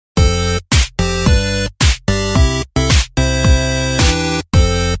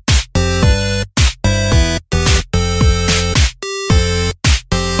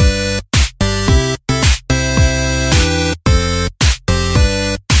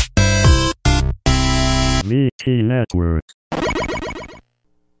VT Network.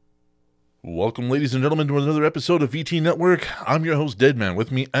 Welcome, ladies and gentlemen, to another episode of VT Network. I'm your host, Deadman.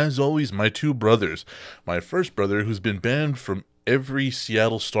 With me, as always, my two brothers. My first brother, who's been banned from every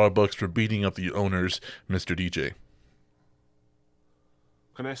Seattle Starbucks for beating up the owners, Mr. DJ.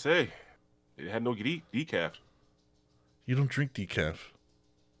 What can I say? It had no decaf. You don't drink decaf.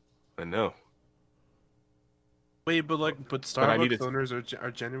 I know. Wait, but I Starbucks needed- owners are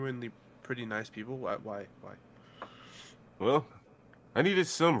genuinely pretty nice people. Why? Well, I needed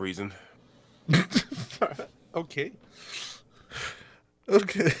some reason. Okay.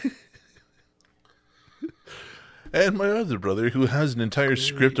 Okay. And my other brother, who has an entire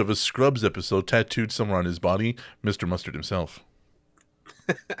script of a Scrubs episode tattooed somewhere on his body, Mr. Mustard himself.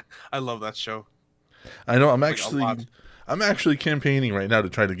 I love that show. I know, a lot. I'm actually campaigning right now to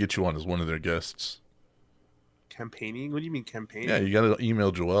try to get you on as one of their guests. Campaigning? What do you mean campaigning? Yeah, you gotta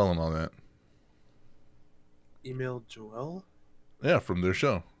email Joelle and all that. Email Joel? Yeah, from their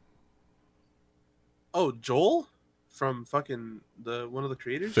show. Oh, Joel? From fucking one of the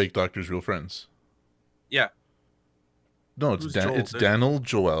creators? Fake Doctors, Real Friends. Yeah. No, it's Who's Joel? it's Daniel,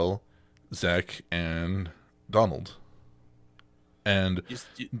 Joel, Zach, and Donald. And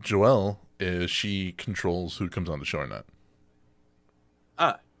You- Joelle she controls who comes on the show or not.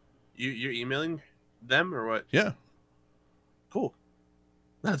 You're emailing them or what? Yeah. Cool.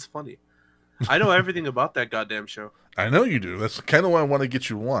 That's funny. I know everything about that goddamn show. I know you do. That's kind of why I want to get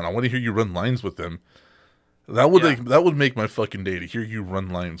you on. I want to hear you run lines with them. That would Yeah. that would make my fucking day to hear you run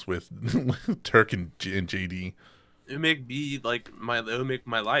lines with Turk and JD. It would make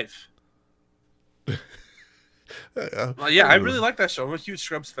my life. Well, yeah, I really like that show. I'm a huge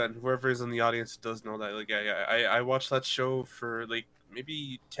Scrubs fan. Whoever is in the audience does know that. I watched that show for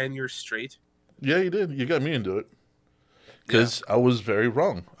maybe 10 years straight. Yeah, you did. You got me into it. Because I was very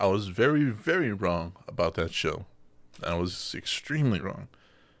wrong. I was very, very wrong about that show. I was extremely wrong.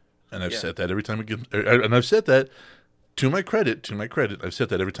 And I've said that every time it gets... And I've said that, to my credit, I've said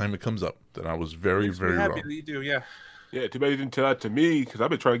that every time it comes up. That I was very, Makes me very happy wrong. that you do, yeah. Yeah, too bad you didn't tell that to me, because I've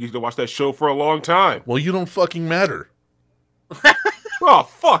been trying to get you to watch that show for a long time. Well, you don't fucking matter. Oh,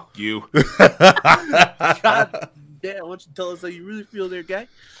 fuck you. God damn, why don't you tell us how you really feel there, guy?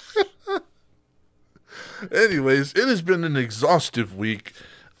 Anyways, it has been an exhaustive week.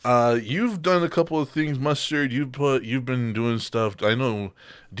 You've done a couple of things, Mustard. You've been doing stuff. I know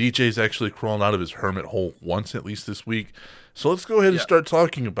DJ's actually crawled out of his hermit hole once at least this week. So let's go ahead and start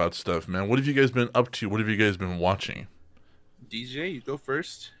talking about stuff, man. What have you guys been up to? What have you guys been watching? DJ, you go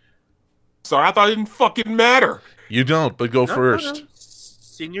first. Sorry, I thought it didn't fucking matter. You don't, but go first. No.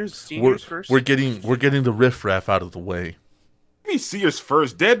 Seniors We're, first. we're getting the riffraff out of the way. He see us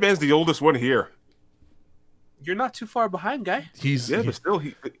first. Deadman's the oldest one here. You're not too far behind, guy. But still,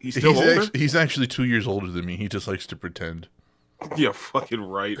 he's still older. He's actually 2 years older than me. He just likes to pretend. Yeah, fucking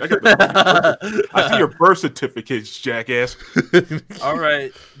right. I see your birth certificates, jackass. All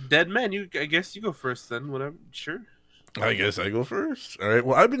right, Dead Man. I guess you go first then. Whatever. Sure. I guess I go first. All right.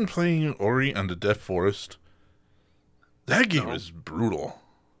 Well, I've been playing Ori and the Deaf Forest. That game is brutal.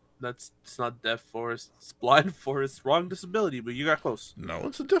 It's not Deaf Forest. It's Blind Forest. Wrong disability, but you got close. No,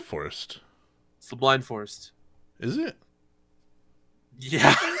 it's a Deaf Forest. It's the Blind Forest. Is it?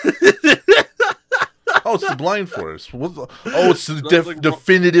 Yeah. Oh, it's the Blind Forest. It's the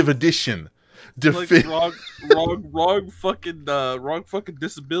definitive edition. Wrong fucking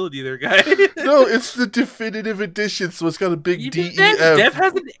disability there, guy. No, it's the definitive edition, so it's got a big Even DEF. then, Deaf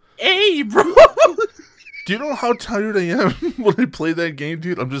has an A, bro. Do you know how tired I am when I play that game,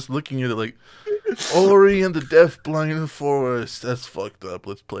 dude? I'm just looking at it like, Ori and the Deaf Blind Forest. That's fucked up.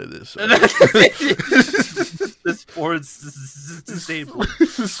 Let's play this. This forest is disabled.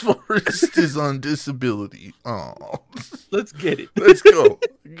 This forest is on disability. Oh, Let's get it. let's go.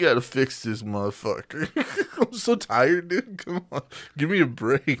 You gotta fix this motherfucker. I'm so tired, dude. Come on, give me a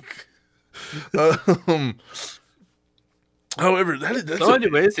break. However,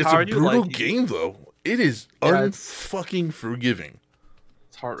 Anyways, it's how a are you brutal liking it? game, though. It is Yeah, unfucking forgiving.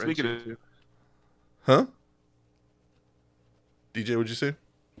 It's heart Speaking wrenching. of, Huh? DJ, what'd you say?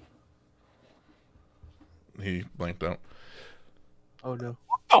 He blanked out. Oh no.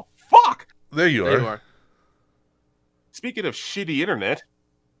 oh fuck! There you There are. you are. Speaking of shitty internet,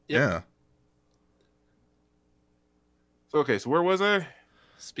 Yeah. so where was I?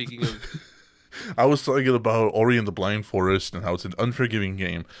 Speaking of, I was talking about Ori and the Blind Forest and how it's an unforgiving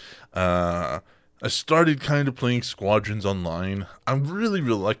game. I started kind of playing Squadrons online. I'm really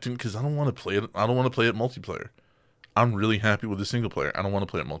reluctant because I don't want to play it. I don't want to play it multiplayer. I'm really happy with the single player. I don't want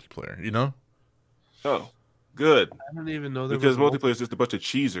to play it multiplayer. You know? Oh, good. I don't even know there Because was multiplayer is just a bunch of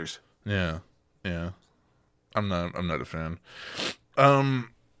cheesers. Yeah. Yeah. I'm not a fan.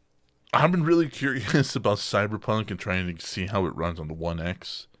 I've been really curious about Cyberpunk and trying to see how it runs on the One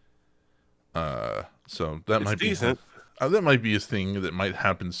X. So that It's might decent. that might be a thing that might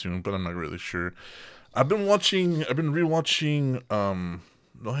happen soon, but I'm not really sure. I've been rewatching.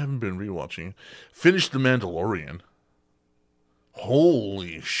 No, I haven't been rewatching. Finished The Mandalorian.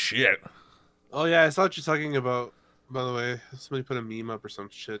 Holy shit! Oh yeah, I saw what you're talking about. By the way, somebody put a meme up or some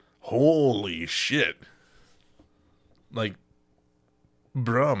shit. Holy shit! Like,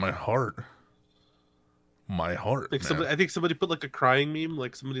 bruh, my heart. Like Man. somebody, I think somebody put like a crying meme,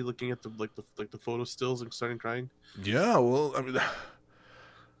 like somebody looking at the photo stills and starting crying. Yeah, well, I mean,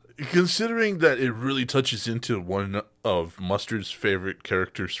 considering that it really touches into one of Mustard's favorite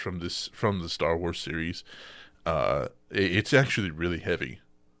characters from the Star Wars series, it's actually really heavy,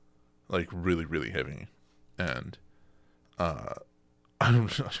 like really really heavy, and I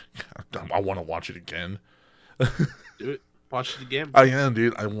don't, I want to watch it again. Do it. Watch it again. I am,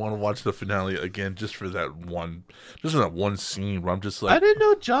 dude. I want to watch the finale again just for that one scene where I'm just I like, didn't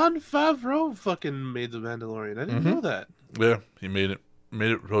know John Favreau fucking made The Mandalorian. I didn't know that. yeah, he made it,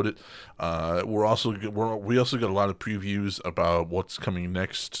 wrote it. We also got a lot of previews about what's coming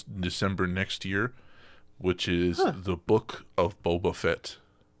next December next year, which is the Book of Boba Fett.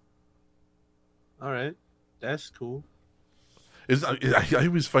 All right, that's cool. I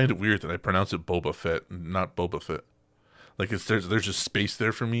always find it weird that I pronounce it Boba Fett, not Boba Fett. Like there's just space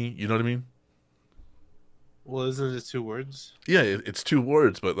there for me. You know what I mean? Well, isn't it 2 words? Yeah, it's 2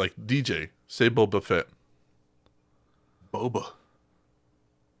 words, but like DJ, say Boba Fett. Boba.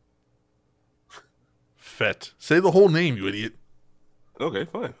 Fett. Say the whole name, you idiot. Okay,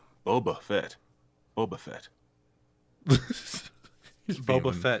 fine. Boba Fett. Boba Fett. He's Boba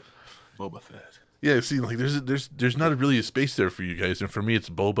being- Fett. Boba Fett. Yeah, see, like there's not really a space there for you guys, and for me, it's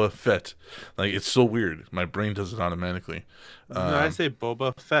Boba Fett. Like it's so weird. My brain does it automatically. No, I say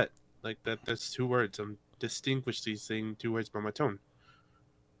Boba Fett. Like that's 2 words. I'm distinguishly saying 2 words by my tone.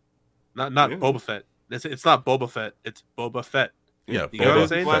 Not Yeah. Boba Fett. It's not Boba Fett. It's Boba Fett. Yeah, You know what I'm Boba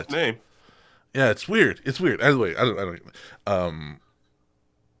saying? Last Fett. name. Yeah, it's weird. It's weird. Anyway, I don't.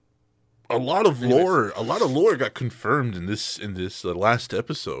 A lot of lore got confirmed in this last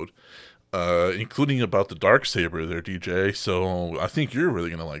episode, including about the Darksaber there, DJ. So I think you're really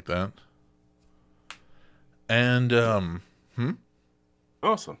gonna like that. And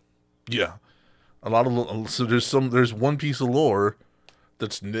Awesome. yeah, there's one piece of lore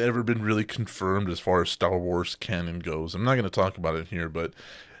that's never been really confirmed as far as Star Wars canon goes. I'm not going to talk about it here, but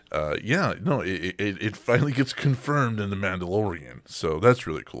it finally gets confirmed in The Mandalorian, so that's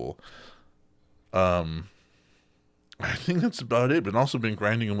really cool. I think that's about it. But also been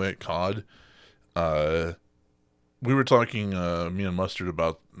grinding away at COD. We were talking, me and Mustard,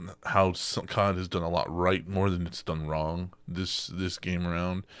 about how COD has done a lot right more than it's done wrong this game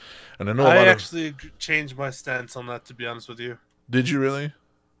around, and I know I actually changed my stance on that, to be honest with you. Did you really?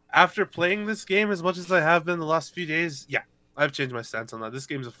 After playing this game as much as I have been the last few days, yeah, I've changed my stance on that. This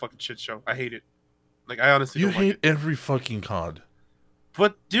game's a fucking shit show. I hate it. Like, I honestly You don't like hate it. every fucking COD.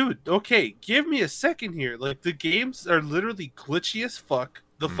 But, dude, okay, give me a second here. Like, the games are literally glitchy as fuck.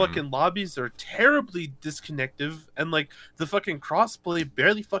 The fucking lobbies are terribly disconnective, and like the fucking crossplay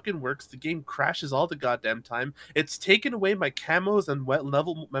barely fucking works. The game crashes all the goddamn time. It's taken away my camos and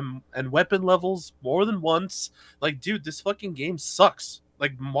weapon levels more than once. Like, dude, this fucking game sucks.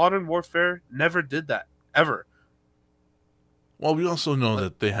 Like, Modern Warfare never did that ever. Well, we also know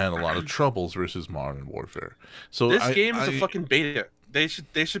that they had a lot of troubles versus Modern Warfare. So This game is a fucking beta. They should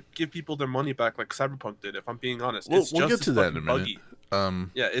give people their money back like Cyberpunk did. If I'm being honest, We'll it's get just to as that in a fucking minute.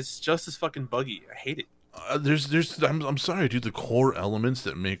 buggy. Yeah, it's just as fucking buggy. I hate it. I'm sorry, dude. The core elements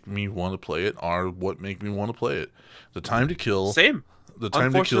that make me want to play it are what make me want to play it. The time to kill, Same. the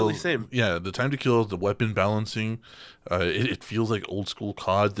time to kill, Unfortunately, same. Yeah, the time to kill, the weapon balancing. It feels like old school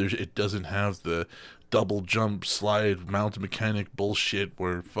COD. It doesn't have the double jump, slide, mount mechanic bullshit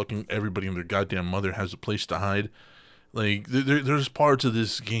where fucking everybody and their goddamn mother has a place to hide. Like there's parts of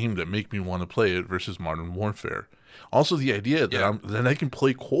this game that make me want to play it versus Modern Warfare. Also, the idea that I can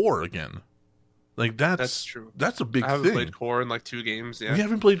play core again. Like that's true. That's a big I haven't thing. played Core in like 2 games. Yeah. We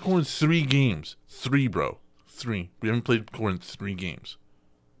haven't played core in 3 games. 3, bro. 3. We haven't played core in 3 games.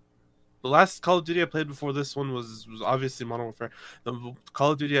 The last Call of Duty I played before this one was obviously Modern Warfare. The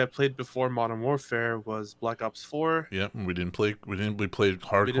Call of Duty I played before Modern Warfare was Black Ops 4. Yeah, we played hardcore We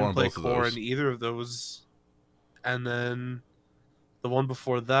didn't on play both of Core those. in either of those. And then the one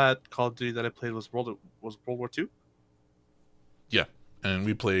before that Call of Duty that I played was World War II. Yeah, and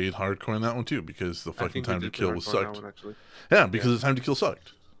we played hardcore in that one too because the I fucking think we time to did play kill was hardcore on that sucked. one, actually. Yeah, because the time to kill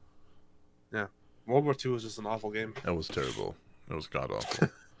sucked. World War II was just an awful game. That was terrible. It was god awful.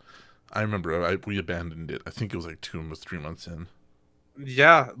 I remember we abandoned it. I think it was like 2 or 3 months in.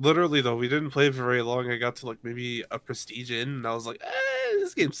 Yeah, literally though, we didn't play for very long. I got to like maybe a prestige in, and I was like,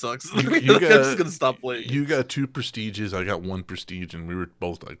 this game sucks. I'm just gonna stop playing. You got 2 prestiges. I got 1 prestige, and we were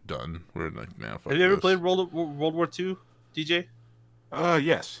both like done. We're like, nah. Fuck Have you ever this. played World War II, DJ?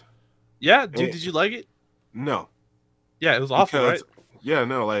 Yes. Yeah, dude. Did you like it? No. Yeah, it was awful, right? Yeah,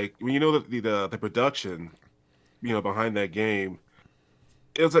 no. Like when you know the production, behind that game,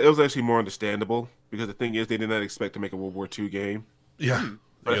 it was actually more understandable because the thing is they did not expect to make a World War II game. Yeah.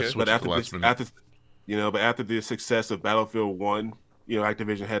 But, Yeah, but after minute. after the success of Battlefield 1,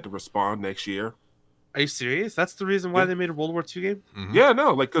 Activision had to respond next year. Are you serious? That's the reason why they made a World War II game? Mm-hmm. Yeah,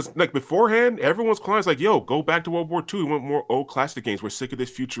 no, because beforehand, everyone's clients like, yo, go back to World War II. We want more old classic games. We're sick of this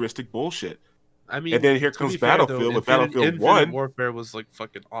futuristic bullshit. I mean, and then here comes Battlefield with Battlefield 1. Infinite Warfare was like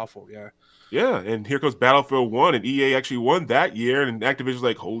fucking awful, yeah. Yeah, and here comes Battlefield 1, and EA actually won that year, and Activision's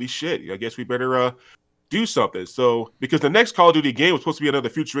like, holy shit, I guess we better do something. So, because the next Call of Duty game was supposed to be another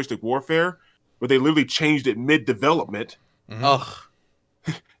futuristic warfare, but they literally changed it mid-development. Mm-hmm. Ugh.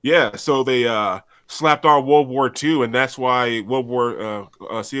 Yeah, so they slapped on World War II, and that's why World War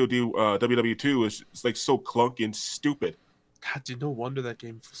COD WW2 is like so clunky and stupid. God, dude, no wonder that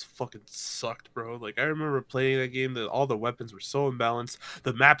game fucking sucked, bro. Like, I remember playing that game, that all the weapons were so imbalanced.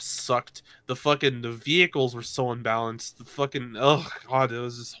 The maps sucked. The vehicles were so unbalanced. The fucking, oh, God, it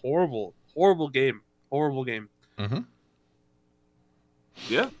was just horrible. Horrible game. Horrible game. Mm-hmm.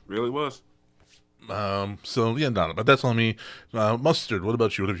 Yeah, really was. So, yeah, no, but that's on me. Mustard, what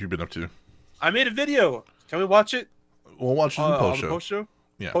about you? What have you been up to? I made a video. Can we watch it? We'll watch it in the post-show. Post show?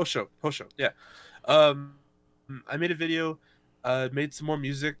 Yeah. Post show. Yeah. I made a video. Made some more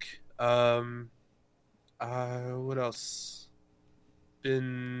music. What else?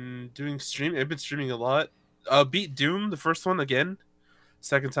 Been doing streaming. I've been streaming a lot. Beat Doom, the first one again.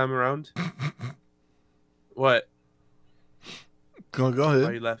 Second time around. What? Go ahead. Why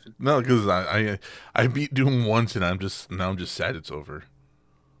are you laughing? No, because I beat Doom once, and I'm just sad it's over.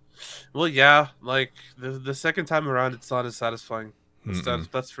 Well, yeah, like the second time around, it's not as satisfying.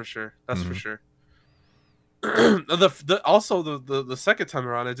 That's for sure. That's for sure. The second time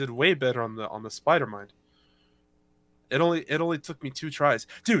around, I did way better on the Spider-Mind. It only took me 2 tries,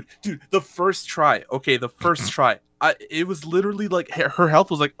 dude. The first try, okay, try. It was literally like her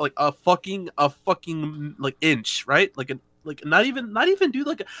health was like a fucking like inch, right? Like not even dude,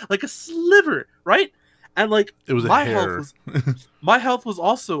 like a sliver, right? And like it was my health was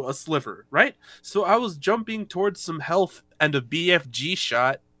also a sliver, right? So I was jumping towards some health and a BFG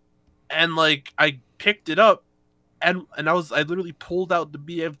shot, and like I picked it up, and I literally pulled out the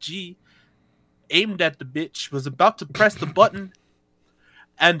BFG, aimed at the bitch, was about to press the button,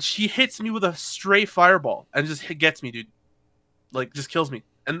 and she hits me with a stray fireball and just gets me, dude. Like, just kills me.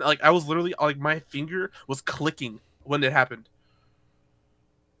 And like I was literally like my finger was clicking when it happened.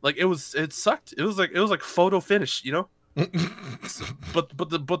 Like it sucked. It was like photo finish, you know. but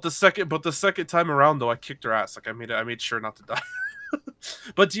the second time around though, I kicked her ass. Like I made sure not to die.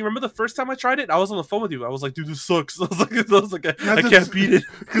 But do you remember the first time I tried it? I was on the phone with you. I was like, dude, this sucks. I was like, I can't beat it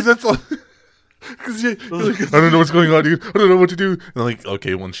because that's all. Because you're like, I don't know what's going on, dude. I don't know what to do. And I'm like,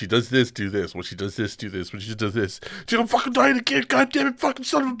 okay, when she does this, do this. When she does this, do this. When she does this, she's gonna fucking die again. God damn it, fucking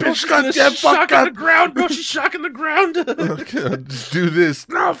son of a bitch. God damn, fuck on the ground, bro. She's shocking the ground. Okay, just do this.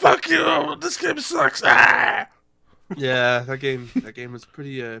 No, fuck you. This game sucks. Ah! Yeah, that game was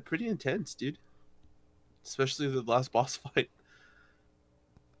pretty intense, dude. Especially the last boss fight.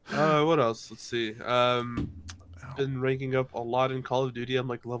 What else? Let's see. Been ranking up a lot in Call of Duty. I'm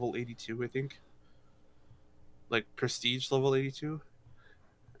like level 82, I think. Like prestige level 82.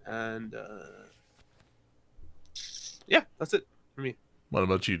 And yeah, that's it for me. What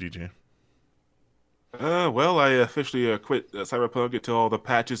about you, DJ? Well, I officially quit Cyberpunk until all the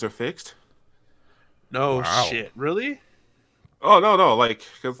patches are fixed. No Wow. shit, really? Oh no! Like,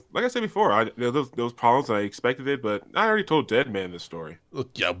 cause like I said before, there was problems. And I expected it, but I already told Deadman this story.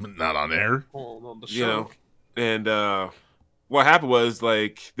 Look, yeah, but not on air. Oh, on the show. You know, and what happened was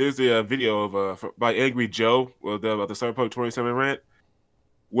like there's a video of by Angry Joe about the Cyberpunk 27 rant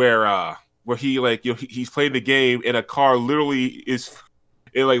where he like he's playing the game and a car literally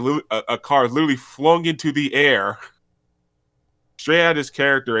a car literally flung into the air straight at his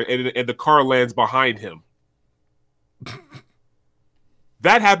character and the car lands behind him.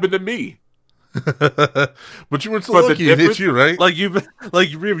 That happened to me. But you weren't so lucky it hit you, right? Like you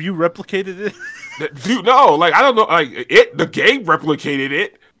replicated it. Dude, no, like I don't know, like the game replicated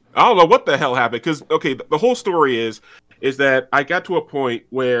it. I don't know what the hell happened because okay, the whole story is is that I got to a point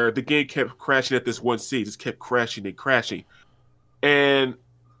where the game kept crashing at this one scene, just kept crashing and crashing, and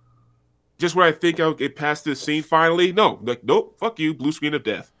just when I think I'll get past this scene finally, no, like nope, fuck you, blue screen of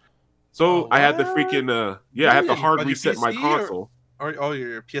death. So I had to freaking I have to hard reset my console.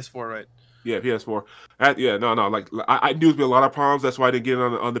 Your PS4, right? Yeah, PS4. Like I knew there'd be a lot of problems. That's why I didn't get it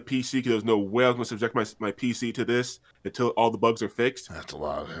on the PC, because there was no way I was going to subject my PC to this until all the bugs are fixed. That's a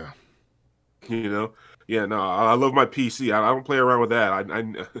lot, yeah. You know, yeah, no, I love my PC. I don't play around with that.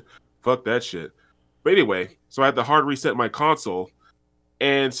 I fuck that shit. But anyway, so I had to hard reset my console,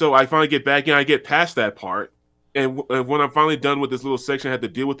 and so I finally get back in. I get past that part, and when I'm finally done with this little section, I had to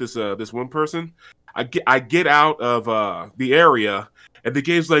deal with this one person. I get out of the area, and the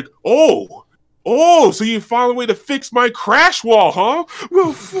game's like, oh, so you found a way to fix my crash wall, huh?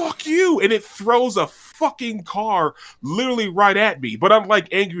 Well, fuck you. And it throws a fucking car literally right at me. But unlike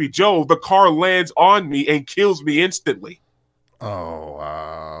Angry Joe, the car lands on me and kills me instantly. Oh,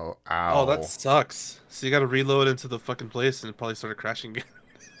 wow. Ow. Oh, that sucks. So you got to reload into the fucking place and it probably started crashing again.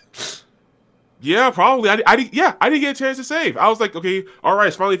 Yeah, probably. I didn't get a chance to save. I was like, okay, all right,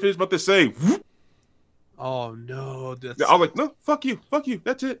 it's finally finished about to save. Oh, no. I was like, no, fuck you.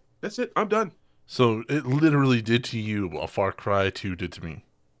 That's it. I'm done. So it literally did to you what Far Cry 2 did to me.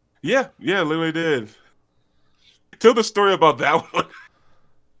 Yeah, literally did. Tell the story about that one.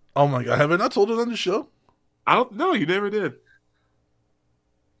 Oh my god, have I not told it on the show? I don't know, you never did.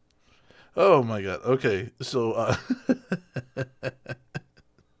 Oh my god. Okay, so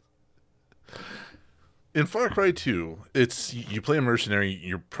in Far Cry 2, it's you play a mercenary.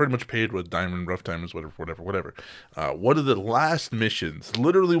 You're pretty much paid with diamond, rough diamonds, whatever. One of the last missions,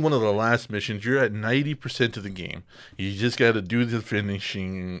 literally one of the last missions, you're at 90% of the game. You just got to do the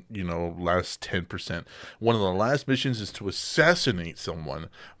finishing, last 10%. One of the last missions is to assassinate someone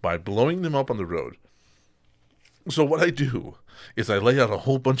by blowing them up on the road. So what I do is I lay out a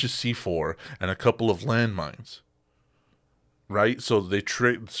whole bunch of C4 and a couple of landmines. Right, so they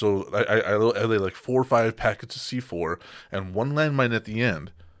trade. So I lay like 4 or 5 packets of C4 and one landmine at the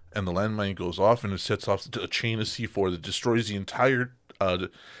end, and the landmine goes off and it sets off a chain of C4 that destroys the entire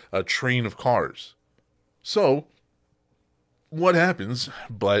train of cars. So what happens?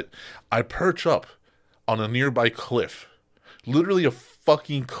 But I perch up on a nearby cliff, literally a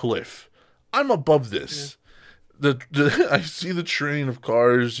fucking cliff. I'm above this. I see the train of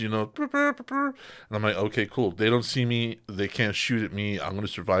cars, and I'm like, okay, cool. They don't see me. They can't shoot at me. I'm going to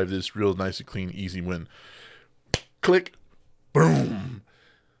survive this real nice and clean, easy win. Click. Boom.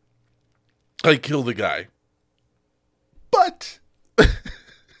 I kill the guy. But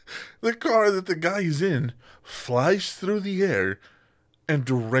the car that the guy is in flies through the air and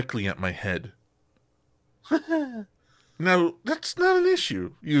directly at my head. Now, that's not an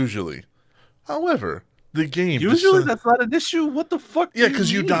issue, usually. However, the game usually that's not an issue. What the fuck? Yeah,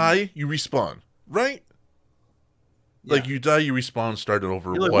 because you die, you respawn, right? Yeah. Like you die, you respawn, start it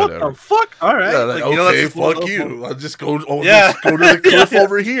over, like, whatever. What the fuck? All right. Yeah, like, okay, fuck you. I'll just go. Just go to the cliff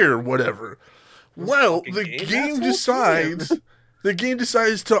over here, whatever. Well, the game decides. The game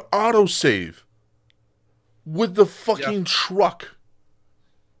decides to autosave with the fucking truck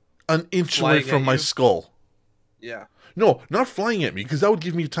an inch away from my skull. Yeah. No, not flying at me, because that would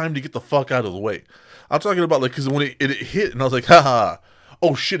give me time to get the fuck out of the way. I'm talking about, like, because when it hit, and I was like, haha,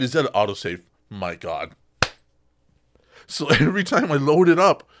 oh shit, is that an autosave? My god. So every time I load it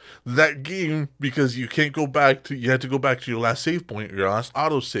up, that game, because you can't go back to, you had to go back to your last save point, your last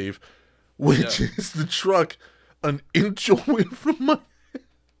autosave, which is the truck an inch away from my head.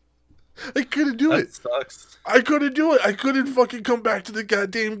 I couldn't do it. That sucks. I couldn't do it. I couldn't fucking come back to the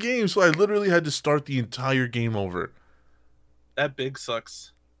goddamn game, so I literally had to start the entire game over. That big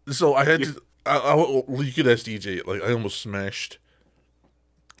sucks. So I had to. You could ask DJ. Like, I almost smashed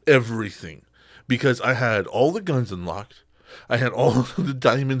everything because I had all the guns unlocked. I had all of the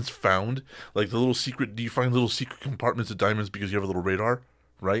diamonds found, like the little secret. Do you find little secret compartments of diamonds because you have a little radar,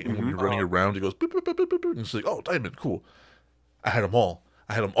 right? And when you're running around, it goes boop, boop, boop, boop, boop, and it's like, oh, diamond, cool. I had them all.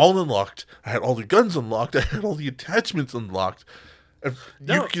 I had them all unlocked. I had all the guns unlocked. I had all the attachments unlocked.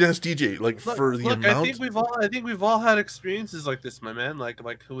 You can ask DJ, for the amount. I think we've all had experiences like this, my man. Like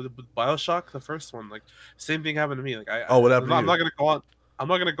with BioShock, the first one. Like same thing happened to me. Like what happened? I'm not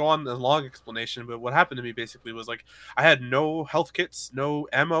gonna go on a long explanation, but what happened to me basically was like I had no health kits, no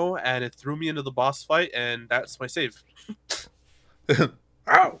ammo, and it threw me into the boss fight, and that's my save.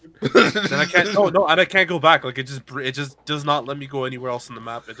 Ow! Then I can't. No, and I can't go back. Like it just does not let me go anywhere else on the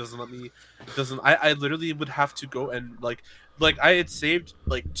map. It doesn't let me. It doesn't. I literally would have to go and like I had saved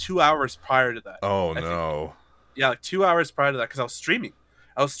like 2 hours prior to that. Oh no! Yeah, like 2 hours prior to that because I was streaming.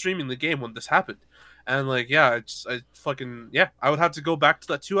 I was streaming the game when this happened, And like, yeah, I would have to go back to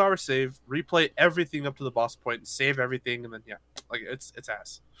that 2-hour save, replay everything up to the boss point, save everything, and then like it's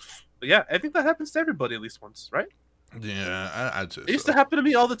ass. But yeah, I think that happens to everybody at least once, right? Yeah, I'd say It used to happen to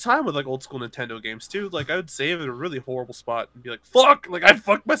me all the time with like old school Nintendo games too. Like I would save at a really horrible spot and be like, "Fuck!" Like I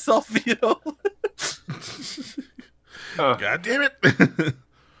fucked myself, you know. God damn it!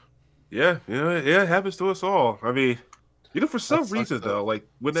 Yeah, it happens to us all. I mean, for some sucks, reason though. though, like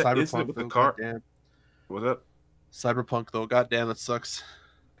when that incident with the car, what's up? Cyberpunk though, goddamn, that sucks.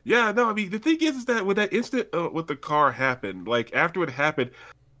 Yeah, no, I mean the thing is that when that incident with the car happened, like after it happened,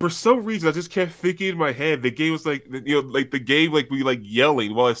 for some reason I just kept thinking in my head the game was like like the game like we like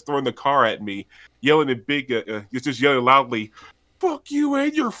yelling while it's throwing the car at me, yelling in big, it's just yelling loudly, "Fuck you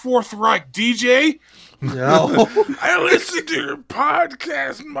and your Fourth Reich, DJ." No. I listened to your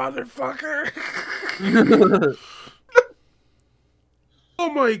podcast, motherfucker.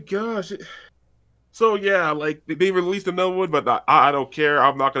 Oh my gosh. So yeah, like they released another one, but I don't care.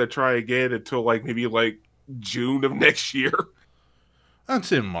 I'm not gonna try again until like maybe like June of next year. I'd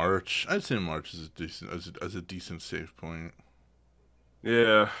say March. Is a decent as a decent save point.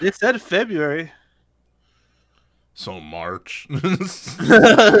 Yeah. It said February. So March. But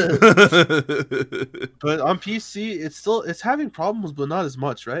on PC, it's having problems, but not as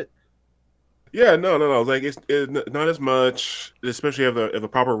much, right? Yeah, no. Like it's not as much, especially if the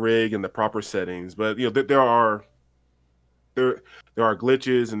proper rig and the proper settings. But there are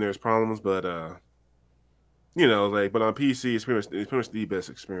glitches and there's problems, but but on PC, it's pretty much the best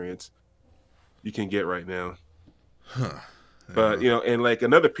experience you can get right now. Huh. But and like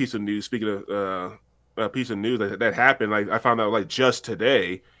another piece of news. Speaking of a piece of news that happened, like I found out like just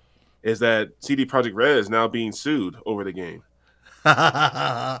today, is that CD Projekt Red is now being sued over the game.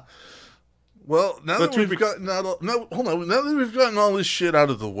 Well, now that we've gotten all this shit out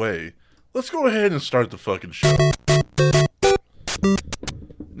of the way, let's go ahead and start the fucking show.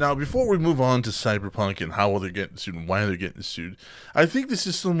 Now, before we move on to Cyberpunk and how they're getting sued and why they're getting sued, I think this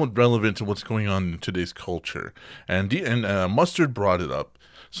is somewhat relevant to what's going on in today's culture. And Mustard brought it up.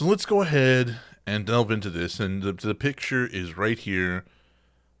 So let's go ahead and delve into this. And the picture is right here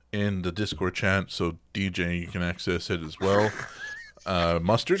in the Discord chat. So, DJ, you can access it as well.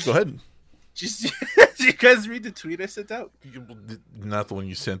 Mustard, go ahead. Did you guys read the tweet I sent out? Not the one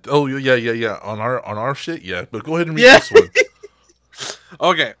you sent. Oh, yeah. On our shit, yeah. But go ahead and read this one.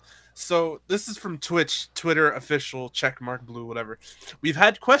 Okay, so this is from Twitch, Twitter official, checkmark blue, whatever. We've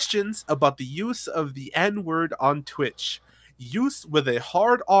had questions about the use of the N-word on Twitch. Use with a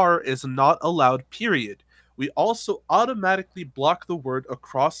hard R is not allowed, period. We also automatically block the word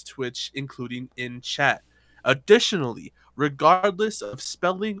across Twitch, including in chat. Additionally, regardless of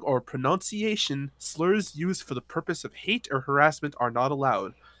spelling or pronunciation, slurs used for the purpose of hate or harassment are not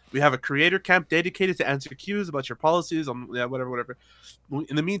allowed. We have a creator camp dedicated to answer queues about your policies on whatever.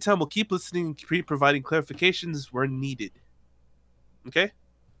 In the meantime, we'll keep listening and keep providing clarifications where needed. Okay?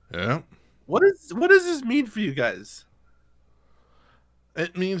 Yeah. What does this mean for you guys?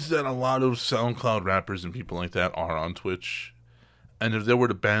 It means that a lot of SoundCloud rappers and people like that are on Twitch, and if they were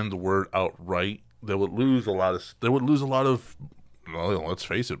to ban the word outright, they would lose a lot of. Well, let's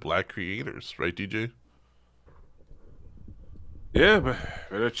face it, black creators, right, DJ? Yeah, but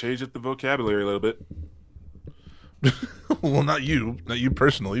better change up the vocabulary a little bit. Well, not you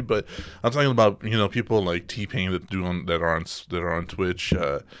personally, but I'm talking about people like T-Pain that are on Twitch,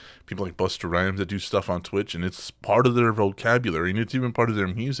 people like Busta Rhymes that do stuff on Twitch, and it's part of their vocabulary and it's even part of their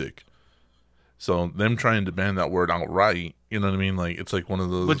music. So them trying to ban that word outright, you know what I mean? Like it's like one of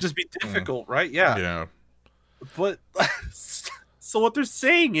those. Would just be difficult, right? Yeah. Yeah. But so what they're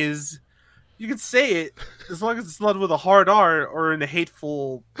saying is, you can say it as long as it's not with a hard R or in a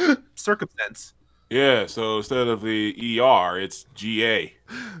hateful circumstance. Yeah, so instead of the ER, it's GA.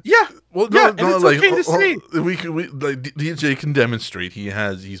 Yeah, well, no, it's like, okay to say. We DJ can demonstrate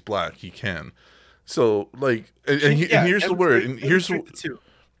he's black. He can. So like, and here's the word. And here's the two.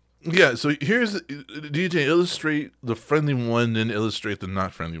 Yeah, so here's DJ, illustrate the friendly one, then illustrate the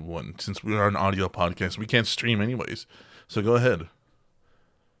not friendly one. Since we are an audio podcast, we can't stream anyways. So go ahead.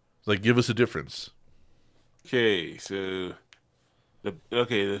 Like, give us a difference. Okay, so I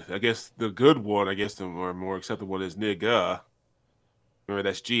guess the good one, the more acceptable one is nigga. Remember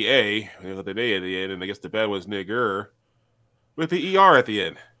that's GA with an A at the end, and I guess the bad one is nigger with the ER at the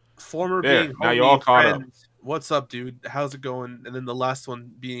end. Former being now you all caught up. What's up, dude? How's it going? And then the last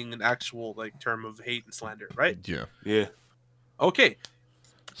one being an actual like term of hate and slander, right? Yeah. Okay.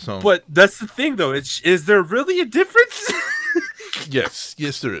 So, but that's the thing, though. Is there really a difference? Yes,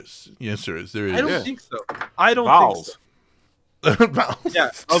 there is. There is. I don't think so. I don't Vowels. think so. Yeah,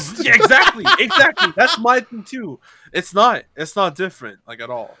 exactly, exactly. That's my thing too. It's not different like at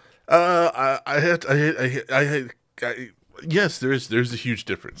all. Yes, there's a huge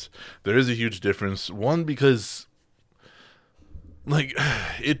difference. There is a huge difference. One, because like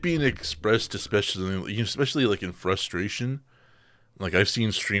it being expressed, especially like in frustration, like I've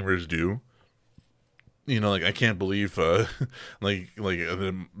seen streamers do. Like I can't believe, dude,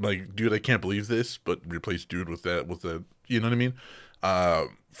 I can't believe this, but replace dude with that. You know what I mean?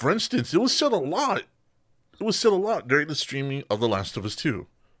 For instance, it was said a lot. It was said a lot during the streaming of The Last of Us 2.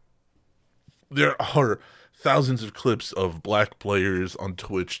 There are thousands of clips of black players on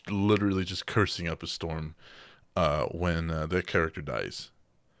Twitch literally just cursing up a storm when their character dies.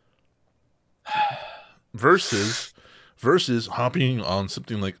 Versus hopping on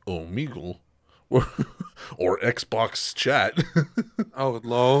something like Omegle or Xbox chat. Oh,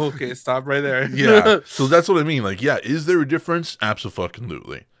 low. Okay, stop right there. Yeah. So that's what I mean. Like, yeah, is there a difference?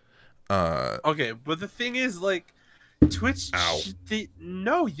 Absolutely. Okay, but the thing is, like, Twitch. Ow.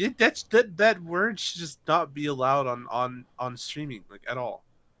 That word should just not be allowed on streaming, like at all,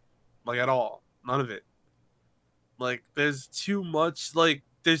 none of it. Like, there's too much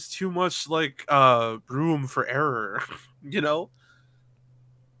room for error, you know.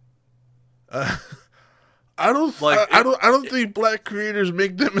 I don't think black creators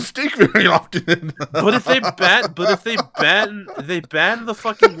make that mistake very often. But if they ban the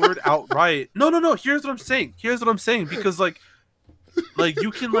fucking word outright. No. Here's what I'm saying. Because like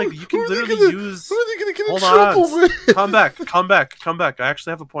you can literally use. Who are they gonna get in Hold trouble on. with? Come back. I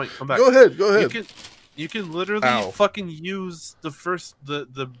actually have a point. Come back. Go ahead. You can literally fucking use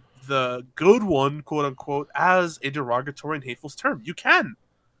the good one, quote unquote, as a derogatory and hateful term. You can.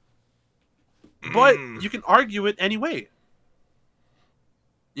 But you can argue it anyway.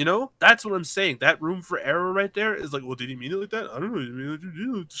 You know? That's what I'm saying. That room for error right there is like, well, did he mean it like that? I don't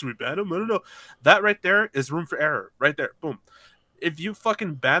know. Should we ban him? I don't know. That right there is room for error. Right there. Boom. If you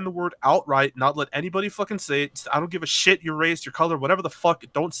fucking ban the word outright, not let anybody fucking say it, I don't give a shit your race, your color, whatever the fuck,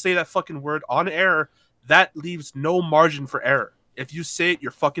 don't say that fucking word on air, that leaves no margin for error. If you say it,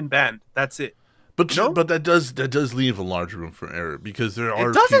 you're fucking banned. That's it. But that does leave a large room for error because there are.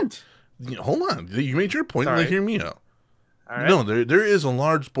 It doesn't. Hold on, you made your point. Now hear me out. All right. No, there is a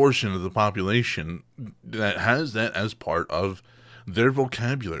large portion of the population that has that as part of their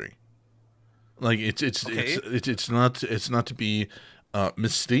vocabulary. Like it's not to be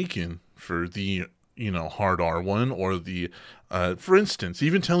mistaken for the hard R1 or the for instance,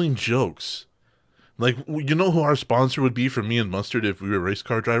 even telling jokes. Like, you know who our sponsor would be for me and Mustard if we were race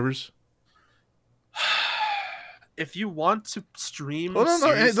car drivers? If you want to stream, no.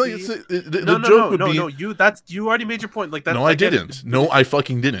 The joke would be you already made your point. Like that. No, I didn't. No, I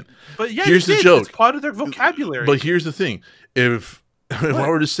fucking didn't. But yeah, here's the joke. It's part of their vocabulary. But here's the thing: if I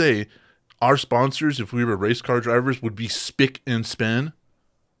were to say our sponsors, if we were race car drivers, would be Spick and Span.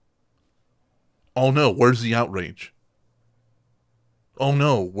 Oh no, where's the outrage? Oh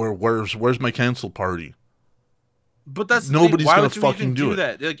no, where's my cancel party? But that's nobody's gonna fucking do it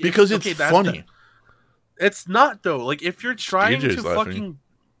that? Like, because it's funny. It's not though. Like if you're trying DJ's to laughing. fucking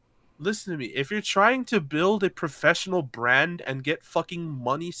listen to me, if you're trying to build a professional brand and get fucking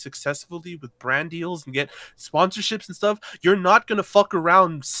money successfully with brand deals and get sponsorships and stuff, you're not gonna fuck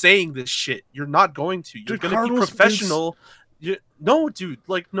around saying this shit. You're not going to. You're gonna be professional. No, dude.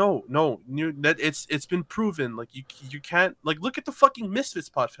 Like no. It's been proven. Like you can't. Like look at the fucking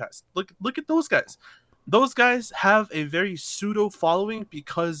Misfits podcast. Look at those guys. Those guys have a very pseudo following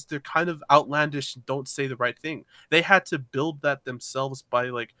because they're kind of outlandish and don't say the right thing. They had to build that themselves by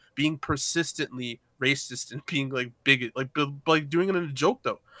like being persistently racist and being like bigot, like doing it in a joke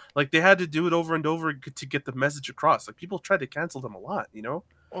though. Like they had to do it over and over to get the message across. Like people tried to cancel them a lot,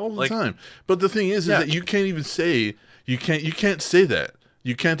 all the time. But the thing is that you can't even say you can't say that.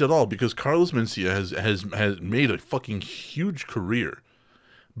 You can't at all because Carlos Mencia has made a fucking huge career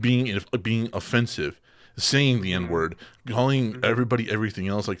being offensive. Saying the N-word, calling everybody everything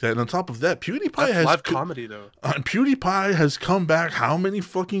else like that, and on top of that, PewDiePie has live comedy though. PewDiePie has come back how many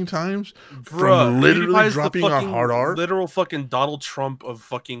fucking times from literally dropping a hard R? Literal fucking Donald Trump of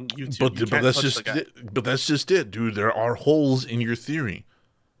fucking YouTube. But that's just it, dude. There are holes in your theory.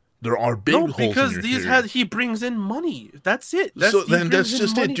 There are big holes in your theory. He brings in money. That's it. That's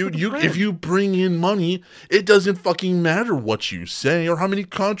just it, dude. If you bring in money, it doesn't fucking matter what you say or how many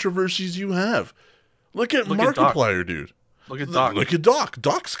controversies you have. Look at Markiplier, dude. Look at Doc. Look at Doc.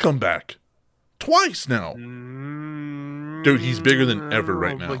 Doc's come back twice now. Dude, he's bigger than ever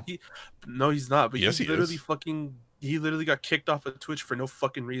right now. No, he's not. But yes, he's literally fucking he literally got kicked off of Twitch for no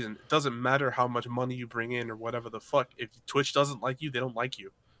fucking reason. It doesn't matter how much money you bring in or whatever the fuck. If Twitch doesn't like you, they don't like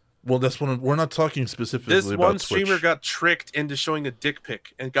you. Well, that's we're not talking specifically This about one Twitch. streamer got tricked into showing a dick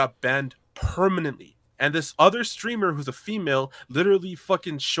pic and got banned permanently. And this other streamer who's a female literally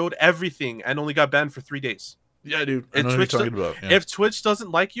fucking showed everything and only got banned for 3 days. Yeah, dude. I know what you're talking about. Yeah. If Twitch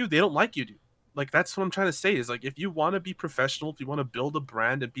doesn't like you, they don't like you, dude. Like, that's what I'm trying to say is, like, if you want to be professional, if you want to build a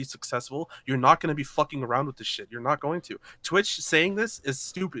brand and be successful, you're not going to be fucking around with this shit. You're not going to. Twitch saying this is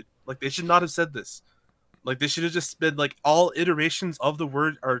stupid. Like, they should not have said this. Like, they should have just been, like, all iterations of the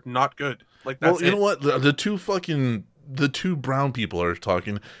word are not good. Like, that's well, you know what? The two brown people are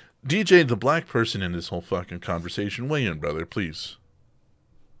talking. DJ, the black person in this whole fucking conversation, weigh in, brother, please.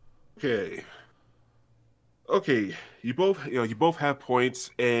 Okay. You both have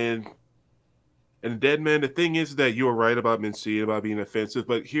points, and Deadman, the thing is that you were right about Mencia about being offensive,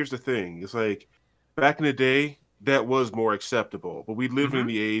 but here's the thing: it's like back in the day that was more acceptable, but we live in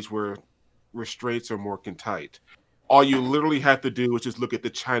the age where restraints are more tight. All you literally have to do is just look at the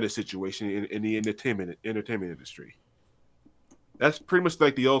China situation in the entertainment industry. That's pretty much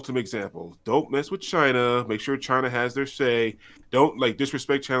like the ultimate example. Don't mess with China. Make sure China has their say. Don't like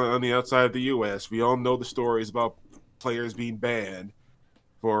disrespect China on the outside of the U.S. We all know the stories about players being banned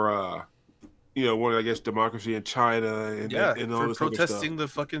for, one, I guess, democracy in China and all for this protesting other the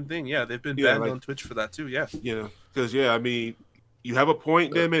fucking thing. Yeah, they've been banned on Twitch for that too. Yeah, because I mean, you have a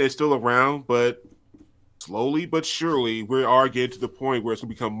point, damn it. It's still around, but slowly but surely, we are getting to the point where it's going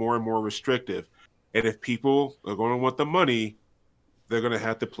to become more and more restrictive. And if people are going to want the money, they're going to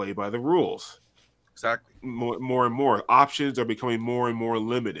have to play by the rules. Exactly. More and more. Options are becoming more and more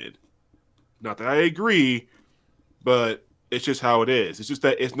limited. Not that I agree, but it's just how it is. It's just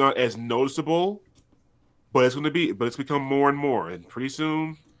that it's not as noticeable, but it's become more and more. And pretty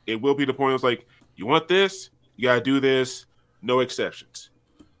soon, it will be the point where it's like, you want this? You got to do this. No exceptions.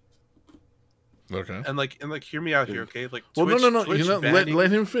 Okay. And like, hear me out here, okay? Like, well, Twitch, no. Twitch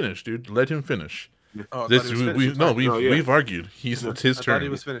Let him finish, dude. Let him finish. Oh, we've argued. It's his turn. I thought it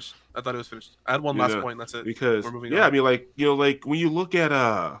was finished. I had one last point. That's it. Because we're moving on. I mean, like when you look at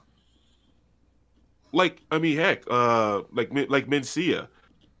like Mencia.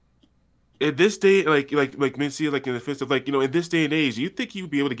 In this day, like Mencia, like in the sense of in this day and age, do you think you'd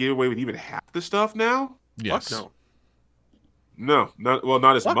be able to get away with even half the stuff now? Yes. Fuck no.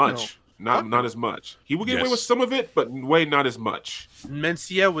 Not as much. No. Not as much. He would get away with some of it, but not as much.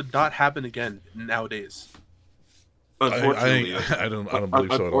 Mencia would not happen again nowadays. Unfortunately, I don't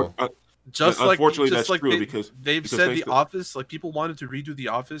believe so at all. Unfortunately, that's true because they've said The Office, like people wanted to redo The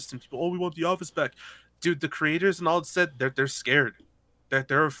Office, and people, we want The Office back. Dude, the creators and all said they're scared, that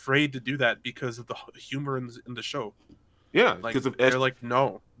they're afraid to do that because of the humor in the show. Yeah, like, because they're like,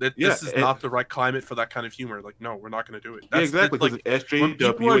 no, this is not the right climate for that kind of humor. Like, no, we're not going to do it. That's, exactly. Like, when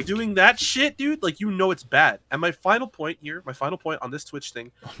people are doing that shit, dude, like, it's bad. And my final point on this Twitch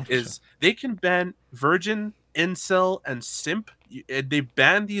thing is they can ban virgin, incel, and simp. They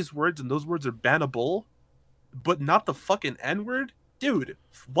ban these words, and those words are bannable, but not the fucking N-word, dude.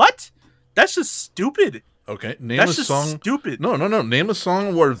 What? That's just stupid. Okay, name a song. Stupid. No. Name a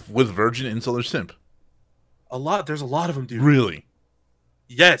song with virgin, incel, or simp. There's a lot of them, dude. Really?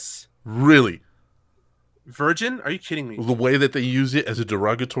 Yes. Really? Virgin? Are you kidding me? The way that they use it as a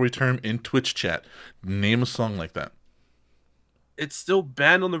derogatory term in Twitch chat. Name a song like that. It's still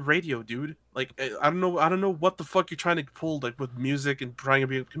banned on the radio, dude. Like, I don't know what the fuck you're trying to pull, like, with music and trying to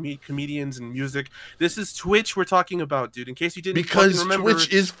be comedians and music. This is Twitch we're talking about, dude. In case you didn't because remember,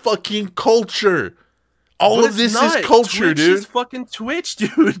 Twitch is fucking culture. All of this is culture, Twitch dude. Is fucking Twitch,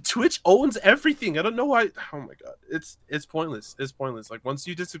 dude. Twitch owns everything. I don't know why. Oh my god, it's pointless. It's pointless. Like, once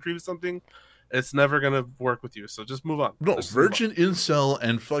you disagree with something, it's never gonna work with you. So just move on. No, virgin, incel,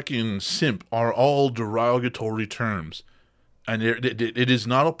 and fucking simp are all derogatory terms, and it is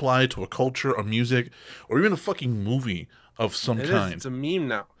not applied to a culture, a music, or even a fucking movie of some kind. It's a meme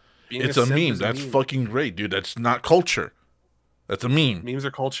now. It's a meme. That's fucking great, dude. That's not culture. That's a meme. Memes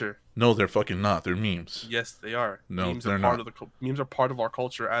are culture. No, they're fucking not. They're memes. Yes, they are. No, memes they're not. Memes are part of our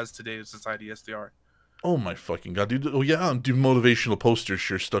culture as today's society. Yes, they are. Oh my fucking god, dude! Oh yeah, dude, motivational posters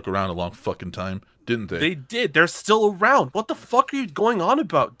sure stuck around a long fucking time, didn't they? They did. They're still around. What the fuck are you going on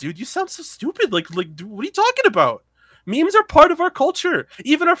about, dude? You sound so stupid. Like, dude, what are you talking about? Memes are part of our culture.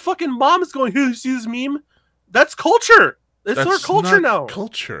 Even our fucking mom is going, "Hey, see this meme?" That's culture. That's our culture now.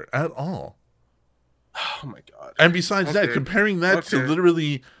 Culture at all. Oh my god! And besides that, comparing that to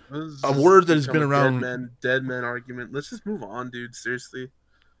literally a word that has been around, dead man argument. Let's just move on, dude. Seriously.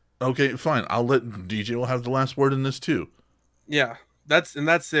 Okay, fine. I'll let DJ will have the last word in this too. Yeah, that's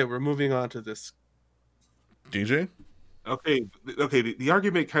it. We're moving on to this. DJ? Okay. The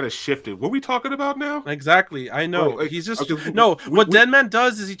argument kind of shifted. What are we talking about now? Exactly, I know. Like, He's just okay, no. we- What we- Deadman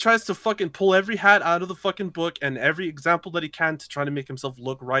does is he tries to fucking pull every hat out of the fucking book and every example that he can to try to make himself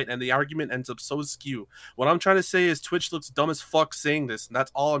look right, and the argument ends up so askew. What I'm trying to say is Twitch looks dumb as fuck saying this, and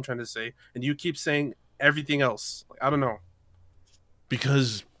that's all I'm trying to say. And you keep saying everything else. Like, I don't know.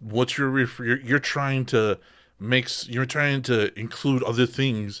 Because what you're trying to you're trying to include other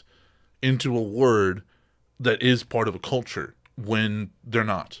things into a word that is part of a culture when they're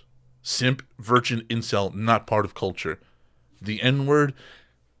not. Simp, virgin, incel, not part of culture. The N-word,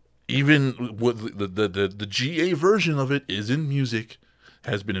 even what the GA version of it is in music,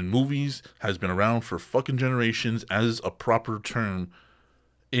 has been in movies, has been around for fucking generations as a proper term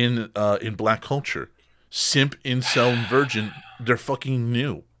in black culture. Simp, incel, and virgin, they're fucking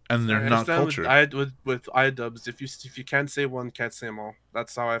new. And they're I not understand culture. with iDubbbz, if you can't say one, can't say them all.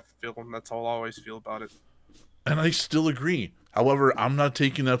 That's how I feel. That's how I always feel about it. And I still agree. However, I'm not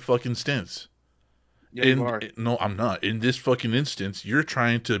taking that fucking stance. Yeah, you are. No, I'm not. In this fucking instance, you're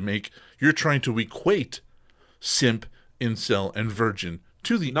trying to equate simp, incel, and virgin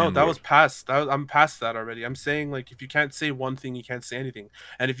to the No, N-word. that was past. I'm past that already. I'm saying, like, if you can't say one thing, you can't say anything.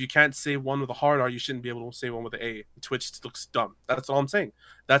 And if you can't say one with a hard R, you shouldn't be able to say one with an A. Twitch looks dumb. That's all I'm saying.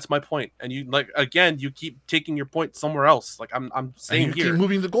 That's my point. And you, like, again, you keep taking your point somewhere else. Like, I'm saying and you here. keep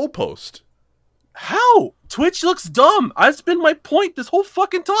moving the goalpost. How? Twitch looks dumb. That's been my point this whole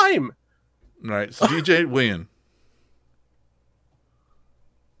fucking time. Right. So DJ, weigh in.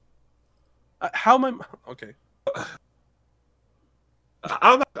 How am I? Okay.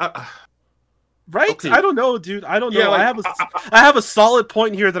 Right? Okay. I don't know, dude. I don't know. Yeah, like, I have a solid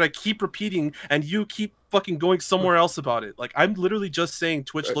point here that I keep repeating, and you keep fucking going somewhere else about it. Like, I'm literally just saying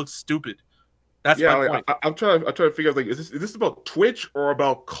Twitch looks stupid. That's yeah, my like, point. I'm trying to figure out, like, is this about Twitch or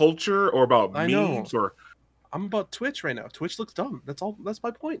about culture or about I know. memes or I'm about Twitch right now. Twitch looks dumb. That's all. That's my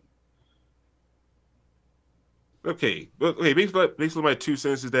point. okay. Well, okay, basically my 2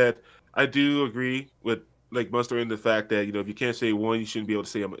 cents is that I do agree with like Mustard in the fact that, you know, if you can't say one, you shouldn't be able to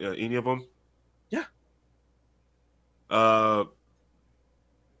say any of them. Yeah.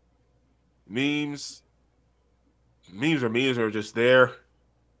 Memes are just there.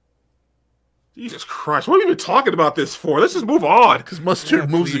 Jesus Christ, what are we even talking about this for? Let's just move on. Because Mustard Yeah,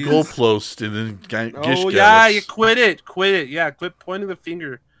 moves the please. goalpost and then Gish Oh gets yeah, us. you quit it. Yeah, quit pointing the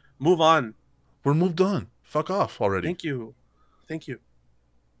finger. Move on. We're moved on. Fuck off already. Thank you.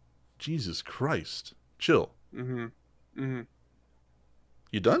 Jesus Christ. Chill. Mm-hmm.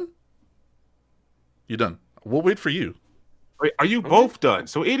 You done? You done. We'll wait for you. Wait, are you both done?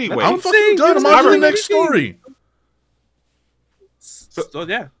 So anyway, I'm fucking done. I'm on to the next story. So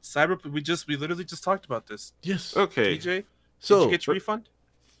yeah, we literally just talked about this. Yes. okay. DJ, did So you get your refund?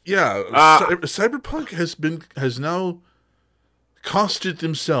 yeah, Cyberpunk has now costed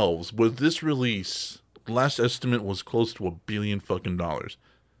themselves with this release. Last estimate was close to $1 billion fucking dollars,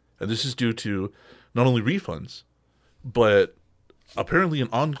 and this is due to not only refunds, but apparently an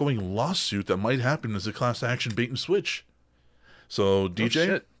ongoing lawsuit that might happen as a class action bait and switch. So DJ,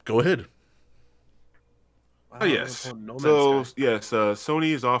 shit. go ahead. Oh yes. No Man's So Sky. yes,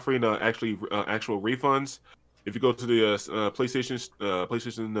 Sony is offering actual refunds. If you go to the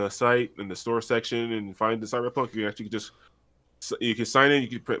PlayStation site in the store section and find the Cyberpunk, you can sign in.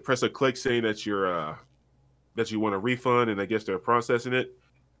 You can press a click saying that you want a refund, and I guess they're processing it.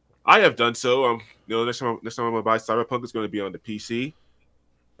 I have done so. Next time I'm gonna buy Cyberpunk, it's going to be on the PC.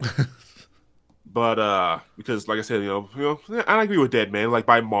 But because, like I said, I agree with Dead Man. Like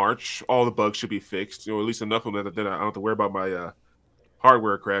by March, all the bugs should be fixed. At least enough of them that I don't have to worry about my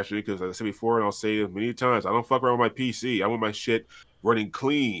hardware crashing. Because, like I said before, and I'll say it many times, I don't fuck around with my PC. I want my shit running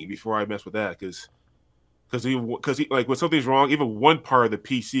clean before I mess with that. Because like when something's wrong, even one part of the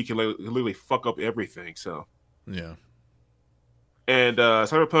PC can literally fuck up everything. So Yeah. and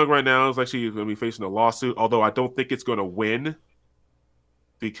Cyberpunk right now is actually going to be facing a lawsuit. Although I don't think it's going to win.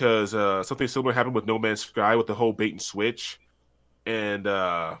 Because something similar happened with No Man's Sky with the whole bait and switch, and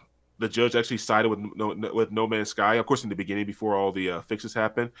the judge actually sided with No Man's Sky, of course, in the beginning before all the fixes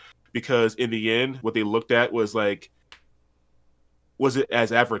happened. Because in the end, what they looked at was like, was it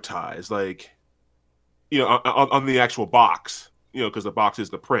as advertised? Like, on the actual box, because the box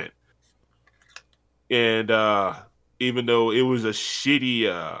is the print. And even though it was a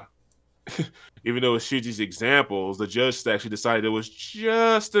shitty. Even though it's shitty examples, the judge actually decided it was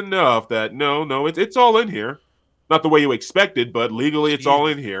just enough that no, it's all in here. Not the way you expected, but legally it's all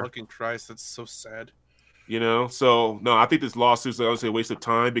in here. Fucking Christ, that's so sad. So no, I think this lawsuit's honestly a waste of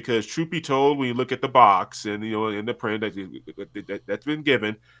time because, truth be told, when you look at the box and in the print that's been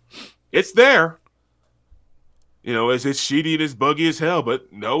given, it's there. You know, it's shitty and it's buggy as hell,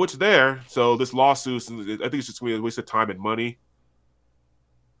 but no, it's there. So this lawsuit, I think it's just going to be a waste of time and money.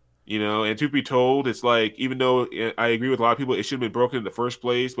 You know, and to be told, it's like, even though I agree with a lot of people, it should have been broken in the first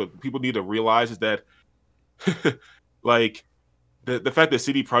place, but people need to realize is that, like, the fact that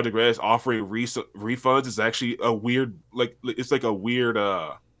CD Projekt Red is offering refunds is actually a weird, like, it's like a weird,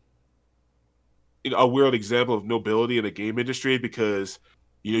 a weird example of nobility in the game industry because,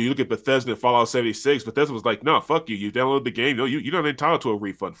 you know, you look at Bethesda and Fallout 76, Bethesda was like, no, fuck you. You download the game. No, you're not entitled to a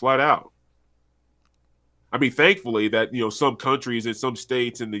refund, flat out. I mean, thankfully that, you know, some countries and some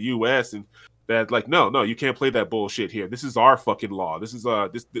states in the U.S. and that like, no, you can't play that bullshit here. This is our fucking law. This is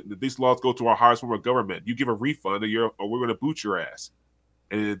these laws go to our highest form of government. You give a refund, or we're going to boot your ass.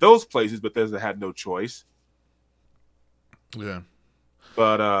 And in those places, Bethesda had no choice. Yeah,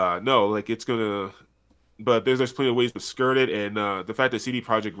 but no, like it's gonna. But there's plenty of ways to skirt it, and the fact that CD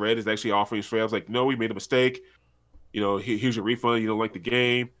Projekt Red is actually offering straight up like, no, we made a mistake. You know, here's your refund. You don't like the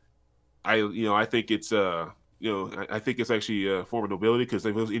game. I think it's I think it's actually a form of nobility because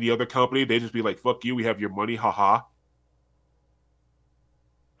if it was any other company, they'd just be like, "Fuck you, we have your money, haha."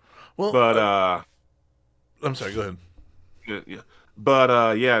 well, But I'm sorry, go ahead. yeah.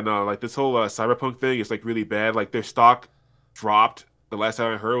 But yeah, no, like this whole Cyberpunk thing is like really bad. Like their stock dropped. The last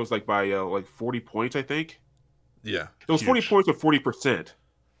time I heard it was like by like 40 points, I think. Yeah, It was 40 points or 40%.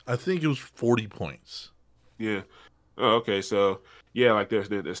 I think it was 40 points. Yeah. Oh, okay. So yeah, like there's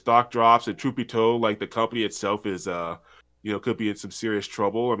the stock drops, and truth be told, like the company itself is could be in some serious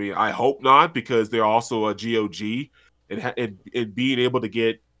trouble. I mean, I hope not, because they're also a GOG, and being able to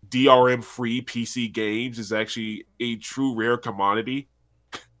get DRM free PC games is actually a true rare commodity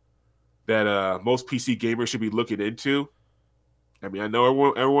that most PC gamers should be looking into. I mean, I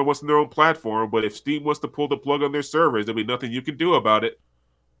know everyone wants their own platform, but if Steam wants to pull the plug on their servers, there'll be nothing you can do about it.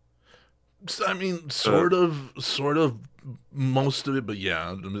 I mean, sort of, most of it, but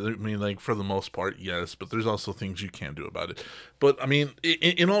yeah, I mean, like for the most part, yes. But there's also things you can't do about it. But I mean,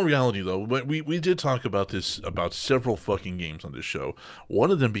 in all reality, though, we did talk about this about several fucking games on this show.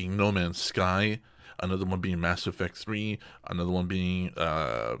 One of them being No Man's Sky, another one being Mass Effect 3, another one being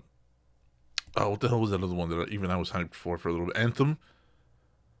what the hell was that other one that even I was hyped for a little bit? Anthem.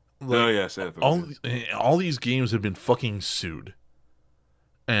 Like, Oh yes, Anthem. all these games have been fucking sued.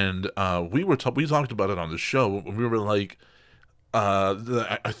 And we talked about it on the show. We were like,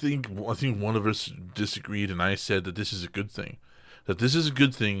 I think one of us disagreed, and I said that this is a good thing. That this is a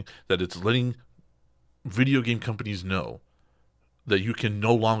good thing, that it's letting video game companies know that you can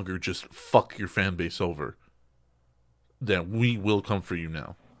no longer just fuck your fan base over. That we will come for you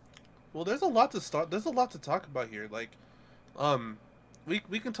now. Well, there's a lot to talk about here. Like,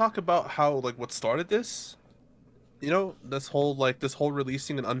 we can talk about how, like, what started this. You know, this whole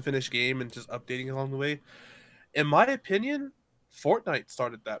releasing an unfinished game and just updating it along the way. In my opinion, Fortnite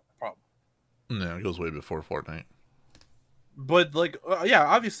started that problem. No, it goes way before Fortnite. But like, yeah,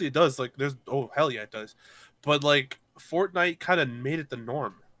 obviously it does. Like, hell yeah, it does. But like, Fortnite kind of made it the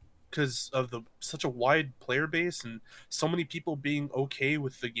norm because of such a wide player base and so many people being okay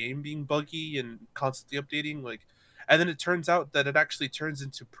with the game being buggy and constantly updating. Like, and then it turns out that it actually turns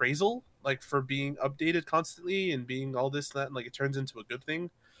into praisal, like for being updated constantly and being all this and that, and like it turns into a good thing.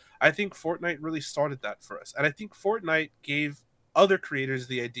 I think Fortnite really started that for us, and I think Fortnite gave other creators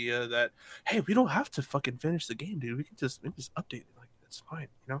the idea that, hey, we don't have to fucking finish the game, dude. We can just update it. Like, it's fine,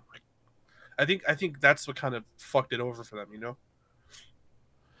 you know. Like, I think that's what kind of fucked it over for them, you know.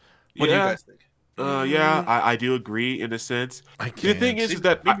 What do you guys think? Yeah, I do agree in a sense. The thing is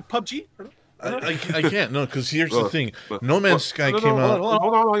that maybe PUBG. I can't, no, because here's the thing. No Man's Sky came out.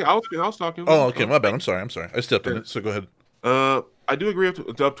 Hold on. I was talking. Oh, okay, my bad. I'm sorry. I stepped in it, so go ahead. I do agree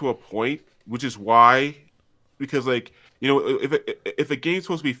up to a point, which is why, because like, you know, if a game's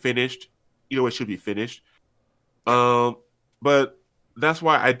supposed to be finished, you know, it should be finished. But that's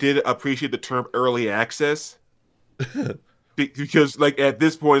why I did appreciate the term early access. Because like at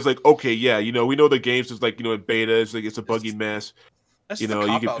this point it's like, okay, yeah, you know, we know the game's just like, you know, in beta, it's like it's a buggy mess. That's you just know,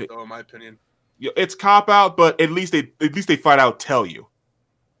 a you cop can out, though, in my opinion. It's cop out, but at least they flat out tell you.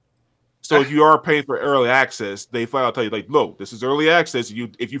 So if you are paying for early access, they flat out tell you like, look, this is early access.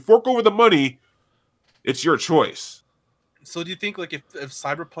 If you fork over the money, it's your choice. So do you think like if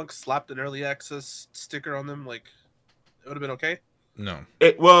Cyberpunk slapped an early access sticker on them, like it would have been okay? No.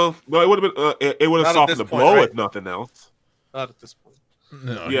 It would have been it would have softened the blow, right? If nothing else. Not at this point.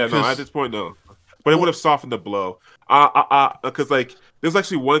 No. Yeah, no, at this point, no. But it would have softened the blow. Because like there's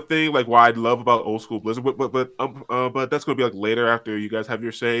actually one thing like why I love about old school Blizzard, but that's gonna be like later after you guys have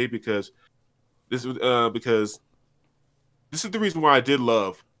your say, because this is the reason why I did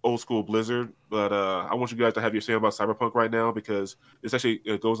love old school Blizzard, but I want you guys to have your say about Cyberpunk right now because it's actually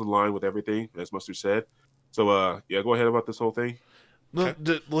it goes in line with everything as Mustard said. So yeah, go ahead about this whole thing.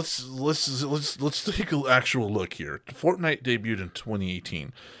 Let's take an actual look here. Fortnite debuted in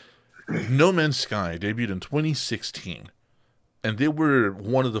 2018. No Man's Sky debuted in 2016. And they were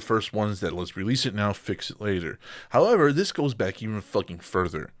one of the first ones that let's release it now, fix it later. However, this goes back even fucking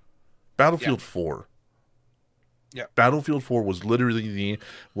further. Battlefield 4. Yeah. Battlefield 4 was literally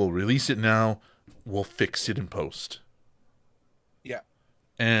we'll release it now, we'll fix it in post. Yeah.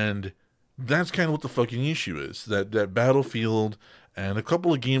 And that's kind of what the fucking issue is. That Battlefield and a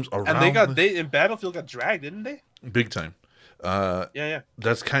couple of games around. And and Battlefield got dragged, didn't they? Big time. Yeah.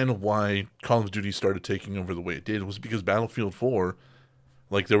 That's kind of why Call of Duty started taking over the way it did, was because Battlefield 4,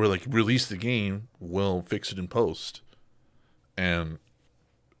 like, they were like, release the game, we'll fix it in post. And,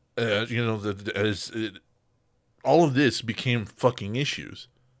 all of this became fucking issues.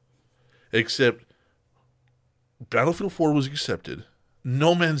 Except, Battlefield 4 was accepted.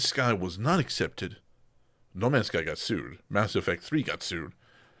 No Man's Sky was not accepted. No Man's Sky got sued. Mass Effect 3 got sued.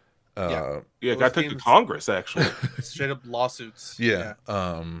 Yeah, got taken to Congress actually. Straight up lawsuits. Yeah.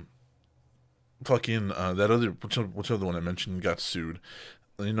 Fucking that other which other one I mentioned got sued.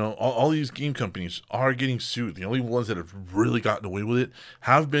 You know, all these game companies are getting sued. The only ones that have really gotten away with it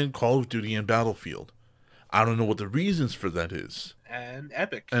have been Call of Duty and Battlefield. I don't know what the reasons for that is. And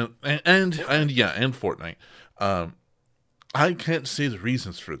Epic. And Fortnite. I can't say the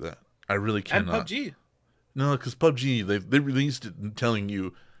reasons for that. I really cannot. And PUBG. No, because PUBG they released it telling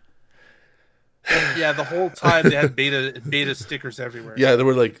you. Yeah, the whole time they had beta stickers everywhere. Yeah, they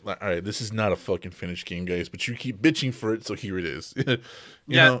were like, all right, this is not a fucking finished game, guys, but you keep bitching for it, so here it is. you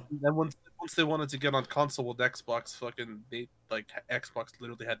know? Then once they wanted to get on console with Xbox, Xbox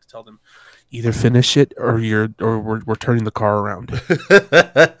literally had to tell them, either finish it or we're turning the car around.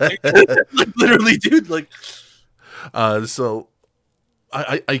 Literally, dude. So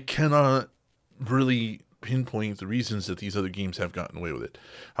I cannot really pinpoint the reasons that these other games have gotten away with it.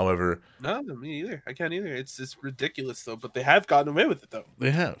 However, no, me either. I can't either. It's ridiculous though, but they have gotten away with it though. They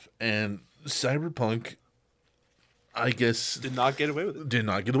have, and Cyberpunk, I guess, did not get away with it. Did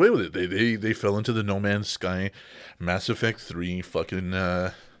not get away with it. They fell into the No Man's Sky, Mass Effect 3, fucking.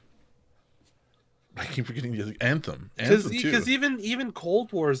 I keep forgetting the other Anthem. Because even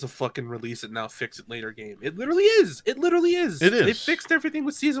Cold War is a fucking release it now, fix it later game. It literally is. It is. They fixed everything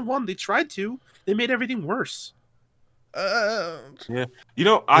with Season 1. They tried to. They made everything worse. Yeah. You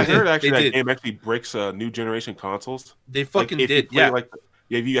know, I heard actually that game actually breaks new generation consoles. They fucking did. Yeah.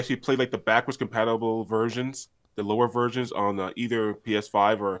 If you actually play like the backwards compatible versions, the lower versions on either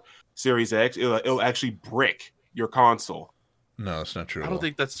PS5 or Series X, it'll actually brick your console. No, that's not true. I don't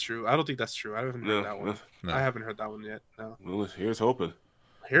think that's true. I haven't heard that one. No. I haven't heard that one yet. No. Well, here's hoping.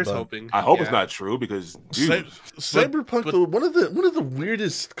 Hoping. I hope it's not true because dude, Cyberpunk. One of the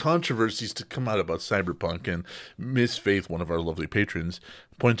weirdest controversies to come out about Cyberpunk, and Miss Faith, one of our lovely patrons,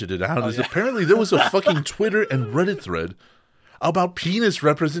 pointed it out, is apparently there was a fucking Twitter and Reddit thread about penis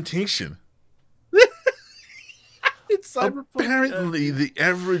representation. It's Cyberpunk. Apparently, the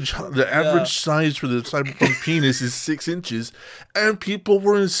average size for the Cyberpunk penis is 6 inches, and people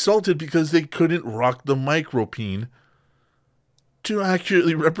were insulted because they couldn't rock the micropene to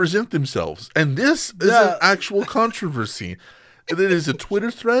accurately represent themselves. And this is an actual controversy. And it is a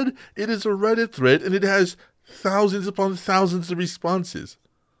Twitter thread, it is a Reddit thread, and it has thousands upon thousands of responses.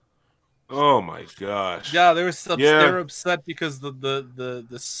 Oh my gosh! Yeah, they were upset because the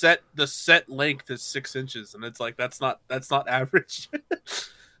set length is 6 inches, and it's like that's not average.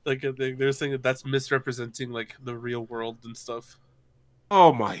 Like they're saying that's misrepresenting like the real world and stuff.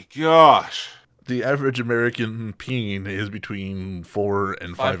 Oh my gosh! The average American peen is between 4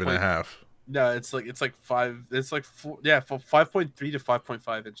 and 5.5. No, it's like 5. It's like 4. Yeah, 5.3 to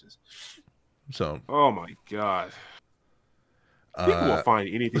 5.5 inches. So. Oh my god. People will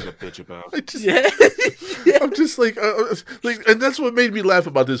find anything to bitch about. I'm just like, and that's what made me laugh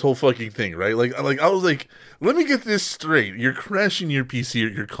about this whole fucking thing, right? Like I was like, let me get this straight. You're crashing your PC or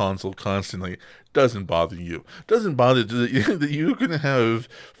your console constantly. Doesn't bother you. Doesn't bother that you're gonna have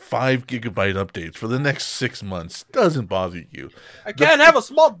 5 gigabyte updates for the next 6 months. Doesn't bother you. I can't have a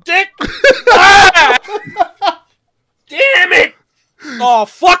small dick. Damn it! Oh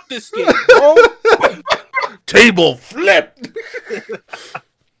fuck this game, bro. Table flip.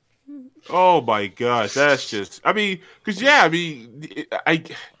 Oh my gosh, that's just. I mean, because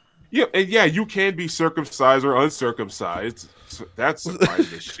you can be circumcised or uncircumcised. So that's surprising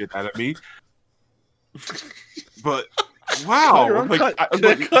the shit out of me. But wow,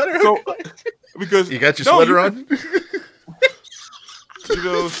 because you got your sweater on. You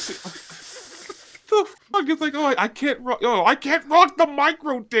know, the fuck? It's like, oh, I can't rock. Oh, I can't rock the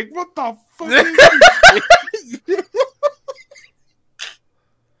micro dick. What the fuck? Is this?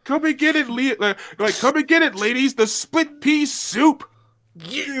 Come and get it, like come and get it, ladies. The split pea soup.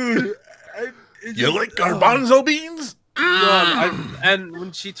 You like garbanzo beans? And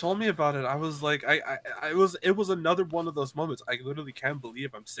when she told me about it, I was like, it was another one of those moments. I literally can't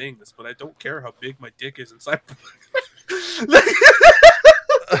believe I'm saying this, but I don't care how big my dick is inside.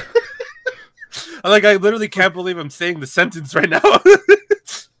 Like, I literally can't believe I'm saying the sentence right now.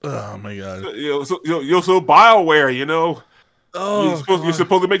 Oh my god! You're so BioWare, you know. Oh, you're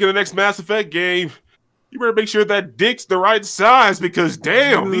supposed to make it the next Mass Effect game. You better make sure that dick's the right size because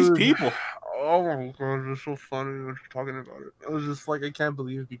damn, these people. Oh my god, it's so funny when you're talking about it. I was just like, I can't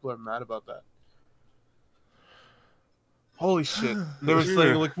believe people are mad about that. Holy shit. They were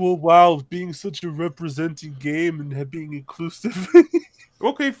saying like, well, wow, being such a representing game and being inclusive.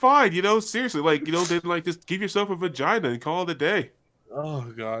 Okay, fine. You know, seriously, like, you know, then like just give yourself a vagina and call it a day. Oh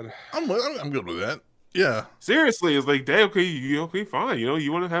god. I'm good with that. Yeah. Seriously, it's like, day, okay, fine. You know,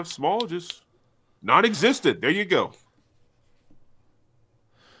 you want to have small, just non-existent. There you go.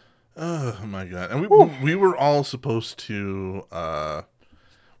 Oh my god! And we were all supposed to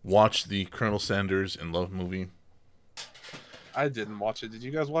watch the Colonel Sanders in Love movie. I didn't watch it. Did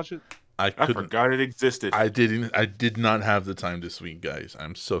you guys watch it? I forgot it existed. I did not have the time this week, guys.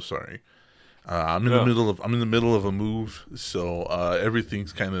 I'm so sorry. I'm in the middle of a move, so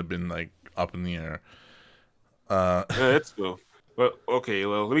everything's kind of been like up in the air. Yeah, that's cool. But okay,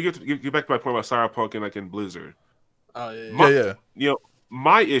 well, let me get back to my point about Cyberpunk and like in Blizzard. Yeah. You know,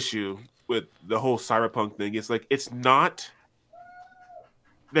 my issue with the whole Cyberpunk thing is like it's not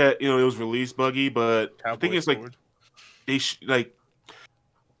that, you know, it was release buggy, but I think it's like they like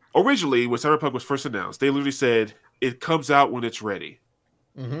originally when Cyberpunk was first announced, they literally said it comes out when it's ready.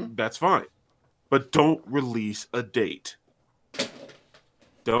 Mm-hmm. That's fine, but don't release a date.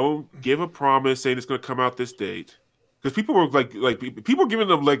 Don't give a promise saying it's going to come out this date, because people were like people were giving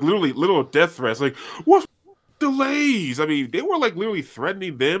them like literally little death threats, like what delays. I mean, they were like literally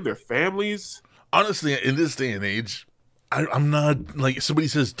threatening them, their families. Honestly, in this day and age, I'm not like somebody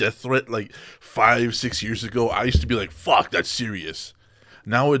says death threat like 5-6 years ago. I used to be like, fuck, that's serious.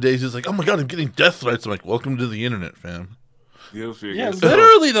 Nowadays, it's like, oh my god, I'm getting death threats. I'm like, welcome to the internet, fam. Yeah,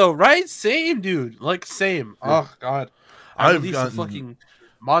 literally though, right? Same, dude. Like same. Oh god, I've release gotten a fucking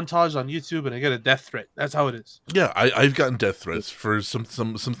montage on YouTube and I get a death threat. That's how it is. Yeah, I've gotten death threats for some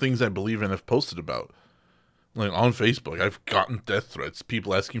things I believe in. I've posted about, like on Facebook. I've gotten death threats.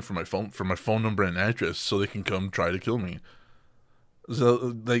 People asking for my phone number and address so they can come try to kill me.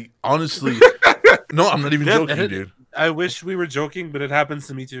 So, like, honestly, no, I'm not even joking, dude. I wish we were joking, but it happens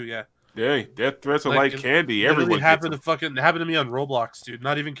to me too. Yeah. Yeah, death threats are like candy. Everyone happened to me on Roblox, dude.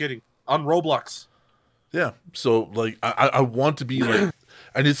 Not even kidding. On Roblox. Yeah. So like, I want to be like,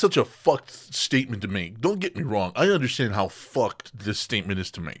 and it's such a fucked statement to make. Don't get me wrong. I understand how fucked this statement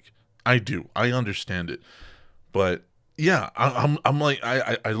is to make. I do. I understand it. But yeah, I'm like,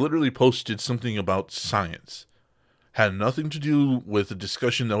 I literally posted something about science. Had nothing to do with the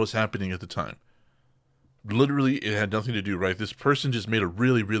discussion that was happening at the time. Literally, it had nothing to do, right? This person just made a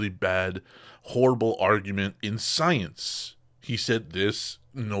really, really bad, horrible argument in science. He said this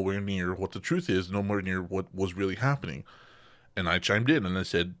nowhere near what the truth is, nowhere near what was really happening. And I chimed in and I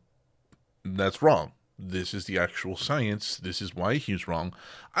said, that's wrong. This is the actual science. This is why he's wrong.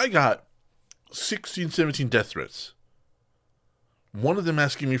 I got 16, 17 death threats. One of them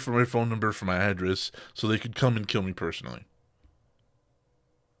asking me for my phone number, for my address, so they could come and kill me personally.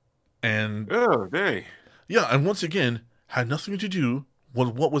 And oh, dang. Yeah, and once again, had nothing to do with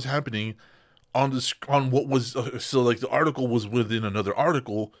what was happening on what was so like the article was within another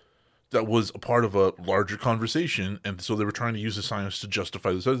article that was a part of a larger conversation, and so they were trying to use the science to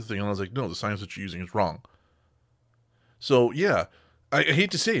justify this other thing, and I was like, no, the science that you're using is wrong. So yeah, I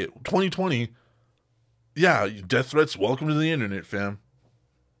hate to say it, 2020, yeah, death threats, welcome to the internet, fam.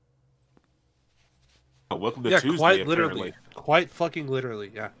 Welcome to Tuesday, quite apparently. literally. Quite fucking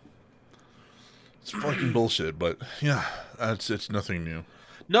literally, yeah. It's fucking bullshit, but yeah, it's nothing new.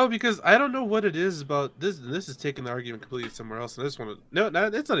 No, because I don't know what it is about this. This is taking the argument completely somewhere else, and I just want to. No,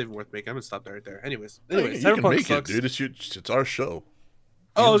 it's not even worth making. I'm gonna stop that right there. Anyways, you can make sucks. It, dude. It's our show.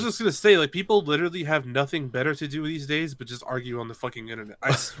 Oh, I was just gonna say, like, people literally have nothing better to do these days but just argue on the fucking internet.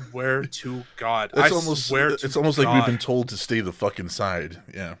 I swear to God. It's almost like we've been told to stay the fucking side.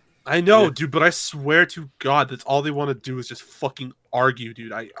 Yeah. I know, dude, but I swear to God, that's all they want to do is just fucking argue,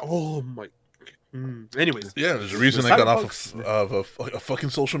 dude. Oh my. Anyways, yeah, there's a reason I got off of a fucking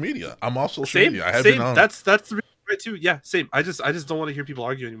social media. I'm off social media. I have been on. That's the reason Cry 2, yeah, same. I just don't want to hear people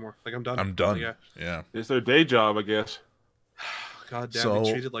argue anymore. Like I'm done. I'm done. Like, Yeah. It's their day job, I guess. God damn, So-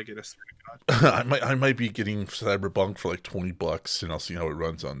 it treated like it is. God. I might be getting Cyberpunk for like $20, and I'll see how it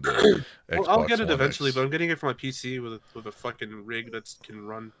runs on the Xbox. I'll get it One eventually, X. but I'm getting it for my PC with a fucking rig that can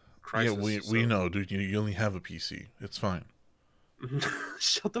run Crysis. Yeah, we know, dude. You only have a PC. It's fine.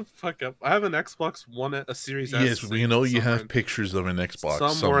 Shut the fuck up. I have an Xbox One, a Series S. Yes, we know you somewhere have in- pictures of an Xbox somewhere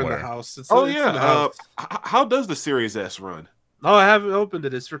somewhere. in the house. It's Oh it's in yeah. the house. How does the Series S run? No, I haven't opened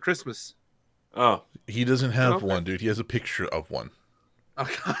it. It's for Christmas. Oh, He doesn't have Okay. one, dude. He has a picture of one. Oh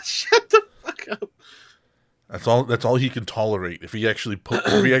god, shut the fuck up. That's all he can tolerate. If he actually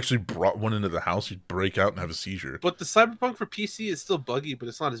brought one into the house, he'd break out and have a seizure. But the Cyberpunk for PC is still buggy, but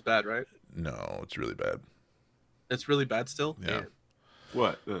it's not as bad, right? No, it's really bad. It's really bad still. Yeah.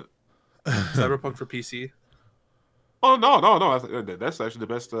 what? Cyberpunk for PC. Oh no. That's actually the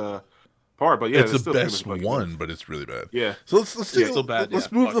best part. But yeah, it's the still pretty best much buggy. one, but it's really bad. Yeah. So let's Yeah, take it's still bad, let's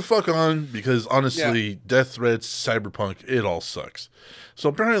yeah. move the fuck on, because honestly, Death Threats, Cyberpunk, it all sucks. So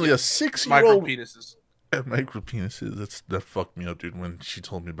apparently, a 6-year-old Micro penises. micro penises. That fucked me up, dude. When she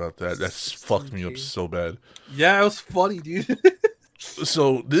told me about that, fucked me up so bad. Yeah, it was funny, dude.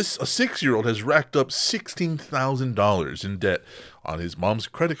 So a 6-year-old has racked up $16,000 in debt on his mom's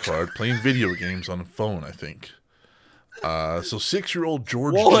credit card playing video games on a phone, I think. So 6-year-old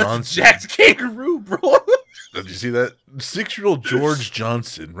George Whoa, that's Johnson. Jack's kangaroo, bro. Did you see that? 6-year-old George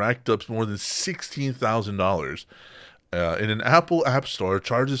Johnson racked up more than $16,000 in an Apple App Store.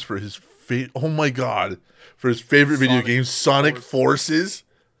 Charges for his oh my god, for his favorite video Sonic game, Sonic Forces.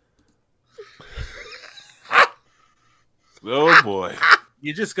 Oh boy.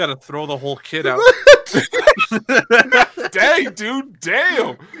 You just gotta throw the whole kid out. Dang, dude.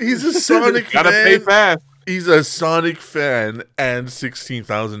 Damn. He's a Sonic Gotta pay fan. fast. He's a Sonic fan and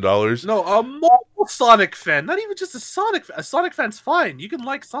 $16,000. No, a mobile Sonic fan. Not even just a Sonic fan. A Sonic fan's fine. You can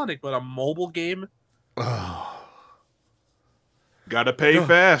like Sonic, but a mobile game? Gotta pay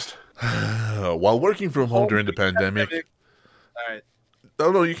fast. While working from home during the pandemic. Alright.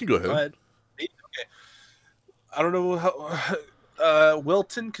 Oh no, you can go ahead. Go ahead. Okay. I don't know how.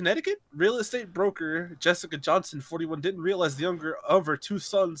 Wilton, Connecticut, real estate broker Jessica Johnson, 41, didn't realize the younger of her two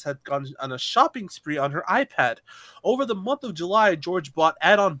sons had gone on a shopping spree on her iPad. Over the month of July, George bought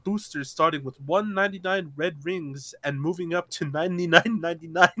add-on boosters starting with $199 red rings and moving up to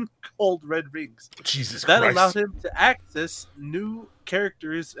 $99.99 gold red rings. Jesus That Christ. allowed him to access new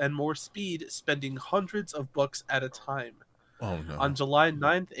characters and more speed, spending hundreds of bucks at a time. Oh no. On July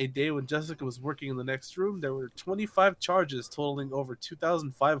 9th, a day when Jessica was working in the next room, there were 25 charges totaling over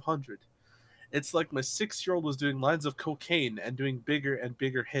 2,500. It's like my 6-year-old was doing lines of cocaine and doing bigger and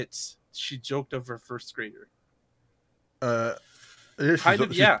bigger hits. She joked of her first grader. Yeah, Kind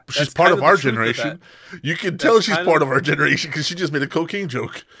of, yeah. She's That's part kind of of our the truth of generation. You can tell That's she's kind part of- of our generation because she just made a cocaine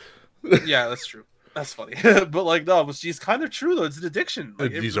joke. Yeah, that's true. That's funny. But like, no, but she's kind of true though. It's an addiction.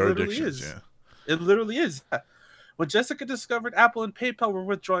 Like, These it are literally addictions, is. yeah. It literally is. When Jessica discovered Apple and PayPal were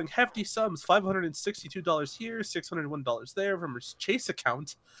withdrawing hefty sums, $562 here, $601 there, from her Chase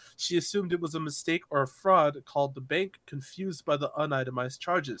account, she assumed it was a mistake or a fraud, called the bank, confused by the unitemized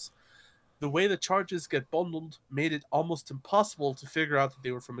charges. The way the charges get bundled made it almost impossible to figure out that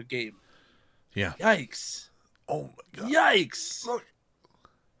they were from a game. Yeah. Yikes. Oh my god. Yikes. Look.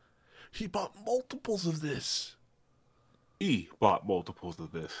 He bought multiples of this. He bought multiples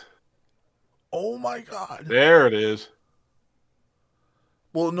of this. Oh my god. There it is.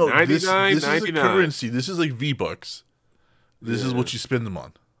 Well, no, this is a $99.99. currency. This is like V-Bucks. This is Yeah. what you spend them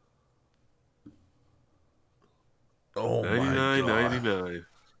on. Oh my god. $99.99.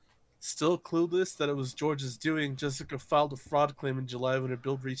 Still clueless that it was George's doing, Jessica filed a fraud claim in July when her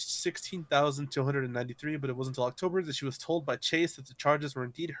bill reached $16,293, but it wasn't until October that she was told by Chase that the charges were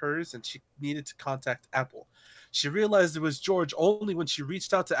indeed hers and she needed to contact Apple. She realized it was George only when she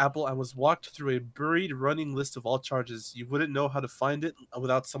reached out to Apple and was walked through a buried running list of all charges. You wouldn't know how to find it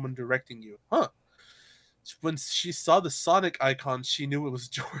without someone directing you. Huh. When she saw the Sonic icon, she knew it was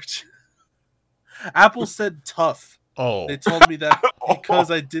George. Apple said tough. Oh. They told me that because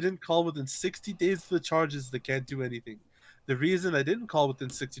I didn't call within 60 days of the charges, they can't do anything. The reason I didn't call within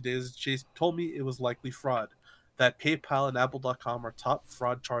 60 days, Chase told me it was likely fraud. That PayPal and Apple.com are top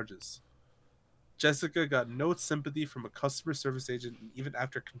fraud charges. Jessica got no sympathy from a customer service agent, and even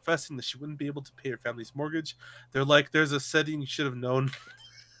after confessing that she wouldn't be able to pay her family's mortgage, they're like, there's a setting you should have known.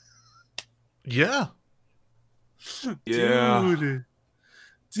 Yeah. Yeah.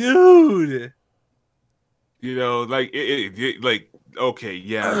 Dude. You know, like like okay,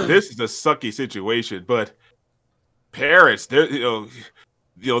 yeah, this is a sucky situation, but parents, there, you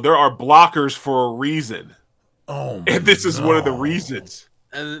know, there are blockers for a reason. Oh, And this is one of the no. reasons.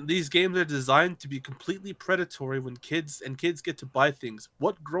 And these games are designed to be completely predatory when kids get to buy things.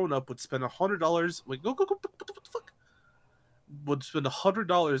 What grown up would spend $100? Wait, go, what the fuck? Would spend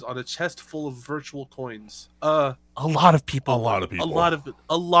 $100 on a chest full of virtual coins? A lot of people. A lot of people.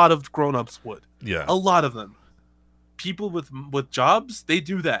 A lot of grown ups would. Yeah. A lot of them. People with jobs, they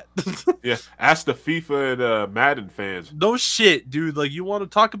do that. Yeah, ask the FIFA and Madden fans. No shit, dude. Like, you want to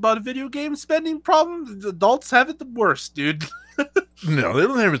talk about a video game spending problem? The adults have it the worst, dude. No, they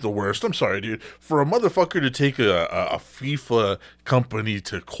don't have it the worst. I'm sorry, dude. For a motherfucker to take a FIFA company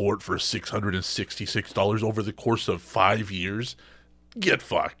to court for $666 over the course of 5 years, get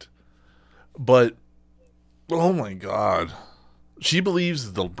fucked. But, oh my god. She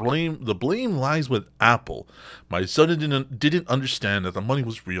believes the blame lies with Apple. My son didn't understand that the money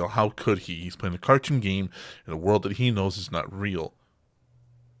was real. How could he? He's playing a cartoon game in a world that he knows is not real.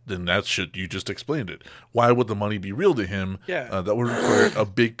 Then that shit, you just explained it. Why would the money be real to him? Yeah. That would require a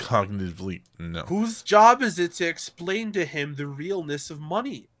big cognitive leap. No. Whose job is it to explain to him the realness of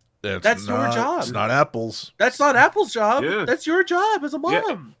money? That's your job. It's not Apple's. That's not Apple's job. Yeah. That's your job as a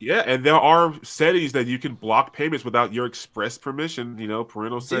mom. Yeah, and there are settings that you can block payments without your express permission.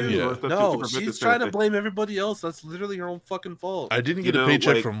 Parental settings. Yeah. Or stuff No, prevent she's this trying kind to of blame everybody else. That's literally her own fucking fault. I didn't You get a know,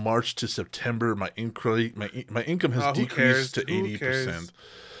 paycheck like- from March to September. My income has Who cares? decreased to Who 80%. cares?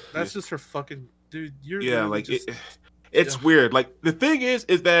 That's just her fucking dude. You're Yeah, literally like just, it's Yeah. weird. Like the thing is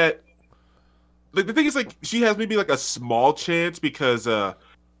that like the thing is like she has maybe like a small chance because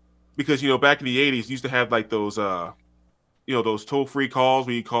back in the 80s you used to have like those those toll-free calls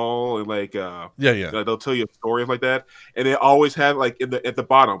where you call and like Yeah. they'll tell you stories like that, and they always have like at the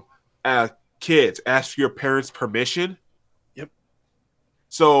bottom, kids ask your parents' permission. Yep.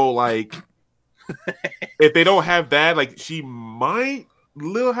 So like if they don't have that, like she might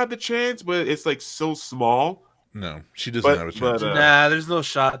little have the chance, but it's like so small. No, she doesn't have a chance. nah. There's no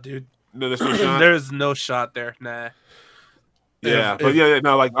shot, dude. No, that's no shot. There's no shot there. Nah. Yeah, If- but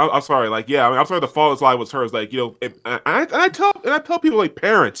no, like I'm sorry, like I'm sorry. The fault is lie was hers. Like I tell people like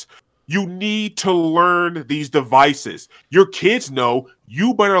parents, you need to learn these devices. Your kids know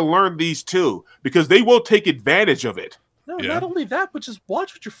you better learn these too because they will take advantage of it. No, Yeah. not only that, but just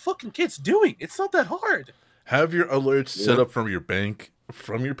watch what your fucking kid's doing. It's not that hard. Have your alerts set up from your bank,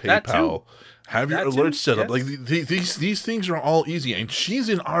 from your That too. PayPal. Have your That too, alerts set up. yes. Like these things are all easy, and she's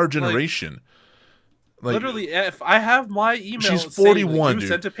in our generation. Like, Literally, if I have my email, She's saying, 41, like, you dude.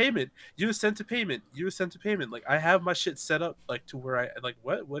 sent a payment. You sent a payment. You sent a payment. Like I have my shit set up, like to where I like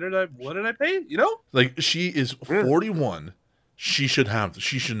what did I pay? You know? like she is 41. She should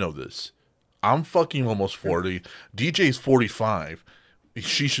know this. I'm fucking almost 40. DJ's 45.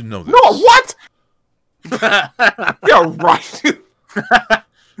 She should know this. No, what? You're right.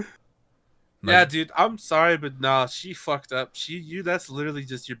 Yeah, dude. I'm sorry, but nah, she fucked up. That's literally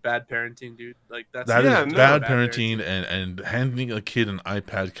just your bad parenting, dude. Like that's That is Yeah, no, bad parenting and handing a kid an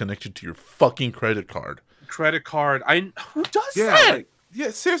iPad connected to your fucking credit card. Credit card. Who does Yeah, that?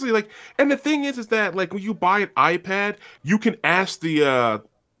 like, seriously, like, and the thing is that like when you buy an iPad, you can ask the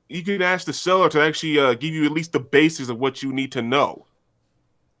seller to actually give you at least the basics of what you need to know.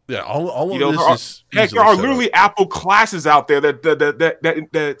 Yeah, all You of know, this is Heck, easily there are set up. literally Apple classes out there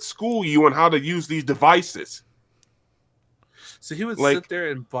that school you on how to use these devices. So he would Like- sit there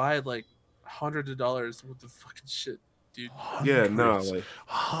and buy like hundreds of dollars worth of fucking shit, dude. Yeah, no, Hundreds. like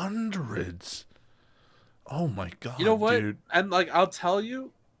Hundreds. Oh my god, You know what? dude. And like, I'll tell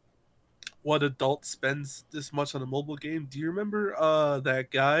you, what adult spends this much on a mobile game? Do you remember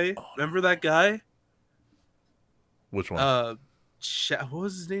that guy? Remember that guy? Which one? What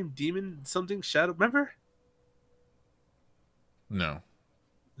was his name? Demon something Shadow. Remember No.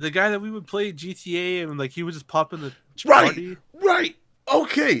 the guy that we would play GTA and like he would just pop in the Right. party? Right.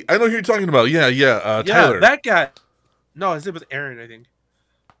 Okay. I know who you're talking about. Yeah. Yeah, Tyler. that guy. No, his name was Aaron, I think.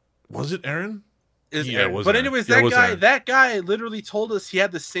 Was it Aaron? Is Yeah, it Aaron. was But Aaron. anyways, Yeah, it was Aaron. that guy literally told us he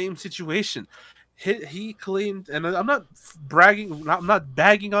had the same situation. He claimed, and I'm not bragging, I'm not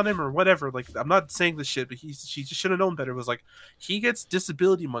bagging on him or whatever. Like I'm not saying this shit, but she just should have known better. It was like he gets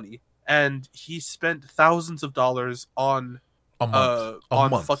disability money, and he spent thousands of dollars on A month. A on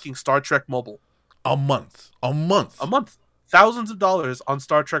month. fucking Star Trek Mobile. A month. A month. A month, thousands of dollars on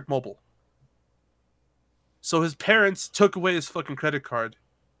Star Trek Mobile. So his parents took away his fucking credit card,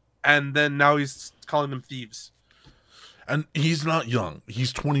 and then now he's calling them thieves. And he's not young.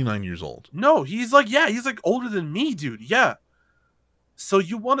 He's 29 years old. No, he's like older than me, dude. Yeah. So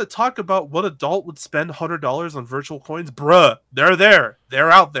you want to talk about what adult would spend $100 on virtual coins? Bruh, they're there.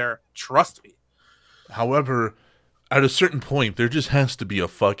 They're out there. Trust me. However, at a certain point, there just has to be a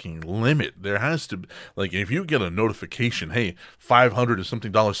fucking limit. There has to, like, if you get a notification, hey, $500 and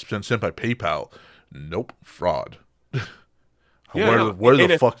something sent by PayPal, nope, fraud. Yeah, where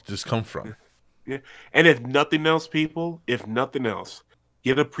the fuck did this come from? Yeah, and if nothing else, people, if nothing else,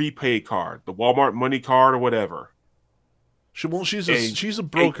 get a prepaid card, the Walmart Money card or whatever. She's a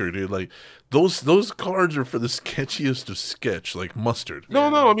broker, dude. Like those cards are for the sketchiest of sketch, like Mustard.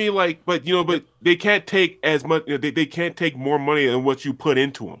 No, I mean like, but they can't take as much. They can't take more money than what you put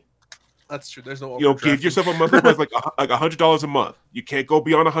into them. That's true. There's no. Give yourself a monthly price like $100 a month. You can't go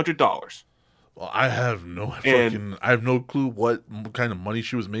beyond $100. Well, I have no clue what kind of money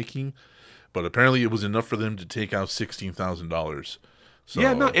she was making, but apparently it was enough for them to take out $16,000. So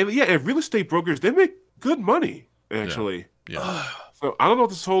and real estate brokers, they make good money actually. Yeah. So I don't know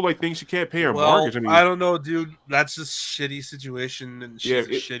this whole like thing she can't pay her mortgage. I don't know, dude. That's just shitty situation, and she's a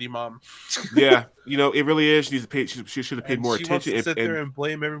shitty mom. Yeah, it really is. She needs to pay. She should have paid more attention. Wants to sit there and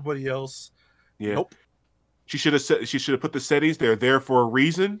blame everybody else. Yeah. Nope. She should have put the settings. They're there for a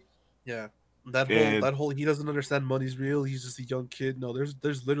reason. Yeah. That whole he doesn't understand money's real. He's just a young kid. No,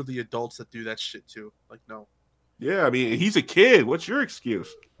 there's literally adults that do that shit too. Like no. Yeah, I mean he's a kid. What's your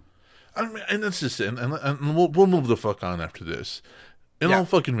excuse? I mean, and that's just it. And we'll move the fuck on after this. In all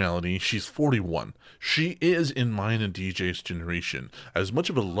fucking reality, she's 41. She is in mine and DJ's generation. As much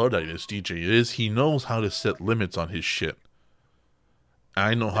of a Luddite as DJ is, he knows how to set limits on his shit.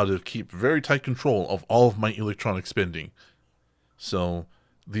 I know how to keep very tight control of all of my electronic spending. So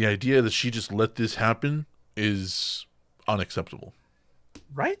the idea that she just let this happen is unacceptable.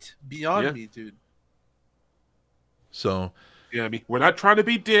 Right? Beyond me, dude. So... Yeah, I mean, we're not trying to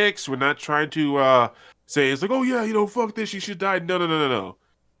be dicks. We're not trying to say it's like, oh yeah, fuck this. She should die. No.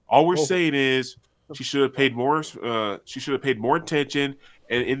 All we're saying is she should have paid more. She should have paid more attention.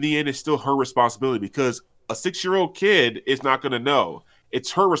 And in the end, it's still her responsibility because a 6-year-old kid is not going to know.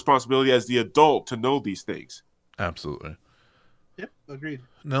 It's her responsibility as the adult to know these things. Absolutely. Yep, agreed.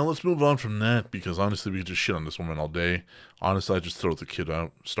 Now let's move on from that because honestly, we could just shit on this woman all day. Honestly, I just throw the kid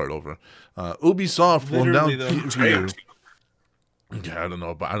out, start over. Ubisoft will now give you. Yeah, I don't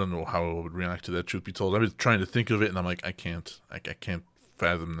know how I would react to that, truth be told. I was trying to think of it, and I'm like, I can't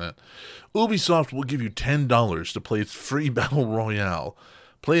fathom that. Ubisoft will give you $10 to play its free Battle Royale.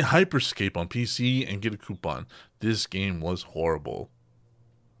 Play Hyperscape on PC and get a coupon. This game was horrible.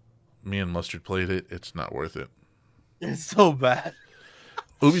 Me and Mustard played it. It's not worth it. It's so bad.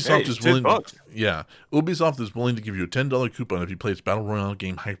 Ubisoft is willing. Ubisoft is willing to give you a $10 coupon if you play its Battle Royale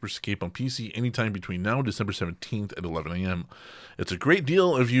game Hyperscape on PC anytime between now and December 17th at 11 a.m. It's a great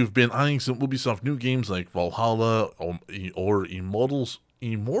deal if you've been eyeing some Ubisoft new games like Valhalla or Immortals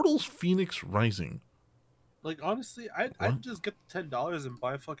Phoenix Rising. Like honestly, I'd just get the $10 and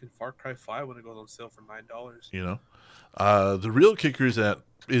buy fucking Far Cry 5 when it goes on sale for $9. The real kicker is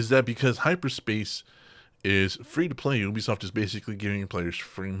that because Hyperspace is free to play, Ubisoft is basically giving players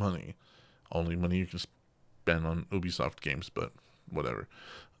free money. Only money you can spend on Ubisoft games, but whatever.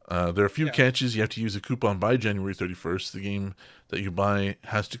 There are a few catches. You have to use a coupon by January 31st. The game that you buy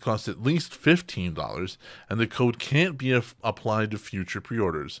has to cost at least $15, and the code can't be applied to future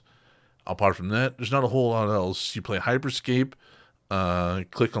pre-orders. Apart from that, there's not a whole lot else. You play Hyperscape,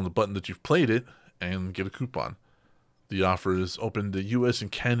 click on the button that you've played it, and get a coupon. The offer is open to U.S.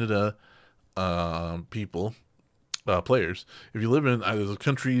 and Canada players. If you live in either of those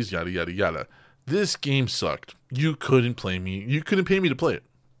countries, yada yada yada. This game sucked. You couldn't pay me to play it.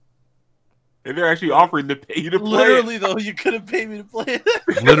 And they're actually offering to pay you to play Literally, though, you couldn't pay me to play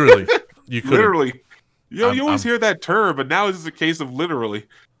it. Literally. You couldn't. Literally. You always hear that term, but now it's a case of literally.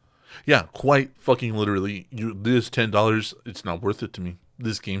 Yeah, quite fucking literally. This $10, it's not worth it to me.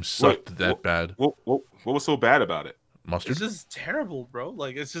 This game sucked bad. What was so bad about it? Mustard? It's just terrible, bro.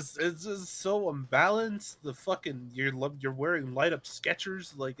 Like it's just so unbalanced. The fucking you're wearing light up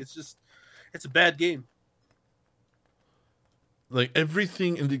Skechers. Like it's a bad game. Like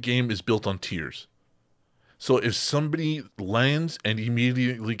everything in the game is built on tiers. So if somebody lands and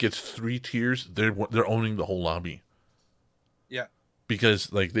immediately gets 3 tiers, they're owning the whole lobby. Yeah.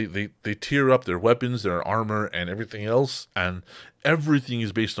 Because like they tier up their weapons, their armor, and everything else, and everything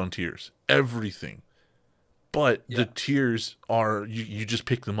is based on tiers. Everything. But the tiers are you just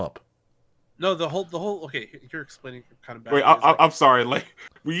pick them up. No, the whole okay. You're explaining kind of bad. Wait, I'm sorry. Like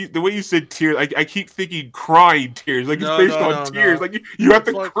the way you said tears, I keep thinking crying tears. Like it's based on tears. No. Like you have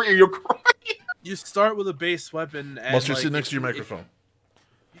to cry. You're crying. You start with a base weapon. And Mustard, sit next to your microphone.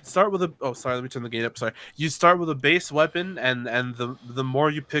 start with a let me turn the game up. Sorry. You start with a base weapon, and the more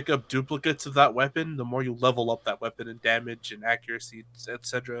you pick up duplicates of that weapon, the more you level up that weapon in damage and accuracy,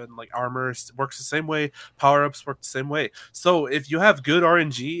 etc. And like armor works the same way, power-ups work the same way. So if you have good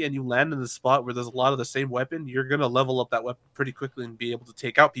RNG and you land in the spot where there's a lot of the same weapon, you're gonna level up that weapon pretty quickly and be able to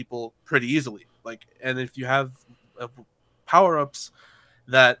take out people pretty easily. Like, and if you have power-ups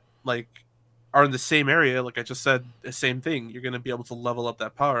that like are in the same area, like I just said, the same thing, you're gonna be able to level up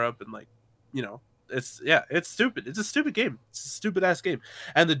that power up, and like, you know, it's stupid. It's a stupid game. It's a stupid ass game.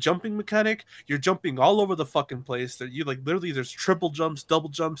 And the jumping mechanic, you're jumping all over the fucking place. That you like literally there's triple jumps, double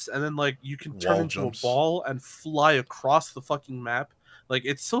jumps, and then like you can turn Wall into jumps. a ball and fly across the fucking map. Like,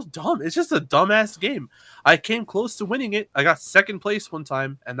 it's so dumb. It's just a dumbass game. I came close to winning it. I got second place one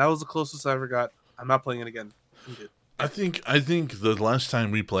time, and that was the closest I ever got. I'm not playing it again. I'm good. I think the last time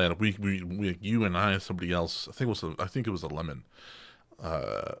we played, we you and I and somebody else, I think it was a lemon.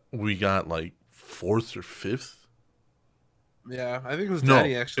 We got like 4th or 5th. Yeah, I think it was No,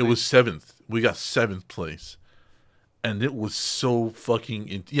 Danny actually. it was 7th. We got 7th place, and it was so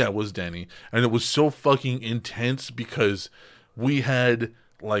fucking yeah, it was Danny, and it was so fucking intense because we had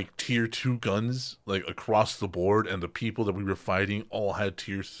like tier 2 guns like across the board, and the people that we were fighting all had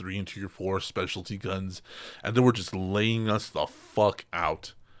tier 3 and tier 4 specialty guns, and they were just laying us the fuck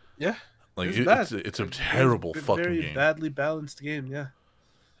out. Yeah, Like it was bad. it's a terrible fucking very game. badly balanced game. Yeah,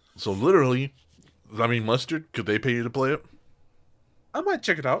 So literally, I mean, Mustard, could they pay you to play it? I might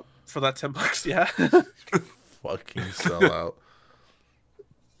check it out for that $10. Yeah. Fucking sell out.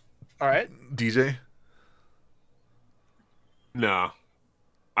 All right. DJ? Nah.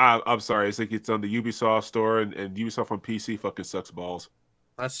 I'm sorry. It's like it's on the Ubisoft store, and Ubisoft on PC fucking sucks balls.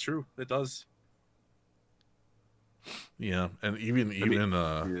 That's true. It does. Yeah, and even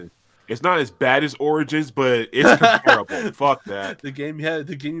Yeah. It's not as bad as Origins, but it's comparable. Fuck that. The game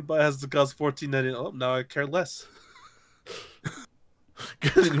you buy has to cost $14.99. Oh, now I care less.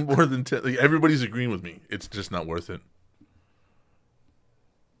 getting more than 10. Like, everybody's agreeing with me. It's just not worth it.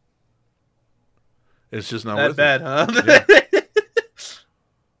 It's just not That worth bad, it. huh? Yeah.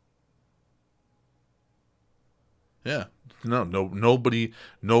 Yeah. No,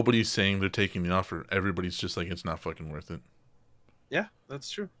 nobody's saying they're taking the offer. Everybody's just like, it's not fucking worth it. Yeah, that's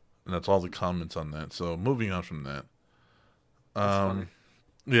true. And that's all the comments on that. So moving on from that. Funny.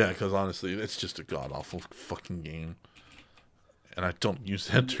 Yeah, because honestly, it's just a god awful fucking game. And I don't use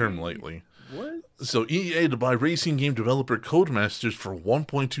that term lightly. What? So EA to buy racing game developer Codemasters for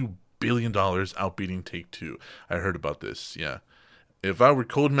 $1.2 billion, outbeating Take-Two. I heard about this, yeah. If I were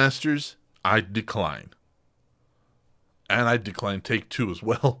Codemasters, I'd decline. And I'd decline Take-Two as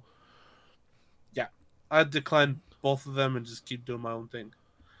well. Yeah, I'd decline both of them and just keep doing my own thing.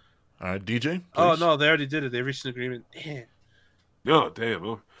 All right, DJ? Please. Oh, no, they already did it. They reached an agreement. Damn. Oh, damn.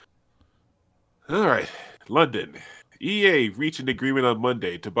 All right. London. EA reached an agreement on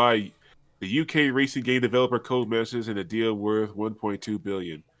Monday to buy the UK racing game developer Codemasters in a deal worth $1.2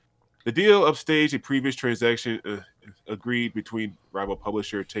 billion. The deal upstaged a previous transaction agreed between rival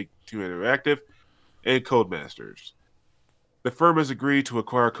publisher Take-Two Interactive and Codemasters. The firm has agreed to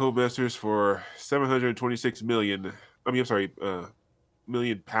acquire Codemasters for 726 million.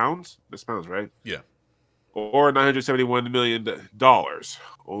 Million pounds? That's pounds, right? Yeah. Or $971 million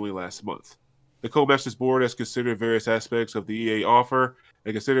only last month. The Codemasters board has considered various aspects of the EA offer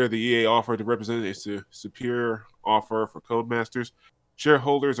and considered the EA offer to represent a superior offer for Codemasters.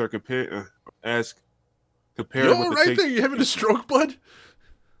 Shareholders are compared Yo, with the right there, you having a stroke, bud?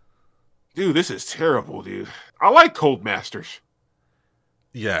 Dude, this is terrible, dude. I like Codemasters.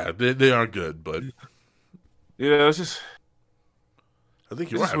 Yeah, they are good, but You know, it's just I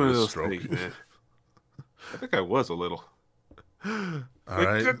think you it's are just one having of a those stroke. things, man. I think I was a little. All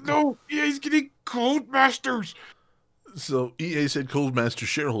right. No, EA's getting Codemasters. So EA said Codemasters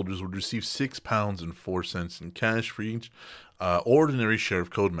shareholders would receive £6.04 in cash for each ordinary share of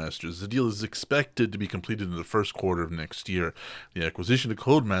Codemasters. The deal is expected to be completed in the first quarter of next year. The acquisition of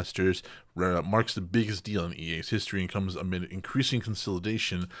Codemasters marks the biggest deal in EA's history and comes amid increasing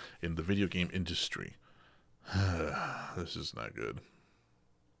consolidation in the video game industry. This is not good.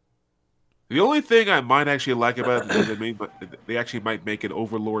 The only thing I might actually like about it is they actually might make an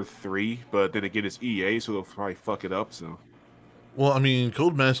Overlord 3, but then again, it's EA, so they'll probably fuck it up. So, Well, I mean,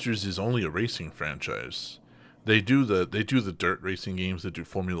 Codemasters is only a racing franchise. They do the dirt racing games. They do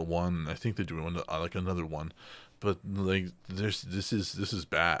Formula One. And I think they do like another one, but like this is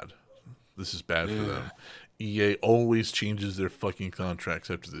bad. This is bad for them. EA always changes their fucking contracts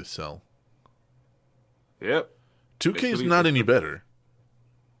after they sell. yep. 2K is not any better.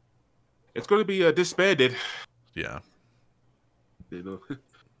 It's going to be disbanded. Yeah. You know.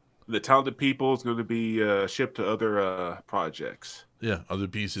 The talented people is going to be shipped to other projects. Yeah, other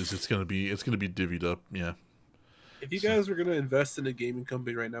pieces. It's gonna be divvied up. Yeah. If you guys were gonna invest in a gaming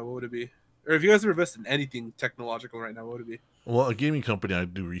company right now, what would it be? Or if you guys were invest in anything technological right now, what would it be? Well, a gaming company, I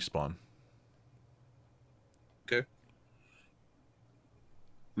do Respawn. Okay.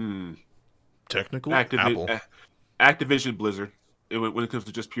 Technical Apple. Activision Blizzard. When it comes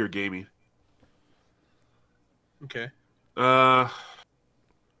to just pure gaming. Okay. But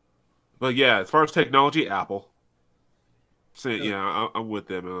yeah, as far as technology, Apple. So yeah, I'm with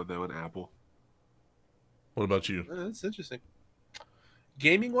them on that one. Apple. What about you? That's interesting.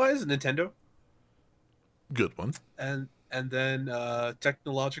 Gaming wise, Nintendo. Good one. And then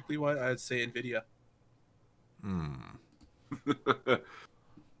technologically wise, I'd say Nvidia.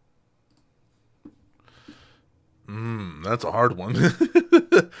 That's a hard one.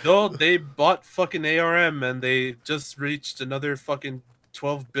 No, they bought fucking ARM and they just reached another fucking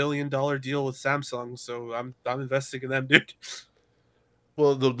 $12 billion deal with Samsung. So I'm investing in them, dude.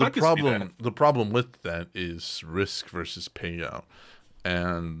 Well, the problem with that is risk versus payout,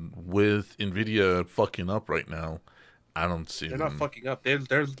 and with Nvidia fucking up right now, I don't see They're them. not fucking up. Their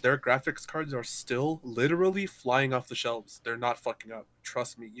graphics cards are still literally flying off the shelves. They're not fucking up.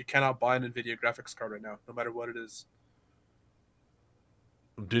 Trust me. You cannot buy an Nvidia graphics card right now, no matter what it is.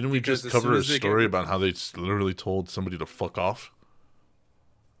 Didn't we Because just as cover soon a as they story get- about how they literally told somebody to fuck off?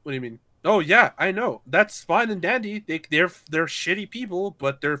 What do you mean? Oh yeah, I know. That's fine and dandy. They're shitty people,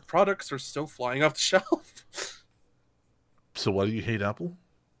 but their products are still flying off the shelf. So why do you hate Apple?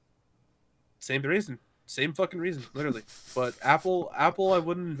 Same reason. Same fucking reason, literally. But Apple I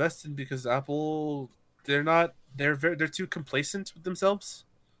wouldn't invest in because Apple they're too complacent with themselves.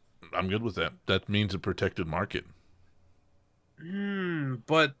 I'm good with that. That means a protected market.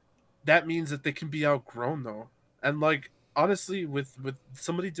 But that means that they can be outgrown though. And like honestly, with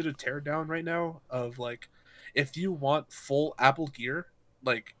somebody did a teardown right now of like, if you want full Apple gear,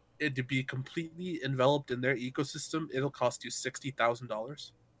 like it to be completely enveloped in their ecosystem, it'll cost you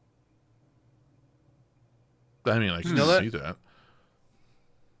 $60,000. I mean, I can know that? see that.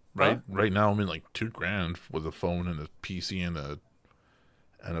 Right now, I'm in like $2,000 with a phone and a PC and a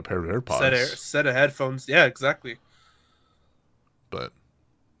pair of AirPods. Set of headphones. Yeah, exactly. But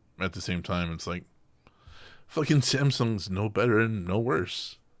at the same time, it's like fucking Samsung's no better and no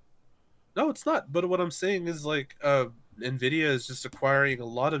worse. No, it's not. But what I'm saying is like Nvidia is just acquiring a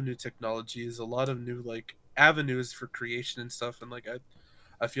lot of new technologies, a lot of new like avenues for creation and stuff, and like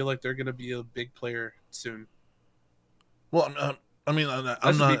I feel like they're gonna be a big player soon. Well, I'm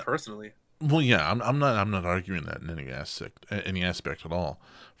That's not. me personally. Well, yeah, I'm not arguing that in any aspect at all.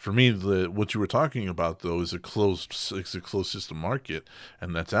 For me, what you were talking about though is a closed system market,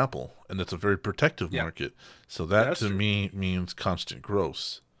 and that's Apple, and that's a very protective market. So that to me means constant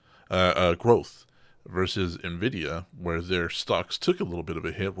growth, versus Nvidia, where their stocks took a little bit of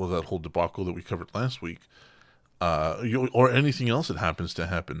a hit with that whole debacle that we covered last week, or anything else that happens to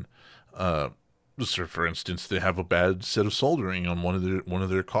happen. So for instance, they have a bad set of soldering on one of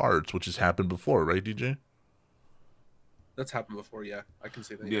their cards, which has happened before, right, DJ? That's happened before, yeah. I can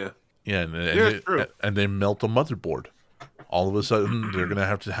see that. Yeah. Yeah, True. and they melt a motherboard. All of a sudden, they're gonna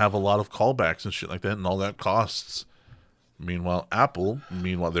have a lot of callbacks and shit like that, and all that costs. Meanwhile, Apple,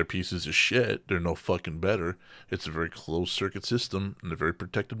 their pieces of shit. They're no fucking better. It's a very closed circuit system and a very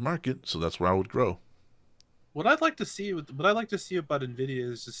protected market, so that's where I would grow. What I'd like to see about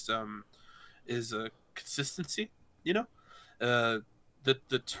Nvidia is just is a consistency. You know,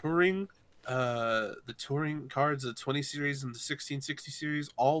 the touring cards, the 20 series and the 1660 series,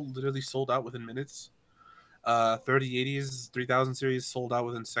 all literally sold out within minutes. 3080s, 3000 series sold out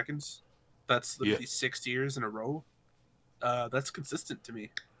within seconds. That's literally 6 years in a row. That's consistent to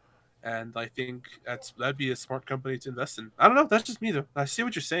me, and I think that'd be a smart company to invest in. I don't know. That's just me though. I see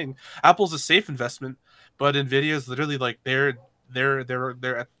what you're saying. Apple's a safe investment, but Nvidia is literally like they're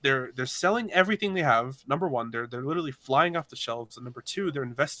selling everything they have. Number one, they're literally flying off the shelves, and number two, they're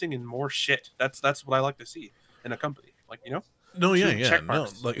investing in more shit. That's what I like to see in a company. Like, you know. No, check no.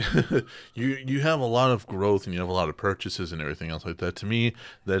 marks. Like you have a lot of growth and you have a lot of purchases and everything else like that. To me,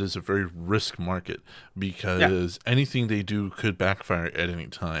 that is a very risk market because anything they do could backfire at any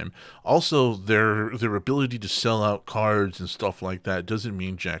time. Also, their ability to sell out cards and stuff like that doesn't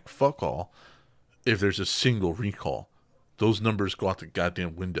mean jack fuck all if there's a single recall. Those numbers go out the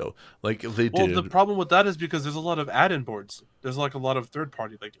goddamn window. Like they did. Well, the problem with that is because there's a lot of add-in boards. There's like a lot of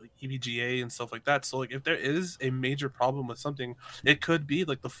third-party, like EVGA and stuff like that. So like if there is a major problem with something, it could be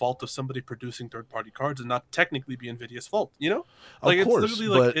like the fault of somebody producing third-party cards and not technically be Nvidia's fault. You know? Like, of course, it's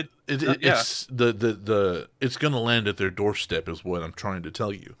literally like it's it's gonna land at their doorstep is what I'm trying to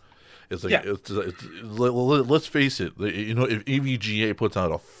tell you. It's like Yeah. let's face it. You know, if EVGA puts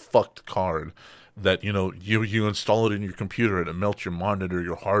out a fucked card that you install it in your computer and it melts your monitor,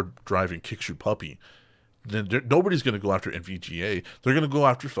 your hard drive, and kicks your puppy, then nobody's going to go after NVGA. They're going to go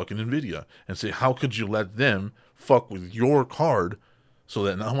after fucking NVIDIA and say, how could you let them fuck with your card so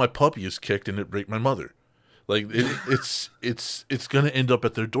that now my puppy is kicked and it raped my mother? Like, it's going to end up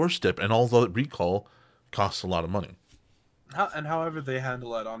at their doorstep, and all the recall costs a lot of money. However they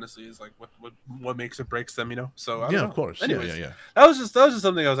handle it, honestly, is like what makes or breaks them, So I don't Yeah, know. of course. Anyways, Yeah. that was just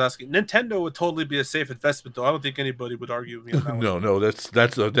something I was asking. Nintendo would totally be a safe investment, though. I don't think anybody would argue with me on that one. No,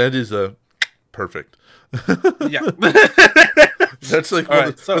 that is a perfect. Yeah. That's like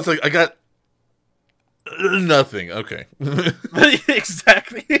that's like I got nothing. Okay.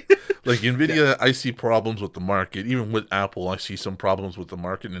 Exactly. Like Nvidia, I see problems with the market. Even with Apple, I see some problems with the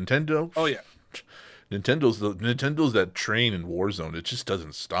market. Nintendo. Oh yeah. Nintendo's that train in Warzone. It just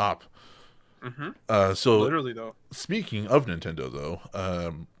doesn't stop. Mm-hmm. So literally though. Speaking of Nintendo, though,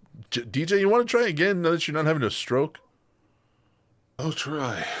 DJ, you want to try again now that you're not having a stroke? I'll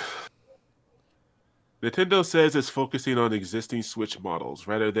try. Nintendo says it's focusing on existing Switch models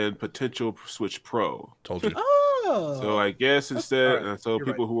rather than potential Switch Pro. Told you. Oh. So I guess instead, right.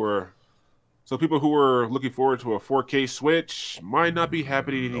 people who are looking forward to a 4K Switch might not be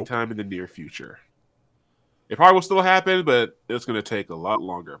happening anytime in the near future. It probably will still happen, but it's going to take a lot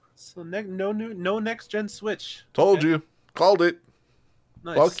longer. So no next gen Switch. Told you. Called it.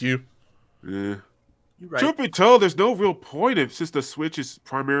 Nice. Fuck you. Yeah. You're right. Truth be told, there's no real point since the Switch is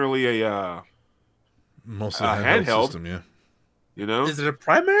primarily a mostly handheld system, yeah. Is it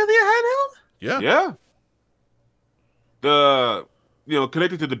primarily a handheld? Yeah. Yeah. The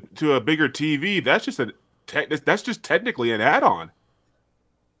connected to a bigger TV, that's just technically an add-on.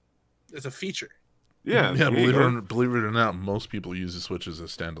 It's a feature. Yeah. Yeah, believe it or not, most people use the Switch as a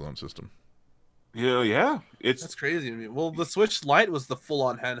standalone system. Yeah. That's crazy to me. Well, the Switch Lite was the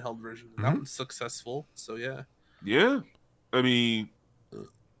full-on handheld version. And that one's successful, so yeah. Yeah. I mean,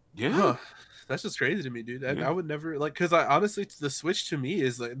 yeah. Huh. That's just crazy to me, dude. I would never because I honestly, the Switch to me,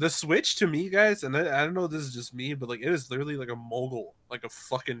 guys, and I don't know if this is just me, but like it is literally like a mogul, like a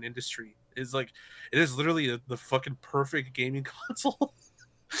fucking industry. It is literally the fucking perfect gaming console.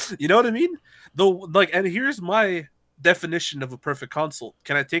 You know what I mean? Though, and here's my definition of a perfect console.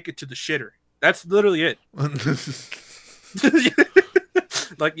 Can I take it to the shitter? That's literally it.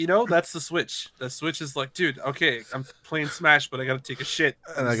 That's the Switch. The Switch is like, dude, okay, I'm playing Smash, but I gotta take a shit.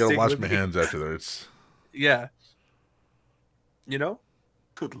 And I gotta wash my hands after that. Yeah.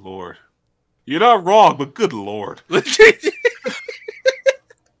 Good Lord. You're not wrong, but good Lord.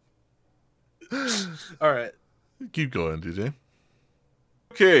 All right. Keep going, DJ.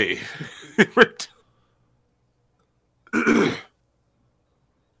 Okay.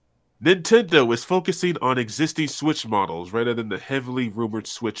 Nintendo is focusing on existing Switch models rather than the heavily rumored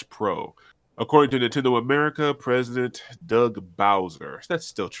Switch Pro. According to Nintendo America President Doug Bowser. That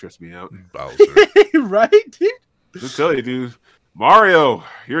still trips me out. Bowser. Right, dude? I'll tell you, dude. Mario,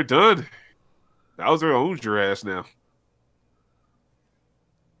 you're done. Bowser owns your ass now.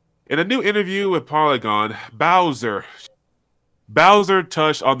 In a new interview with Polygon, Bowser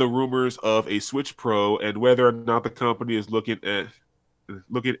touched on the rumors of a Switch Pro and whether or not the company is looking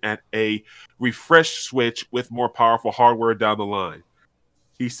at a refreshed Switch with more powerful hardware down the line.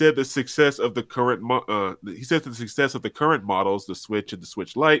 He said the success of the current models, the Switch and the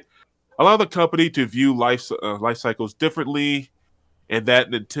Switch Lite, allow the company to view life cycles differently, and that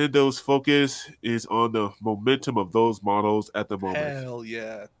Nintendo's focus is on the momentum of those models at the moment. Hell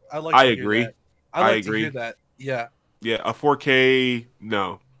yeah. I agree. I agree. To hear that. Yeah. Yeah, a 4K,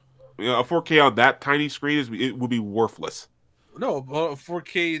 no. A 4K on that tiny screen it would be worthless. No, a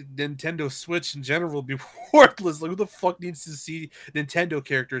 4K Nintendo Switch in general would be worthless. Like, who the fuck needs to see Nintendo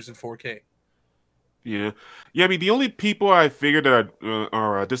characters in 4K? Yeah. I mean, the only people I figured that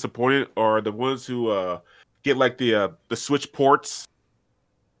are disappointed are the ones who get like the Switch ports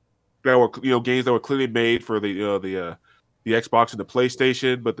that were games that were clearly made for the Xbox and the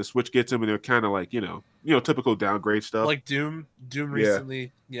PlayStation, but the Switch gets them and they're kind of like typical downgrade stuff. Like Doom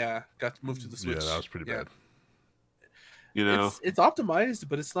recently, got moved to the Switch. Yeah, that was pretty bad. It's optimized,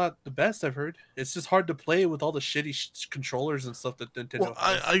 but it's not the best I've heard. It's just hard to play with all the shitty controllers and stuff that Nintendo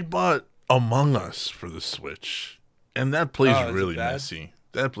has. I bought Among Us for the Switch, and that plays really bad? messy.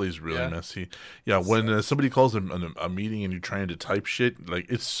 That plays really messy. Yeah, when somebody calls a meeting and you're trying to type shit, like,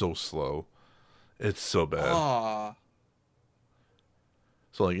 it's so slow. It's so bad. Aww.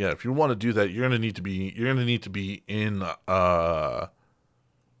 So, like, yeah, if you want to do that, you're gonna need to be in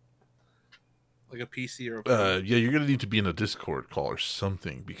like a PC or a phone. Yeah, you're gonna need to be in a Discord call or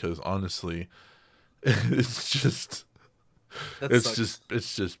something because honestly, it's just That it's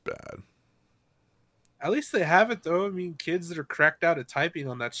sucks. just bad. At least they have it though. I mean, kids that are cracked out at typing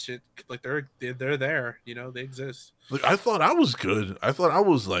on that shit, like they're there. You know, they exist. Like I thought I was good. I thought I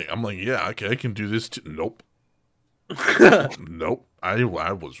was like I'm like yeah, okay, I can do this too. Nope, nope. I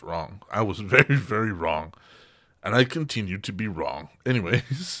was wrong. I was very very wrong, and I continue to be wrong.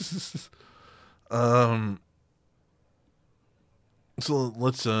 Anyways, um. So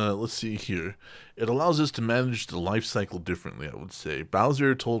let's see here. It allows us to manage the life cycle differently, I would say.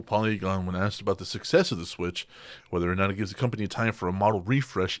 Bowser told Polygon when asked about the success of the Switch, whether or not it gives the company time for a model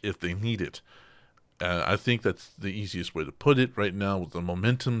refresh if they need it. I think that's the easiest way to put it right now. With the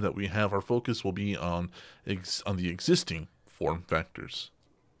momentum that we have, our focus will be on the existing form factors.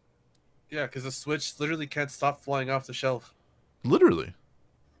 Yeah, because the Switch literally can't stop flying off the shelf. Literally.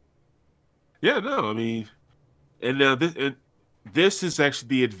 Yeah, no, I mean, this is actually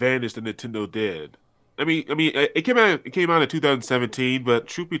the advantage that Nintendo did. I mean, it came out in 2017, but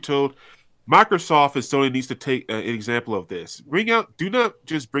truth be told, Microsoft and Sony needs to take an example of this. Do not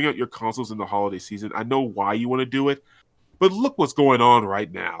just bring out your consoles in the holiday season. I know why you want to do it, but look what's going on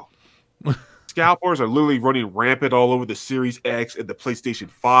right now. Scalpers are literally running rampant all over the Series X and the PlayStation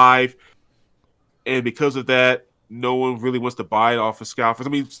 5, and because of that, no one really wants to buy it off of scalpers.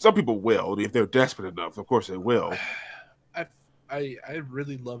 I mean, some people will. I mean, if they're desperate enough, of course they will. I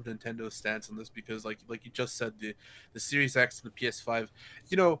really love Nintendo's stance on this because like you just said, the Series X and the PS5,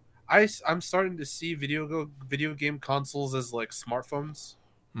 you know, I'm starting to see video game consoles as like smartphones.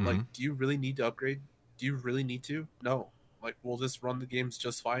 Mm-hmm. Like, do you really need to upgrade? Do you really need to? No. Like, will this run the games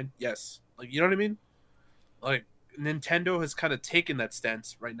just fine? Yes. Like, you know what I mean? Like, Nintendo has kind of taken that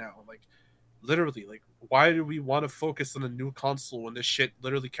stance right now. Like, literally, like, why do we want to focus on a new console when this shit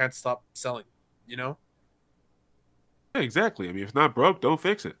literally can't stop selling? You know? Yeah, exactly. I mean, if it's not broke, don't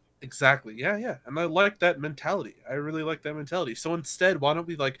fix it. Exactly. Yeah. And I like that mentality. I really like that mentality. So instead, why don't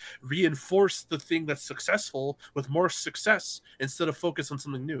we like reinforce the thing that's successful with more success instead of focus on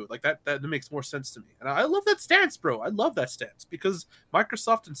something new? Like that makes more sense to me. And I love that stance, bro. I love that stance because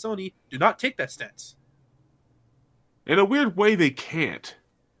Microsoft and Sony do not take that stance. In a weird way, they can't.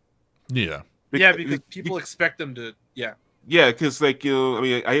 Yeah. Because people expect them to. Yeah. Yeah, because like I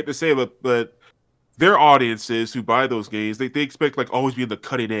mean, I hate to say it, but their audiences who buy those games, they expect like always be in the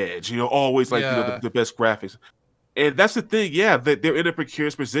cutting edge, always like the best graphics. And that's the thing, yeah, that they're in a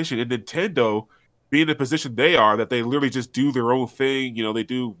precarious position. And Nintendo, being in the position they are, that they literally just do their own thing, they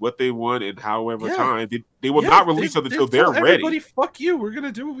do what they want and however time. They will not release it until they're ready. Everybody, fuck you. We're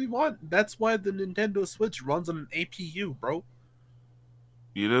gonna do what we want. That's why the Nintendo Switch runs on an APU, bro.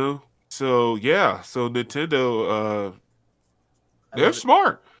 So yeah, so Nintendo, they're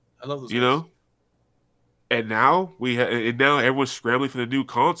smart. I love those guys. And now now everyone's scrambling for the new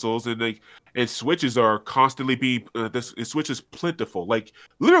consoles, and Switches are constantly being the Switch is plentiful. Like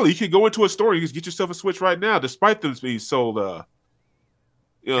literally, you can go into a store and you can get yourself a Switch right now, despite them being sold.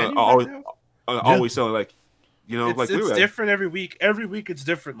 Always selling like it's different every week. Every week it's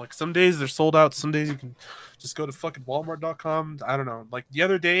different. Like some days they're sold out. Some days you can just go to fucking Walmart.com. I don't know. Like the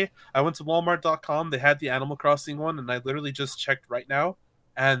other day I went to Walmart.com. They had the Animal Crossing one, and I literally just checked right now,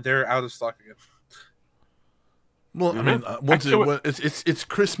 and they're out of stock again. Well, I mean, it's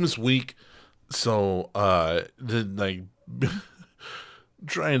Christmas week, so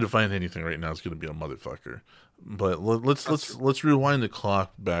trying to find anything right now is going to be a motherfucker. But let's rewind the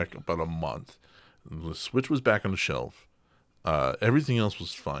clock back about a month. The Switch was back on the shelf. Everything else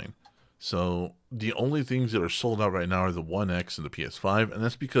was fine. So the only things that are sold out right now are the One X and the PS5, and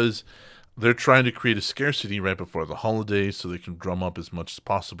that's because they're trying to create a scarcity right before the holidays so they can drum up as much as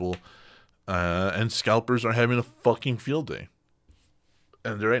possible. And scalpers are having a fucking field day.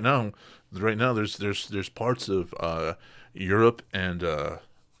 And right now there's parts of Europe and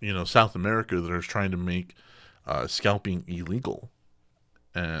South America that are trying to make scalping illegal.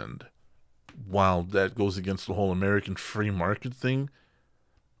 And while that goes against the whole American free market thing,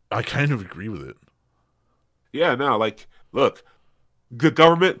 I kind of agree with it. Yeah, no, like look, the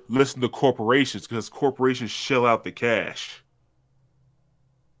government listen to corporations because corporations shell out the cash.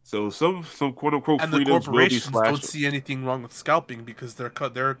 So some quote unquote and freedoms the corporations don't see anything wrong with scalping because their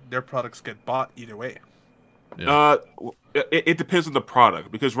products get bought either way. Yeah. It depends on the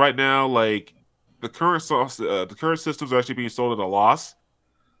product because right now, like the current systems are actually being sold at a loss,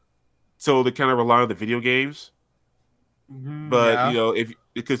 so they kind of rely on the video games. But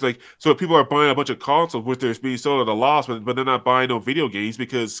if people are buying a bunch of consoles which they're being sold at a loss, but they're not buying no video games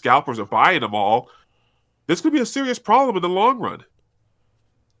because scalpers are buying them all, this could be a serious problem in the long run.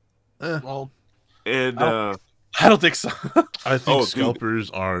 Well, And I don't think so. I think dude. scalpers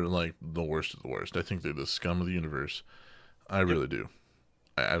are like the worst of the worst. I think they're the scum of the universe. I really do.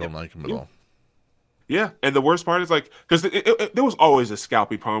 I don't like them at all. Yeah, and the worst part is like because there was always a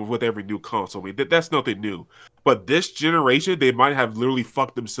scalping problem with every new console. I mean, that's nothing new. But this generation, they might have literally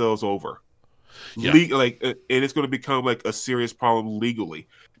fucked themselves over. Yeah. And it's going to become like a serious problem legally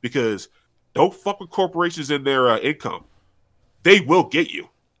because don't fuck with corporations and their income. They will get you.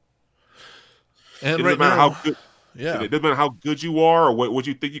 And It right doesn't matter now, how good. yeah, It doesn't matter how good you are or what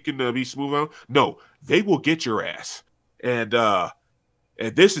you think you can be smooth on. No, they will get your ass. And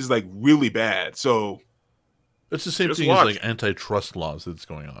this is like really bad. So it's the same just thing watch. as like antitrust laws that's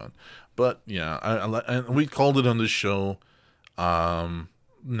going on. But yeah, and we called it on this show.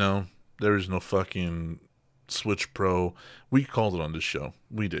 No, there is no fucking Switch Pro. We called it on this show.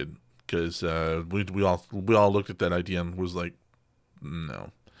 We did because we all looked at that idea and was like,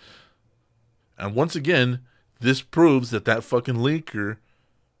 no. And once again, this proves that fucking leaker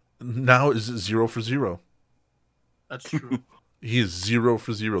now is 0 for 0. That's true. He is 0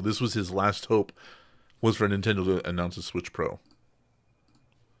 for 0. This was his last hope, was for Nintendo to announce a Switch Pro.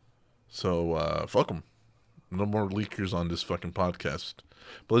 So, fuck them. No more leakers on this fucking podcast.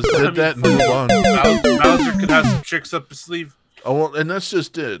 But let's get that and move on. Bowser could have some tricks up his sleeve. Oh, well, and that's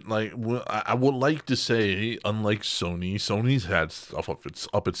just it. Like, I would like to say, unlike Sony, Sony's had stuff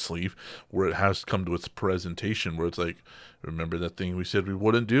up its sleeve where it has come to its presentation where it's like, remember that thing we said we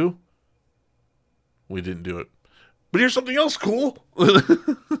wouldn't do? We didn't do it. But here's something else cool.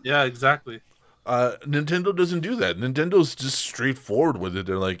 Yeah, exactly. Nintendo doesn't do that. Nintendo's just straightforward with it.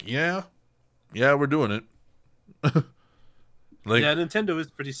 They're like, yeah, we're doing it. Like, yeah, Nintendo is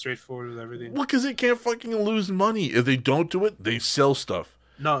pretty straightforward with everything. well, because they can't fucking lose money. If they don't do it, they sell stuff.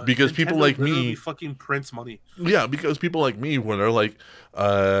 No, because people like me fucking prints money. Yeah, because people like me, when they're like,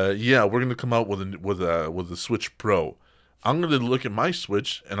 yeah, we're gonna come out with a Switch Pro. I'm gonna look at my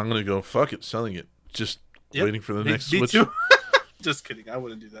Switch and I'm gonna go, fuck it, selling it. Just waiting for the next me Switch. Too. Just kidding. I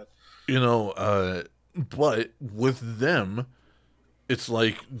wouldn't do that. You know, but with them, it's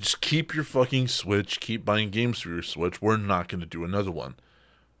like, just keep your fucking Switch, keep buying games for your Switch. We're not going to do another one.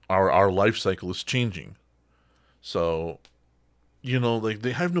 Our life cycle is changing. So, you know, like,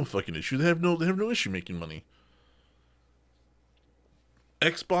 they have no fucking issue. They have no issue making money.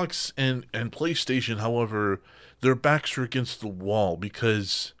 Xbox and PlayStation, however, their backs are against the wall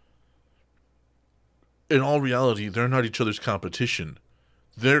because in all reality, they're not each other's competition.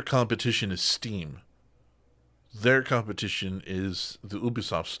 Their competition is Steam. Their competition is the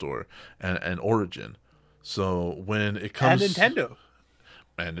Ubisoft store and Origin. So when it comes... And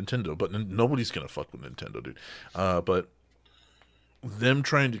Nintendo. But nobody's going to fuck with Nintendo, dude. But them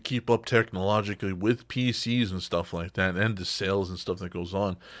trying to keep up technologically with PCs and stuff like that, and the sales and stuff that goes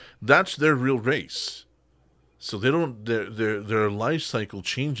on, that's their real race. So they don't... Their life cycle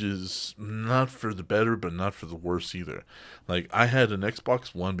changes, not for the better, but not for the worse either. Like, I had an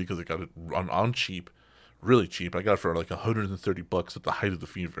Xbox One because I got it on cheap. Really cheap. I got it for like $130 at the height of the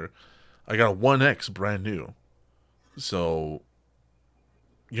fever. I got a One X brand new. So,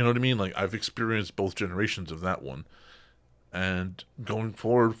 you know what I mean? Like, I've experienced both generations of that one. And going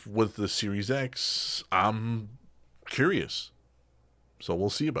forward with the Series X, I'm curious. So we'll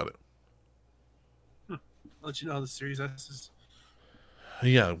see about it. I'll let you know how the Series S is.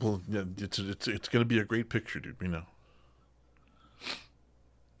 Yeah, well, yeah, it's going to be a great picture, dude. We know.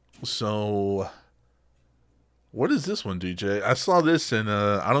 So... what is this one, DJ? I saw this and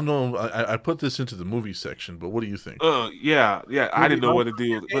I don't know. I put this into the movie section, but what do you think? Yeah. I didn't know what to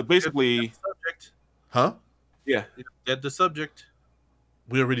do, but basically, Huh? Yeah, get the subject.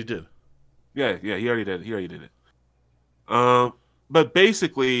 We already did. Yeah. He already did it. But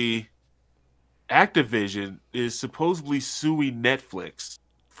basically, Activision is supposedly suing Netflix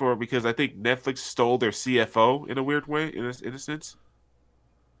because I think Netflix stole their CFO in a weird way, in a sense.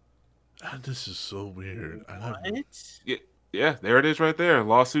 This is so weird. Yeah, there it is right there.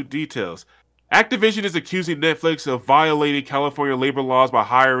 Lawsuit details. Activision is accusing Netflix of violating California labor laws by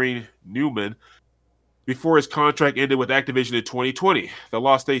hiring Newman before his contract ended with Activision in 2020. The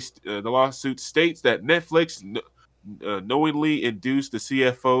lawsuit states that Netflix knowingly induced the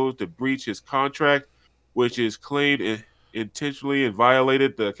CFO to breach his contract, which is claimed intentionally and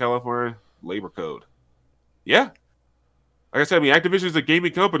violated the California labor code. Yeah. Like I said, I mean, Activision is a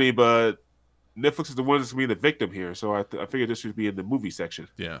gaming company, but Netflix is the one that's going to be the victim here. So I figured this should be in the movie section.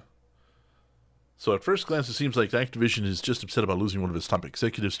 Yeah. So at first glance, it seems like Activision is just upset about losing one of its top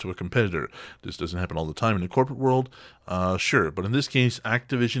executives to a competitor. This doesn't happen all the time in the corporate world. Sure, but in this case,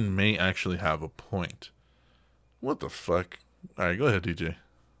 Activision may actually have a point. What the fuck? All right, go ahead, DJ.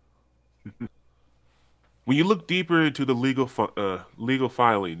 when you look deeper into the legal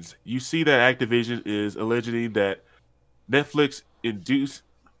filings, you see that Activision is alleging that Netflix induced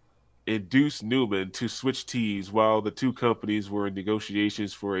Newman to switch teams while the two companies were in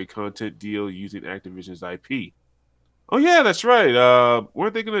negotiations for a content deal using Activision's IP. Oh yeah, that's right.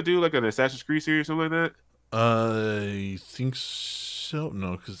 Weren't they gonna do like an Assassin's Creed series or something like that? I think so.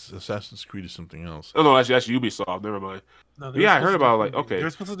 No, because Assassin's Creed is something else. Oh no, that's Ubisoft. Never mind. No, Yeah, I heard about like okay, they were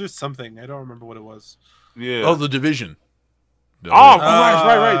supposed to do something. I don't remember what it was. yeah. Oh, The Division. No, Oh,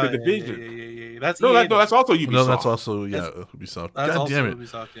 right. The Division. Yeah. That's No, EA, that's also Ubisoft. no, that's also Ubisoft. that's God also damn it!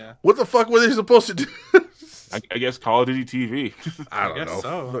 Ubisoft, yeah. What the fuck were they supposed to do? I guess Call of Duty TV. I don't guess know.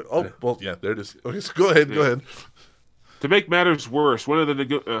 so. Oh, well, yeah, there it is. Okay, so go ahead. Go ahead. To make matters worse, one of the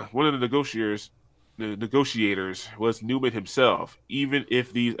negotiators was Newman himself. Even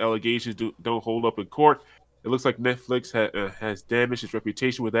if these allegations don't hold up in court, it looks like Netflix has damaged its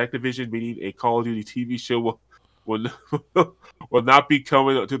reputation with Activision, meaning a Call of Duty TV show will will not be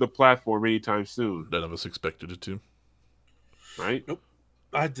coming to the platform anytime soon. None of us expected it to. Right? Nope.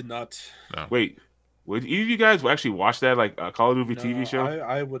 I did not. No. Wait, would either of you guys actually watch that like Call of Duty TV show?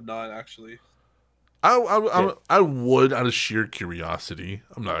 I would not actually. I would out of sheer curiosity.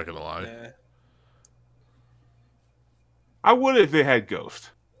 I'm not gonna lie. Yeah. I would if it had Ghost.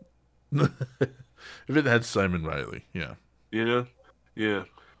 If it had Simon Riley, yeah. You know? Yeah.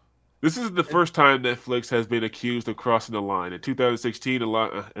 This is the first time Netflix has been accused of crossing the line. In 2016, an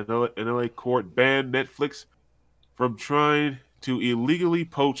LA court banned Netflix from trying to illegally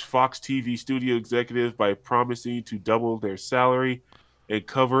poach Fox TV studio executives by promising to double their salary and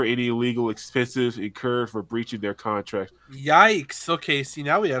cover any legal expenses incurred for breaching their contract. Yikes. Okay, see,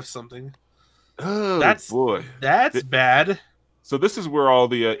 now we have something. Oh, boy. That's bad. So this is where all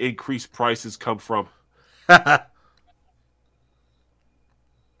the increased prices come from.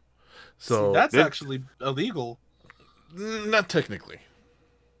 So see, that's actually illegal. not technically.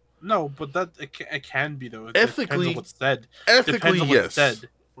 No, but that it can be though. It Ethically, depends on what's said. Ethically, Depends on yes. what's said.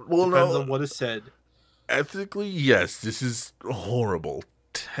 Well, Depends no. on what is said. Ethically, yes. This is horrible.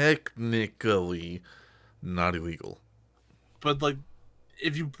 Technically, not illegal. But like,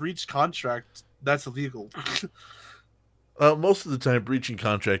 if you breach contract, that's illegal. Most of the time, breaching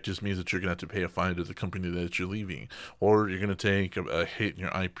contract just means that you're going to have to pay a fine to the company that you're leaving, or you're going to take a hit in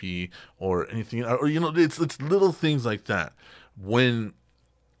your IP, or anything, or it's little things like that. When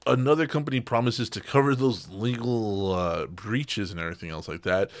another company promises to cover those legal breaches and everything else like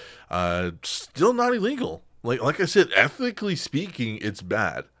that, still not illegal. Like I said, ethically speaking, it's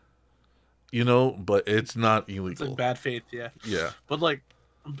bad. But it's not illegal. It's like bad faith, yeah. Yeah. But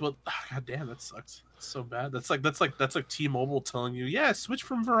god damn, that sucks. It's so bad. That's like T-Mobile telling you, yeah, switch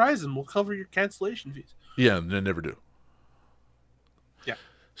from Verizon. We'll cover your cancellation fees. Yeah, they never do. Yeah.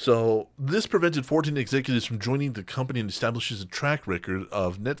 So this prevented 14 executives from joining the company and establishes a track record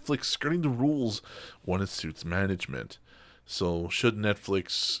of Netflix skirting the rules when it suits management. So should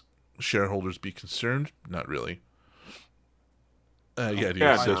Netflix shareholders be concerned? Not really. It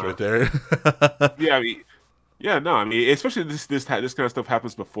says right there. Especially this kind of stuff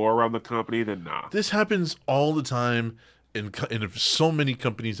happens before around the company, then nah. This happens all the time in so many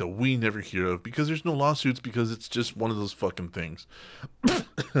companies that we never hear of because there's no lawsuits because it's just one of those fucking things.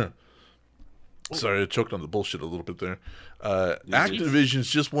 Sorry, I choked on the bullshit a little bit there. Activision's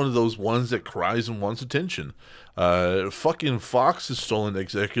just one of those ones that cries and wants attention. Fucking Fox has stolen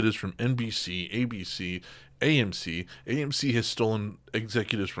executives from NBC, ABC, AMC. AMC has stolen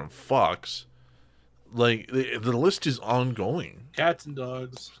executives from Fox. Like, the list is ongoing. Cats and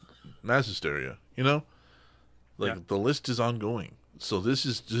dogs. Mass hysteria, The list is ongoing. So this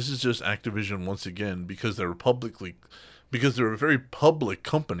is just Activision once again because they're a very public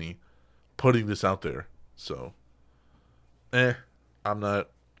company putting this out there. So I'm not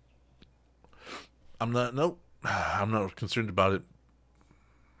concerned about it.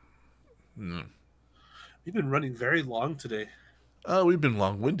 No. You've been running very long today. We've been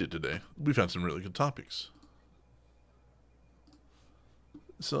long-winded today. We've had some really good topics.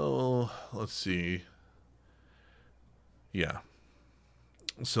 So, let's see. Yeah.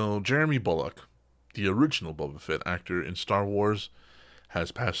 So, Jeremy Bulloch, the original Boba Fett actor in Star Wars,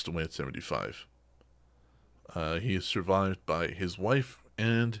 has passed away at 75. He is survived by his wife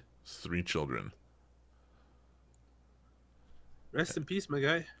and 3 children. Rest in peace, my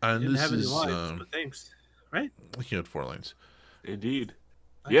guy. And you didn't this have any is, lines, but thanks. Right? He had 4 lines. Indeed.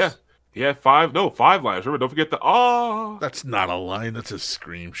 Nice. Yeah. He had 5 lines. Remember, don't forget the That's not a line. That's a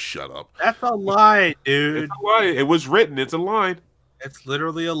scream. Shut up. That's a line, dude. It's a line. It was written. It's a line. It's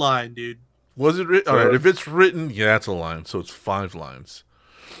literally a line, dude. Was it written? All right. If it's written, yeah, it's a line. So it's 5 lines.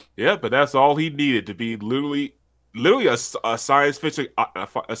 Yeah, but that's all he needed to be literally a science fiction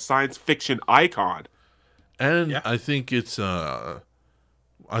a science fiction icon. And Yeah. I think it's kind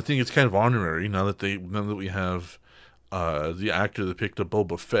of honorary now that we have the actor that picked up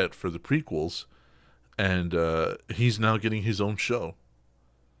Boba Fett for the prequels, and he's now getting his own show.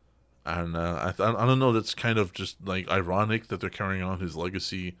 And I don't know. That's kind of just like ironic that they're carrying on his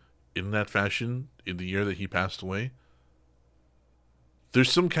legacy in that fashion in the year that he passed away.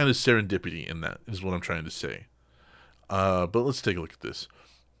 There's some kind of serendipity in that, is what I'm trying to say. But let's take a look at this.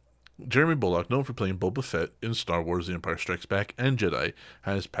 Jeremy Bulloch, known for playing Boba Fett in Star Wars: The Empire Strikes Back and Jedi,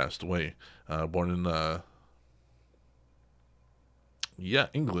 has passed away. Born in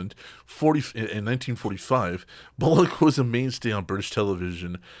England, in 1945. Bulloch was a mainstay on British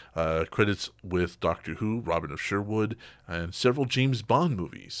television. Credits with Doctor Who, Robin of Sherwood, and several James Bond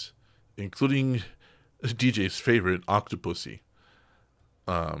movies, including DJ's favorite, Octopussy.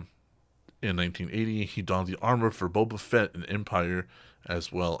 In 1980, he donned the armor for Boba Fett in Empire,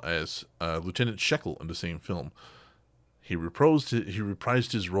 as well as Lieutenant Shekel in the same film. He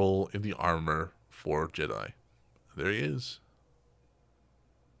reprised his role in the armor for Jedi. There he is.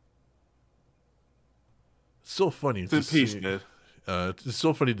 It's so funny to see. Man. It's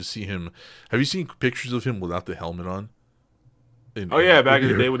so funny to see him. Have you seen pictures of him without the helmet on? Back in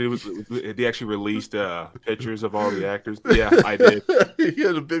the day when they actually released pictures of all the actors. Yeah, I did. He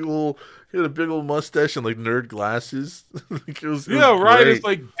had a big old mustache and like nerd glasses. It was right. great. It's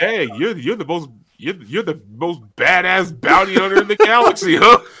like, dang, you're the most badass bounty hunter in the galaxy,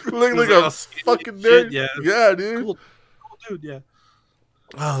 huh? Look like a fucking nerd. Yeah, yeah, dude. Cool dude. Yeah.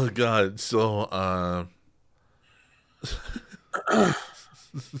 Oh god. So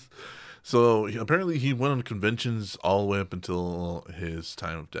so apparently he went on conventions all the way up until his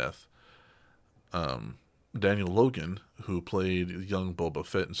time of death. Daniel Logan, who played young Boba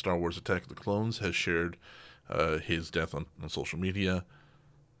Fett in Star Wars: Attack of the Clones, has shared his death on social media.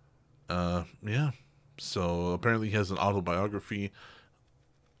 Yeah. So apparently he has an autobiography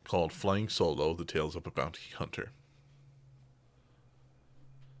called Flying Solo: The Tales of a Bounty Hunter.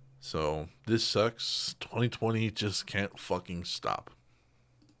 So this sucks. 2020 just can't fucking stop.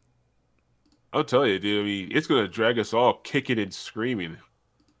 I'll tell you, dude. I mean, it's gonna drag us all kicking and screaming.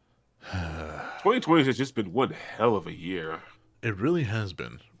 2020 has just been one hell of a year. It really has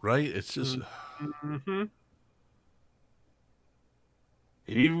been, right? It's just. Mm-hmm. And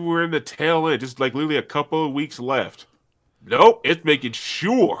even we're in the tail end, just like literally a couple of weeks left. Nope, it's making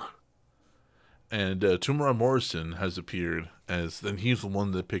sure. And Tamara Morrison has appeared then he's the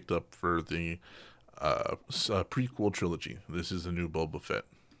one that picked up for the prequel trilogy. This is the new Boba Fett.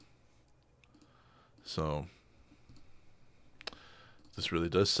 So this really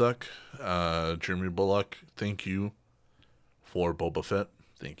does suck. Jeremy Bulloch, thank you for Boba Fett.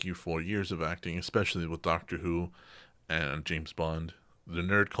 Thank you for years of acting, especially with Doctor Who and James Bond. The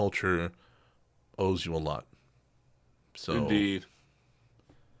nerd culture owes you a lot. So Indeed.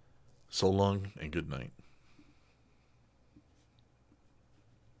 So long and good night.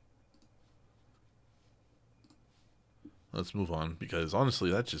 Let's move on, because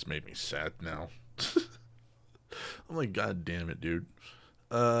honestly, that just made me sad now. I'm like, God damn it, dude.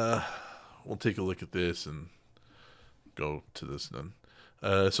 We'll take a look at this and go to this then.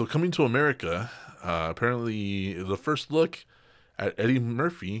 So Coming to America, apparently the first look at Eddie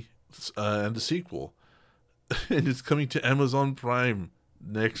Murphy and the sequel. And it's coming to Amazon Prime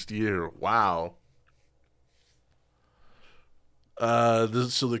next year. Wow. So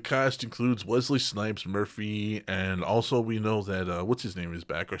the cast includes Wesley Snipes, Murphy, and also we know that what's his name is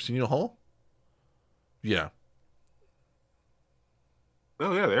back, Arsenio Hall. Yeah.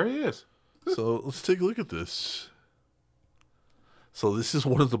 Oh yeah, there he is. So let's take a look at this. So this is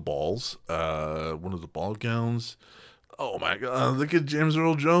one of the balls, one of the ball gowns. Oh my god! Look at James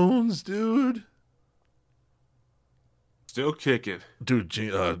Earl Jones, dude. Still kicking, dude.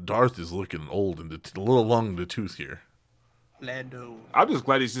 Darth is looking old and a little long in the tooth here. Lando. I'm just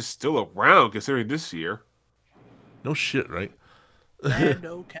glad he's just still around, considering this year. No shit, right?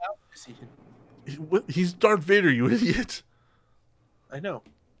 Lando Calrissian. He's Darth Vader, you idiot. I know.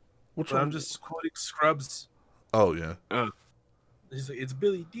 Which But one? I'm just quoting Scrubs. Oh yeah. He's like, it's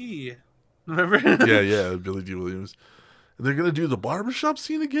Billy D. Remember? yeah, Billy D. Williams. And they're gonna do the barbershop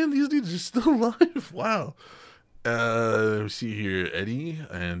scene again. These dudes are still alive. Wow. Let me see here, Eddie,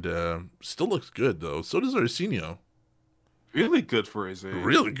 and still looks good though. So does Arsenio. Really good for his age.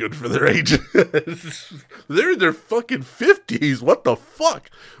 Really good for their age. They're in their fucking 50s. What the fuck?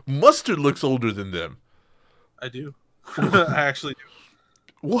 Mustard looks older than them. I do. I actually do.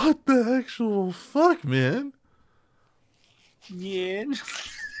 What the actual fuck, man? Yeah.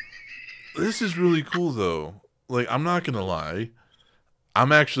 This is really cool, though. Like, I'm not gonna lie.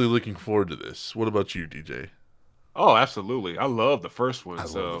 I'm actually looking forward to this. What about you, DJ? Oh, absolutely. I love the first one. I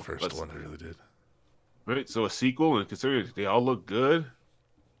so love the 1st one. I really did. Right. So a sequel, and considering they all look good,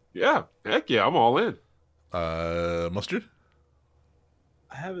 yeah, heck yeah, I'm all in. Mustard?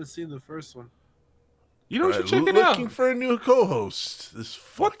 I haven't seen the first one. You know, you should check it looking out. for a new co-host. This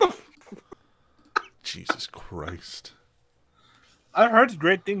What fuck. the? Jesus Christ. I've heard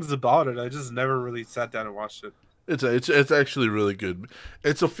great things about it. I just never really sat down and watched it. It's actually really good.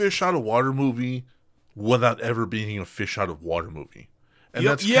 It's a fish out of water movie without ever being a fish out of water movie, and Yeah,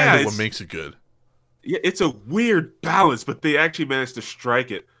 that's yeah, kind of what it's- makes it good. Yeah, it's a weird balance, but they actually managed to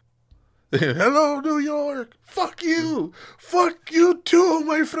strike it. Hello, New York. Fuck you. Fuck you too,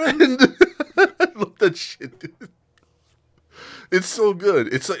 my friend. I love that shit, dude. It's so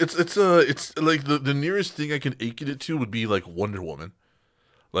good. It's like the nearest thing I can akin it to would be like Wonder Woman.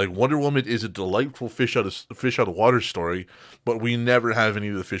 Like Wonder Woman is a delightful fish out of water story, but we never have any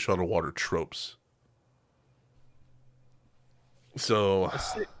of the fish out of water tropes. So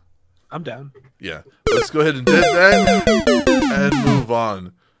I'm down. yeah, let's go ahead and dead that and move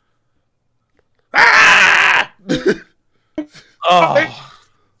on. Ah! Oh.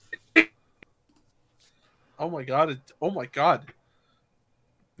 Oh my god! Oh my god!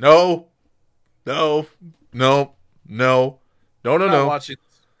 No, no, no, no, no, no, We're not no, watching.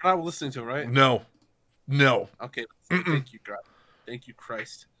 We're not listening to it, right? no, no, Okay. Thank you, God. Thank you,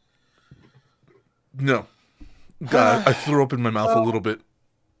 Christ. no. God, I threw up in my mouth a little bit.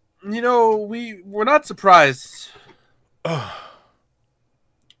 You know, we're not surprised,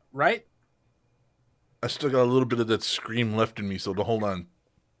 right? I still got a little bit of that scream left in me, so to hold on.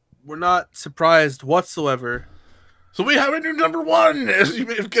 We're not surprised whatsoever. So we have a new number one, as you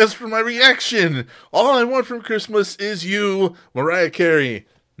may have guessed from my reaction. All I Want from Christmas Is You, Mariah Carey.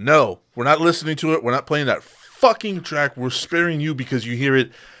 No, we're not listening to it. We're not playing that fucking track. We're sparing you because you hear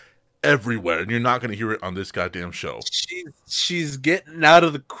it everywhere, and you're not going to hear it on this goddamn show. She's getting out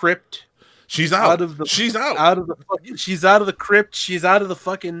of the crypt. She's out. Out of the- She's out. Out of the fucking, she's out of the crypt. She's out of the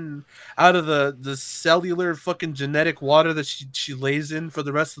fucking, out of the cellular fucking genetic water that she lays in for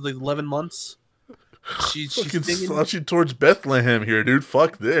the rest of the 11 months. She's Fucking singing. slouching towards Bethlehem here, dude.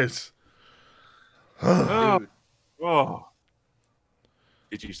 Fuck this. Oh, Dude, oh.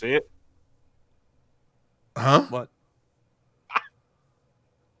 Did you say it? Huh? what?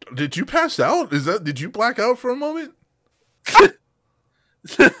 Did you pass out? Did you black out for a moment?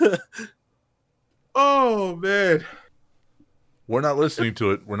 Oh man. We're not listening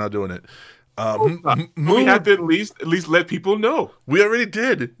to it. We're not doing it. We had to at least let people know. We already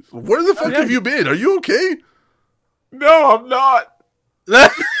did. Where the fuck yeah. have you been? Are you okay? No, I'm not.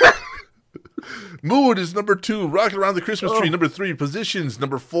 Mood is number 2. Rocking Around the Christmas Tree, number 3. Positions,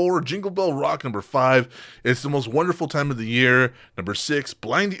 number 4. Jingle Bell Rock, number 5. It's the most wonderful time of the year, number 6.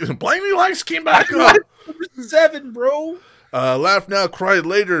 Blinding Lights came back up. 7, bro. Laugh Now, Cry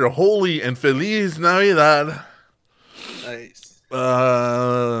Later, Holy and Feliz Navidad. Nice.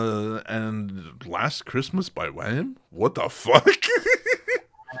 And Last Christmas by Wham? What the fuck?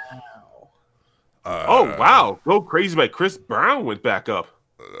 Oh wow, Go Crazy by Chris Brown went back up.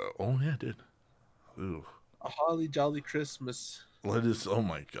 Oh yeah, it did. Ooh. A holly jolly Christmas. Let us, oh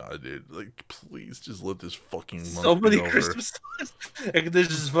my god, dude. Like, please just let this fucking month So be many over. Christmas songs. Like, there's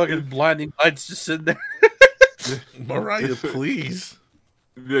just fucking blinding lights just sitting there. Mariah, please.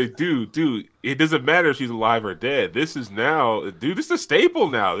 Like, dude, it doesn't matter if she's alive or dead. This is now, dude. This is a staple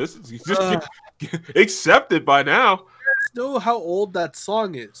now. This is just accepted by now. Know how old that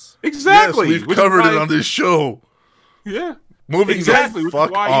song is. Exactly. Yes, we've Which is covered it why- on this show. Yeah, Moving exactly. the Which is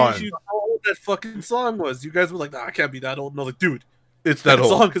fuck why on. How old that fucking song was. You guys were like, nah, I can't be that old. And I was like, dude, It's that that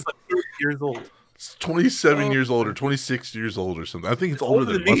old. song is like 30 years old. It's 27 years old or 26 years old or something. I think it's older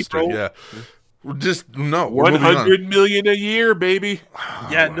than me, Mustard, bro. yeah. We're just, no, we're 100 million a year, baby.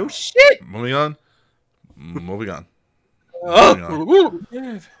 Yeah, no shit. moving on. Moving on.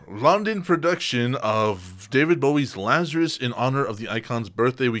 Yeah. London production of David Bowie's Lazarus in honor of the icon's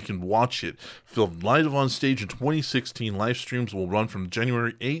birthday. We can watch it. Filmed live on stage in 2016. Live streams will run from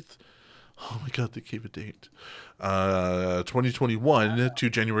January 8th. Oh my god, they gave a date. 2021 to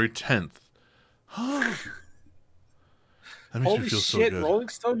January 10th. That makes me Holy feel so shit, good. Rolling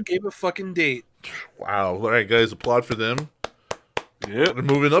Stone gave a fucking date. Wow. All right, guys, applaud for them. Yep. They're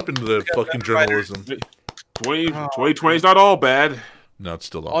moving up into the fucking journalism. 2020 is not all bad. No, it's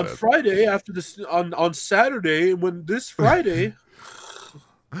still not On bad. Friday, after this, on Saturday, when this Friday,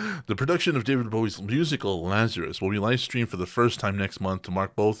 The production of David Bowie's musical Lazarus will be live streamed for the first time next month to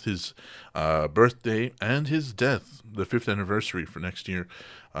mark both his birthday and his death, the 5th anniversary for next year.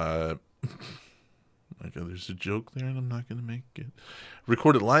 Okay, there's a joke there, and I'm not going to make it.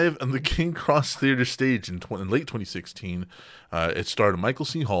 Recorded live on the King Cross Theater stage in late 2016. It starred Michael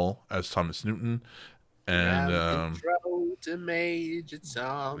C. Hall as Thomas Newton, and to Major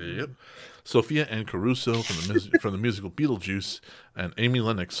Tom. yep, Sophia Ann Caruso from the musical Beetlejuice, and Amy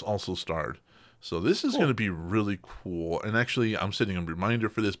Lennox also starred. So this is going to be really cool. And actually, I'm setting a reminder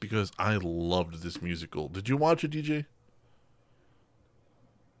for this because I loved this musical. Did you watch it, DJ?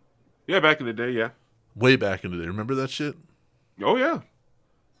 Yeah, back in the day, yeah. Way back in the day. Remember that shit? Oh yeah.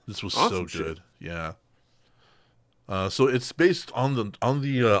 This was Awesome so good. shit. Yeah. So it's based on the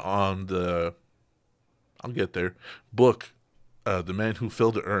I'll get there book, The Man Who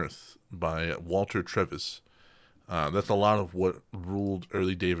Fell to Earth by Walter Travis. That's a lot of what ruled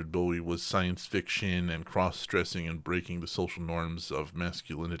early David Bowie was science fiction and cross-dressing and breaking the social norms of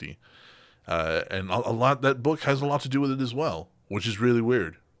masculinity. And a lot that book has a lot to do with it as well, which is really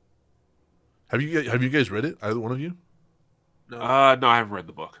weird. Have you guys read it? Either one of you? No, I haven't read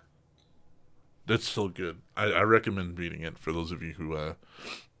the book. That's so good. I recommend reading it for those of you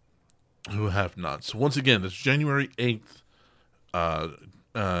who have not. So once again, it's January 8th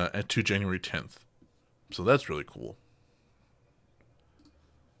to January 10th. So that's really cool.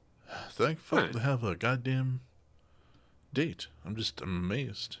 Thank fuck to have a goddamn date. I'm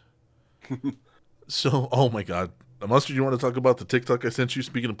amazed. So, oh my god. Mustard, you want to talk about the TikTok I sent you,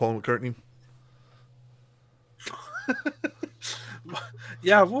 speaking of Paul McCartney?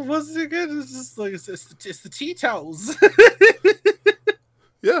 Yeah, what was it again? It's just like it's the tea towels.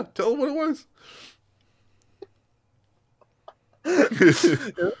 Yeah, tell them what it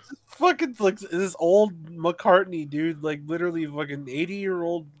was. Fucking like this old McCartney dude, like literally fucking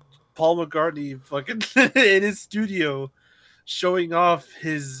 80-year-old Paul McCartney, fucking in his studio, showing off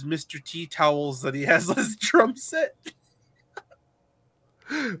his Mr. T towels that he has on his drum set.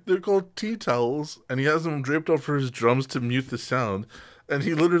 They're called tea towels, and he has them draped over his drums to mute the sound. And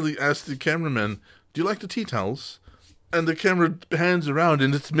he literally asked the cameraman, "Do you like the tea towels?" And the camera pans around,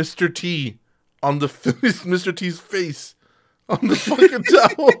 and it's Mr. T on the it's Mr. T's face on the fucking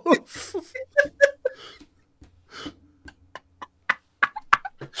towels.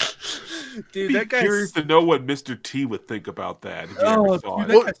 Dude, that guy's curious to know what Mr. T would think about that. If he oh, ever saw dude,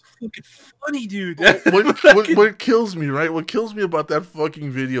 it. that guy's fucking funny, dude. What kills me, right? What kills me about that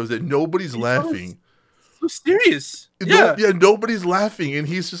fucking video is that nobody's laughing. So serious. Yeah, nobody's laughing, and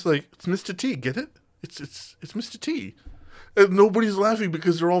he's just like, "It's Mr. T, get it? It's Mr. T." And nobody's laughing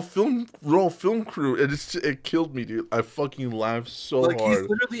because they're all film crew, and it killed me, dude. I fucking laughed so like hard. he's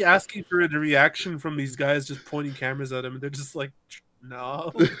literally asking for a reaction from these guys just pointing cameras at him, and they're just like,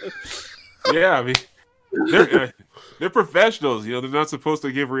 no. Yeah, I mean, they're professionals. You know, they're not supposed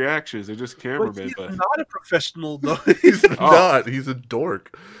to give reactions. They're just cameramen. He's But not a professional though. He's not. He's a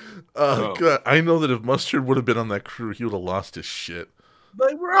dork. Oh. God, I know that if Mustard would have been on that crew, he would have lost his shit.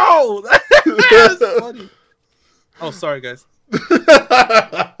 Like, bro, that's funny. Oh, sorry, guys.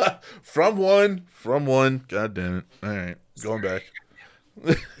 From one. God damn it. All right, going back.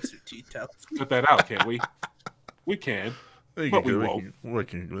 Mr. T towels. cut that out, can't we? We can. But we won't. We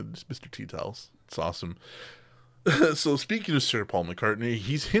can with Mr. T towels. It's awesome. So speaking of Sir Paul McCartney,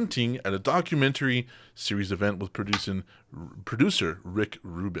 he's hinting at a documentary series event with producer Rick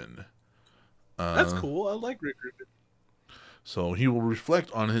Rubin. That's cool. I like Rick Rubin. So he will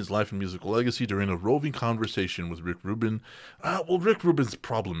reflect on his life and musical legacy during a roving conversation with Rick Rubin. Well, Rick Rubin's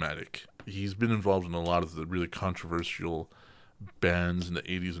problematic. He's been involved in a lot of the really controversial bands in the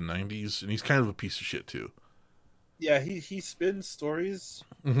 80s and 90s, and he's kind of a piece of shit too. Yeah, he spins stories.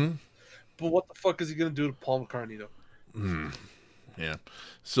 Mm-hmm. But what the fuck is he gonna do to Paul McCartney though? Yeah.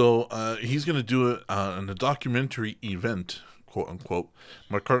 So he's going to do it in a documentary event, quote unquote.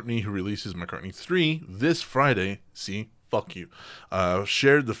 McCartney, who releases McCartney 3 this Friday, fuck you,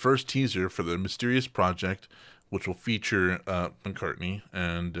 shared the first teaser for the Mysterious Project, which will feature McCartney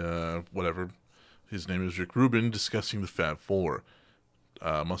and whatever. His name is Rick Rubin, discussing the Fab Four.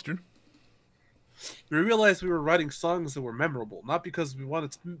 Mustard? We realized we were writing songs that were memorable, not because we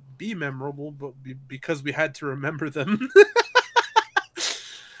wanted to be memorable, but because we had to remember them.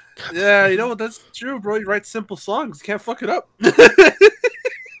 Yeah, you know what? That's true, bro. You write simple songs, you can't fuck it up.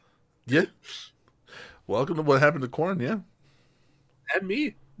 Yeah. Welcome to What Happened to Korn, yeah. And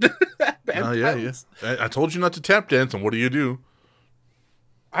me. Yeah. I told you not to tap dance, and what do?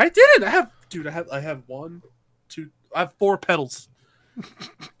 I didn't. I have one, two. I have 4 pedals.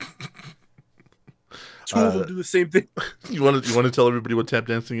 2 of them do the same thing. You want to tell everybody what tap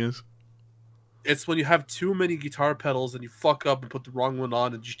dancing is? It's when you have too many guitar pedals and you fuck up and put the wrong one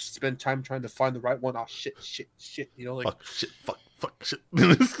on, and you just spend time trying to find the right one. Oh shit. You know, like fuck shit.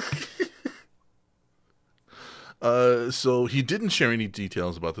 So he didn't share any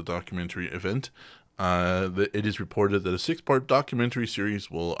details about the documentary event. It is reported that a 6-part documentary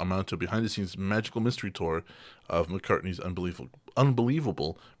series will amount to a behind-the-scenes magical mystery tour of McCartney's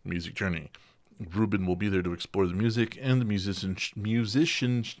unbelievable music journey. Rubin will be there to explore the music and the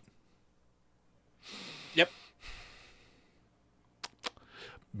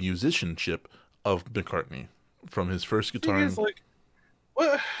musicianship of McCartney, from his first guitar. Like,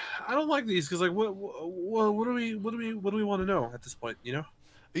 what? I don't like these because, like, what do we want to know at this point? You know?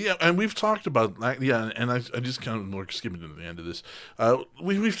 Yeah, and we've talked about that. Yeah, and I just kind of we're skipping to the end of this.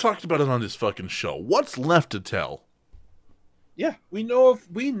 We've talked about it on this fucking show. What's left to tell? Yeah, we know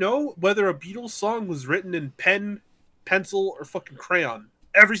whether a Beatles song was written in pen, pencil, or fucking crayon.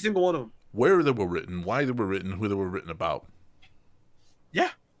 Every single one of them. Where they were written, why they were written, who they were written about.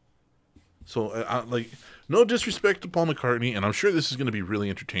 Yeah. So, like, no disrespect to Paul McCartney, and I'm sure this is going to be really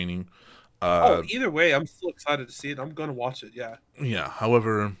entertaining. Either way, I'm still excited to see it. I'm gonna watch it. Yeah. Yeah.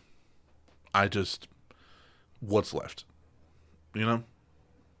 However, what's left? You know.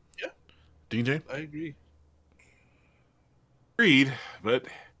 Yeah. DJ. I agree. Agreed, but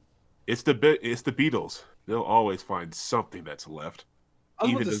it's the Beatles. They'll always find something that's left. I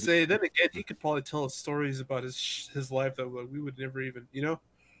was about to say, then again, he could probably tell us stories about his life that we would never even, you know.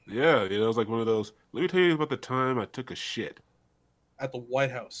 Yeah, it was like one of those. Let me tell you about the time I took a shit at the White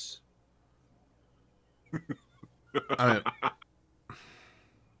House.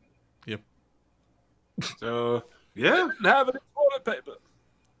 Yep. So yeah, have it in toilet paper.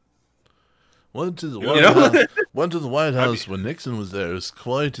 Went to the White House when Nixon was there. It was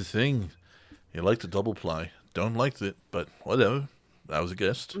quite a thing. He liked to double ply. Don't like it, but whatever. I was a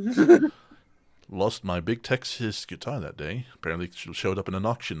guest. Lost my big Texas guitar that day. Apparently, it showed up in an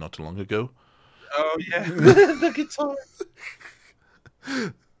auction not too long ago. Oh yeah, the guitar.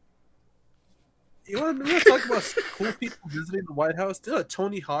 You want to talk about cool people visiting the White House? Did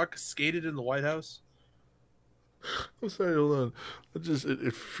Tony Hawk skated in the White House? I'm sorry, hold on.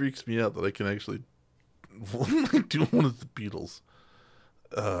 It freaks me out that I can actually do one of the Beatles.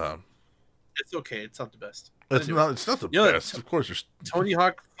 It's okay. It's not the best. It's not the best. Of course, Tony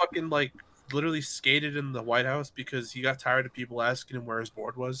Hawk fucking like literally skated in the White House because he got tired of people asking him where his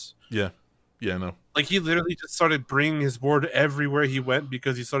board was. Yeah, I know. Like he literally just started bringing his board everywhere he went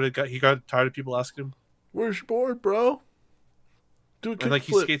because he got tired of people asking him, "Where's your board, bro?" Do a kick like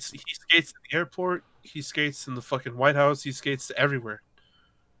flip. He skates in the airport. He skates in the fucking White House. He skates everywhere.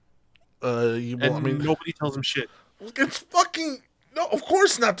 Nobody tells him shit. It's fucking no. Of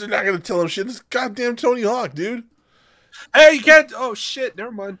course not. They're not gonna tell him shit. It's goddamn Tony Hawk, dude. Hey, you can't. Oh shit.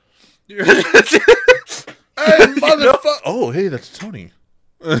 Never mind. Hey, motherfucker. Oh, hey, that's Tony.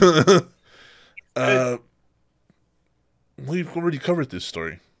 We've already covered this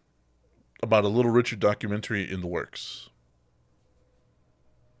story about a Little Richard documentary in the works.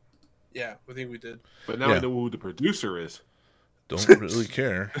 Yeah, I think we did. But now I know who the producer is. Don't really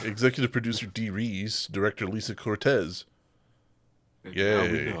care. Executive producer Dee Rees, director Lisa Cortez. Now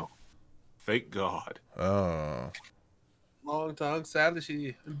we know. Thank God. Oh. Long tongue,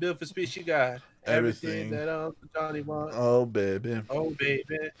 sadly, and built for speech. You got everything that Uncle Johnny wants. Oh baby. Oh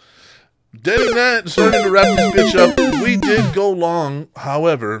baby. Dating that, starting to wrap this bitch up. We did go long,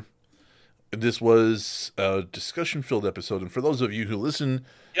 however, this was a discussion-filled episode, and for those of you who listen,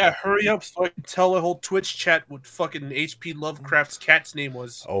 yeah, hurry up so I can tell a whole Twitch chat what fucking H.P. Lovecraft's cat's name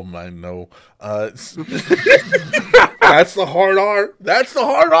was. Oh my no, that's the hard R. That's the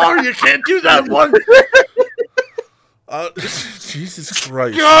hard R. You can't do that one. Jesus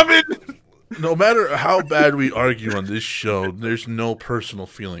Christ! No matter how bad we argue on this show, there's no personal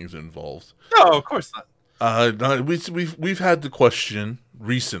feelings involved. No, of course not. We've had the question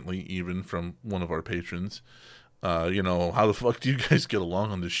recently, even from one of our patrons. How the fuck do you guys get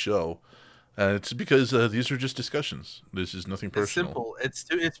along on this show? It's because these are just discussions. This is nothing personal. It's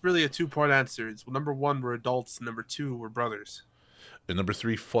simple. It's really a 2-part answer. It's number 1, we're adults. Number 2, we're brothers. And number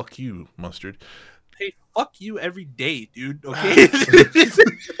 3, fuck you, Mustard. Hey, fuck you every day, dude. Okay.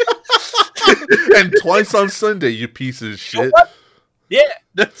 And twice on Sunday, you piece of shit. Yeah.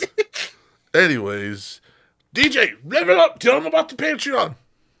 Anyways, DJ, rev it up. Tell them about the Patreon.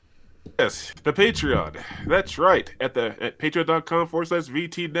 Yes, the Patreon. That's right. At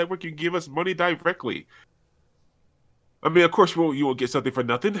patreon.com/VT Network, you can give us money directly. I mean, of course, you won't get something for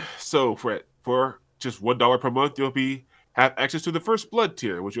nothing. So for just $1 per month, you'll have access to the First Blood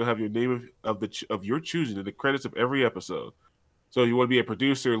tier, which will have your name of your choosing in the credits of every episode. So you want to be a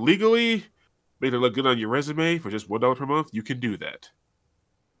producer legally, make it look good on your resume for just $1 per month, you can do that.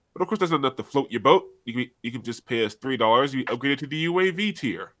 But of course, that's not enough to float your boat. You can just pay us $3. You upgrade it to the UAV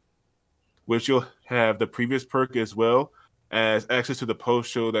tier. which you'll have the previous perk as well as access to the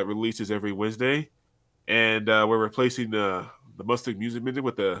post show that releases every Wednesday. And we're replacing the Mustang Music Minute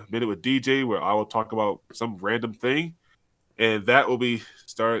with the Minute with DJ, where I will talk about some random thing, and that will be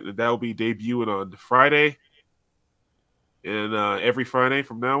debuting on Friday, and every Friday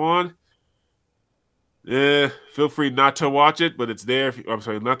from now on. Feel free not to watch it, but it's there. I'm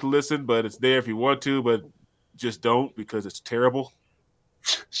sorry, not to listen, but it's there if you want to, but just don't because it's terrible.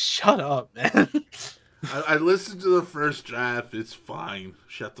 Shut up, man. I listened to the first draft. It's fine.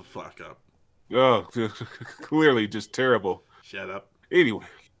 Shut the fuck up. Oh, clearly just terrible. Shut up. Anyway,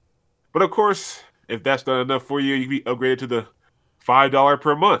 but of course, if that's not enough for you, you can be upgraded to the $5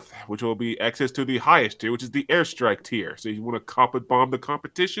 per month, which will be access to the highest tier, which is the Airstrike tier. So if you want to carpet bomb the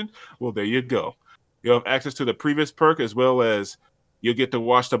competition, well, there you go. You'll have access to the previous perk, as well as you'll get to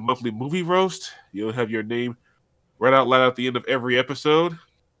watch the monthly movie roast. You'll have your name read out loud at the end of every episode.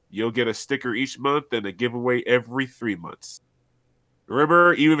 You'll get a sticker each month and a giveaway every 3 months.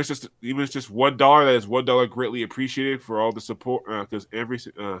 Remember, even if it's just $1, that is $1 greatly appreciated for all the support.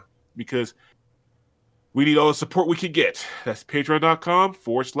 Because we need all the support we can get. That's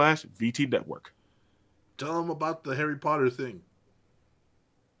patreon.com/VT Network. Tell them about the Harry Potter thing.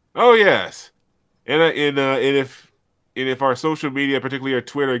 Oh yes, and if our social media, particularly our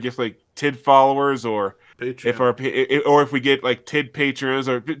Twitter, gets like 10 followers, or Patreon. if we get like 10 patrons,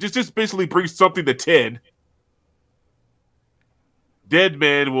 or just basically bring something to 10.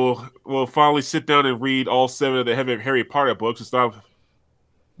 Deadman will finally sit down and read all 7 of the Harry Potter books and stop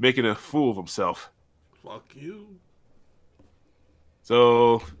making a fool of himself. Fuck you.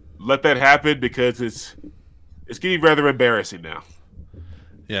 So let that happen because it's getting rather embarrassing now.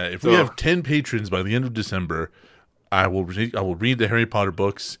 Yeah, if we have 10 patrons by the end of December, I will read the Harry Potter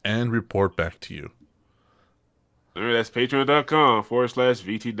books and report back to you. All right, that's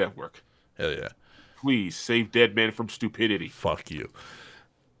patreon.com/VT Network. Hell yeah. Please save Deadman from stupidity. Fuck you.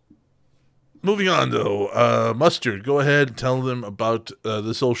 Moving on, though. Mustard, go ahead and tell them about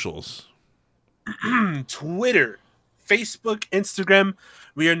the socials. Twitter, Facebook, Instagram.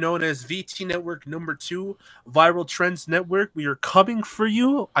 We are known as VT Network #2, Viral Trends Network. We are coming for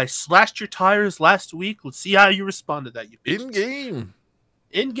you. I slashed your tires last week. Let's see how you respond to that. You bitches.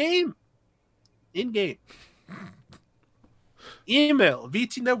 In-game. Email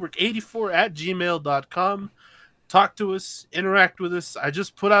vtnetwork84@gmail.com. Talk to us, interact with us. I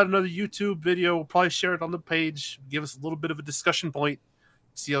just put out another YouTube video. We'll probably share it on the page. Give us a little bit of a discussion point.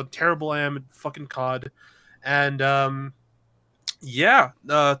 See how terrible I am at fucking COD. And talk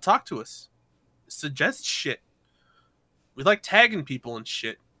to us. Suggest shit. We like tagging people and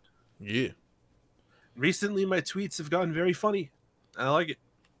shit. Yeah. Recently, my tweets have gotten very funny. I like it.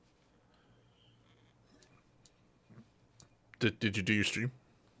 Did you do your stream?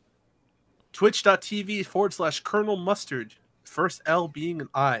 Twitch.tv/Colonel Mustard. First L being an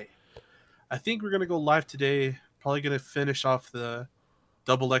I. I think we're going to go live today. Probably going to finish off the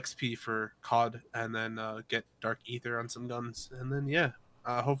double XP for COD and then get Dark Ether on some guns. And then,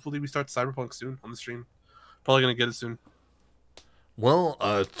 hopefully we start Cyberpunk soon on the stream. Probably going to get it soon. Well,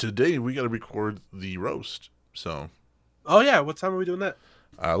 today we got to record the roast. So. Oh, yeah. What time are we doing that?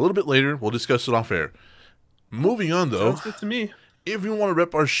 A little bit later. We'll discuss it off air. Moving on, though. Sounds good to me. If you want to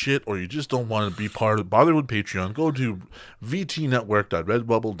rep our shit or you just don't want to be part of bother with Patreon, go to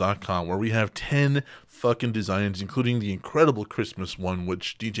vtnetwork.redbubble.com where we have 10 fucking designs, including the incredible Christmas one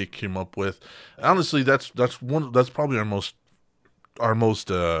which DJ came up with. Honestly, that's probably our most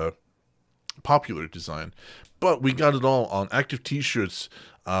popular design. But we got it all on active t-shirts,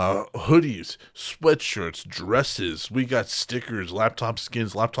 hoodies, sweatshirts, dresses. We got stickers, laptop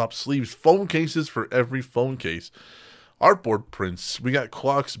skins, laptop sleeves, phone cases for every phone case. Artboard prints. We got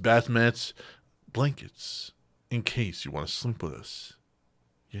clocks, bath mats, blankets, in case you want to sleep with us.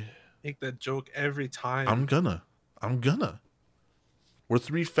 Yeah. Make that joke every time. I'm gonna. We're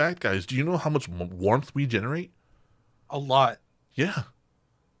 3 fat guys. Do you know how much warmth we generate? A lot. Yeah.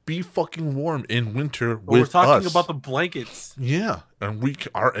 Be fucking warm in winter but with us. We're talking about the blankets. Yeah. And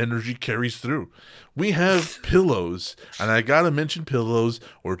our energy carries through. We have pillows. And I gotta mention pillows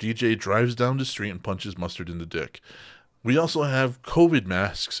or DJ drives down the street and punches Mustard in the dick. We also have COVID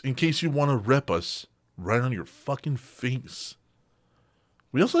masks in case you want to rep us right on your fucking face.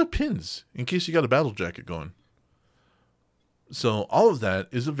 We also have pins in case you got a battle jacket going. So all of that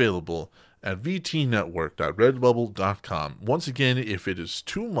is available at vtnetwork.redbubble.com. Once again, if it is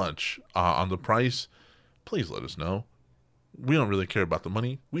too much on the price, please let us know. We don't really care about the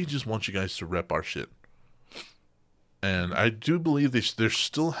money. We just want you guys to rep our shit. And I do believe they're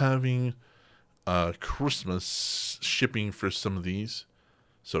still having Christmas shipping for some of these.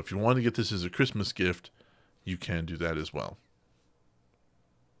 So if you want to get this as a Christmas gift, you can do that as well.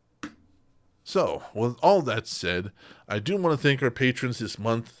 So, with all that said, I do want to thank our patrons this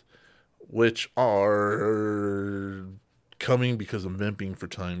month, which are coming because I'm vamping for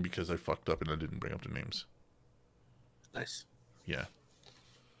time because I fucked up and I didn't bring up the names. Nice. Yeah.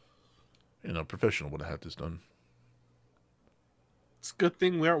 Professional would have had this done. It's a good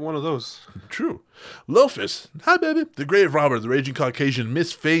thing we aren't one of those. True. Lofus. Hi, baby. The Grave Robber, The Raging Caucasian,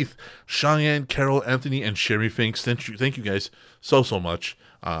 Miss Faith, Cheyenne, Carol, Anthony, and Sherry Finks. Thank you guys so much.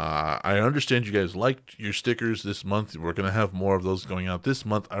 I understand you guys liked your stickers this month. We're going to have more of those going out this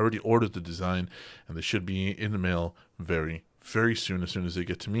month. I already ordered the design, and they should be in the mail very, very soon. As soon as they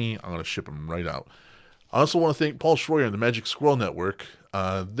get to me, I'm going to ship them right out. I also want to thank Paul Schroyer and the Magic Squirrel Network.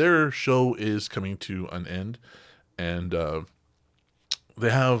 Their show is coming to an end, and they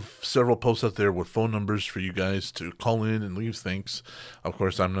have several posts out there with phone numbers for you guys to call in and leave thanks. Of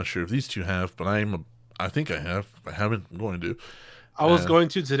course, I'm not sure if these two have, but I think I have. If I haven't, I'm going to. I was going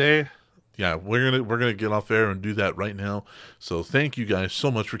to today. Yeah, we're gonna get off air and do that right now. So thank you guys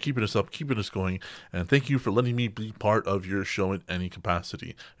so much for keeping us up, keeping us going, and thank you for letting me be part of your show in any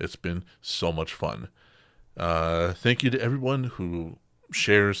capacity. It's been so much fun. Thank you to everyone who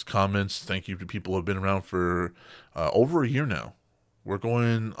shares, comments. Thank you to people who have been around for over a year now. We're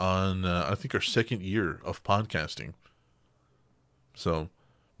going on, I think, our second year of podcasting. So,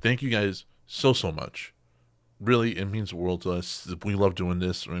 thank you guys so much. Really, it means the world to us. We love doing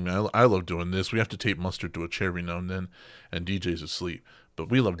this. I mean, I love doing this. We have to tape Mustard to a chair every now and then, and DJ's asleep.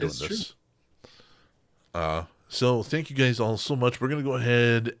 But we love doing this. So, thank you guys all so much. We're going to go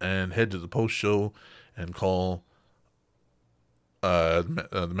ahead and head to the post show and call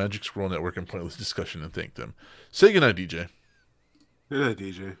the Magic Squirrel Network and Pointless Discussion and thank them. Say goodnight, DJ. Good night,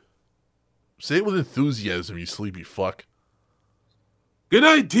 DJ. Say it with enthusiasm, you sleepy fuck. Good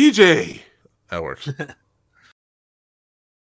night, DJ. That works.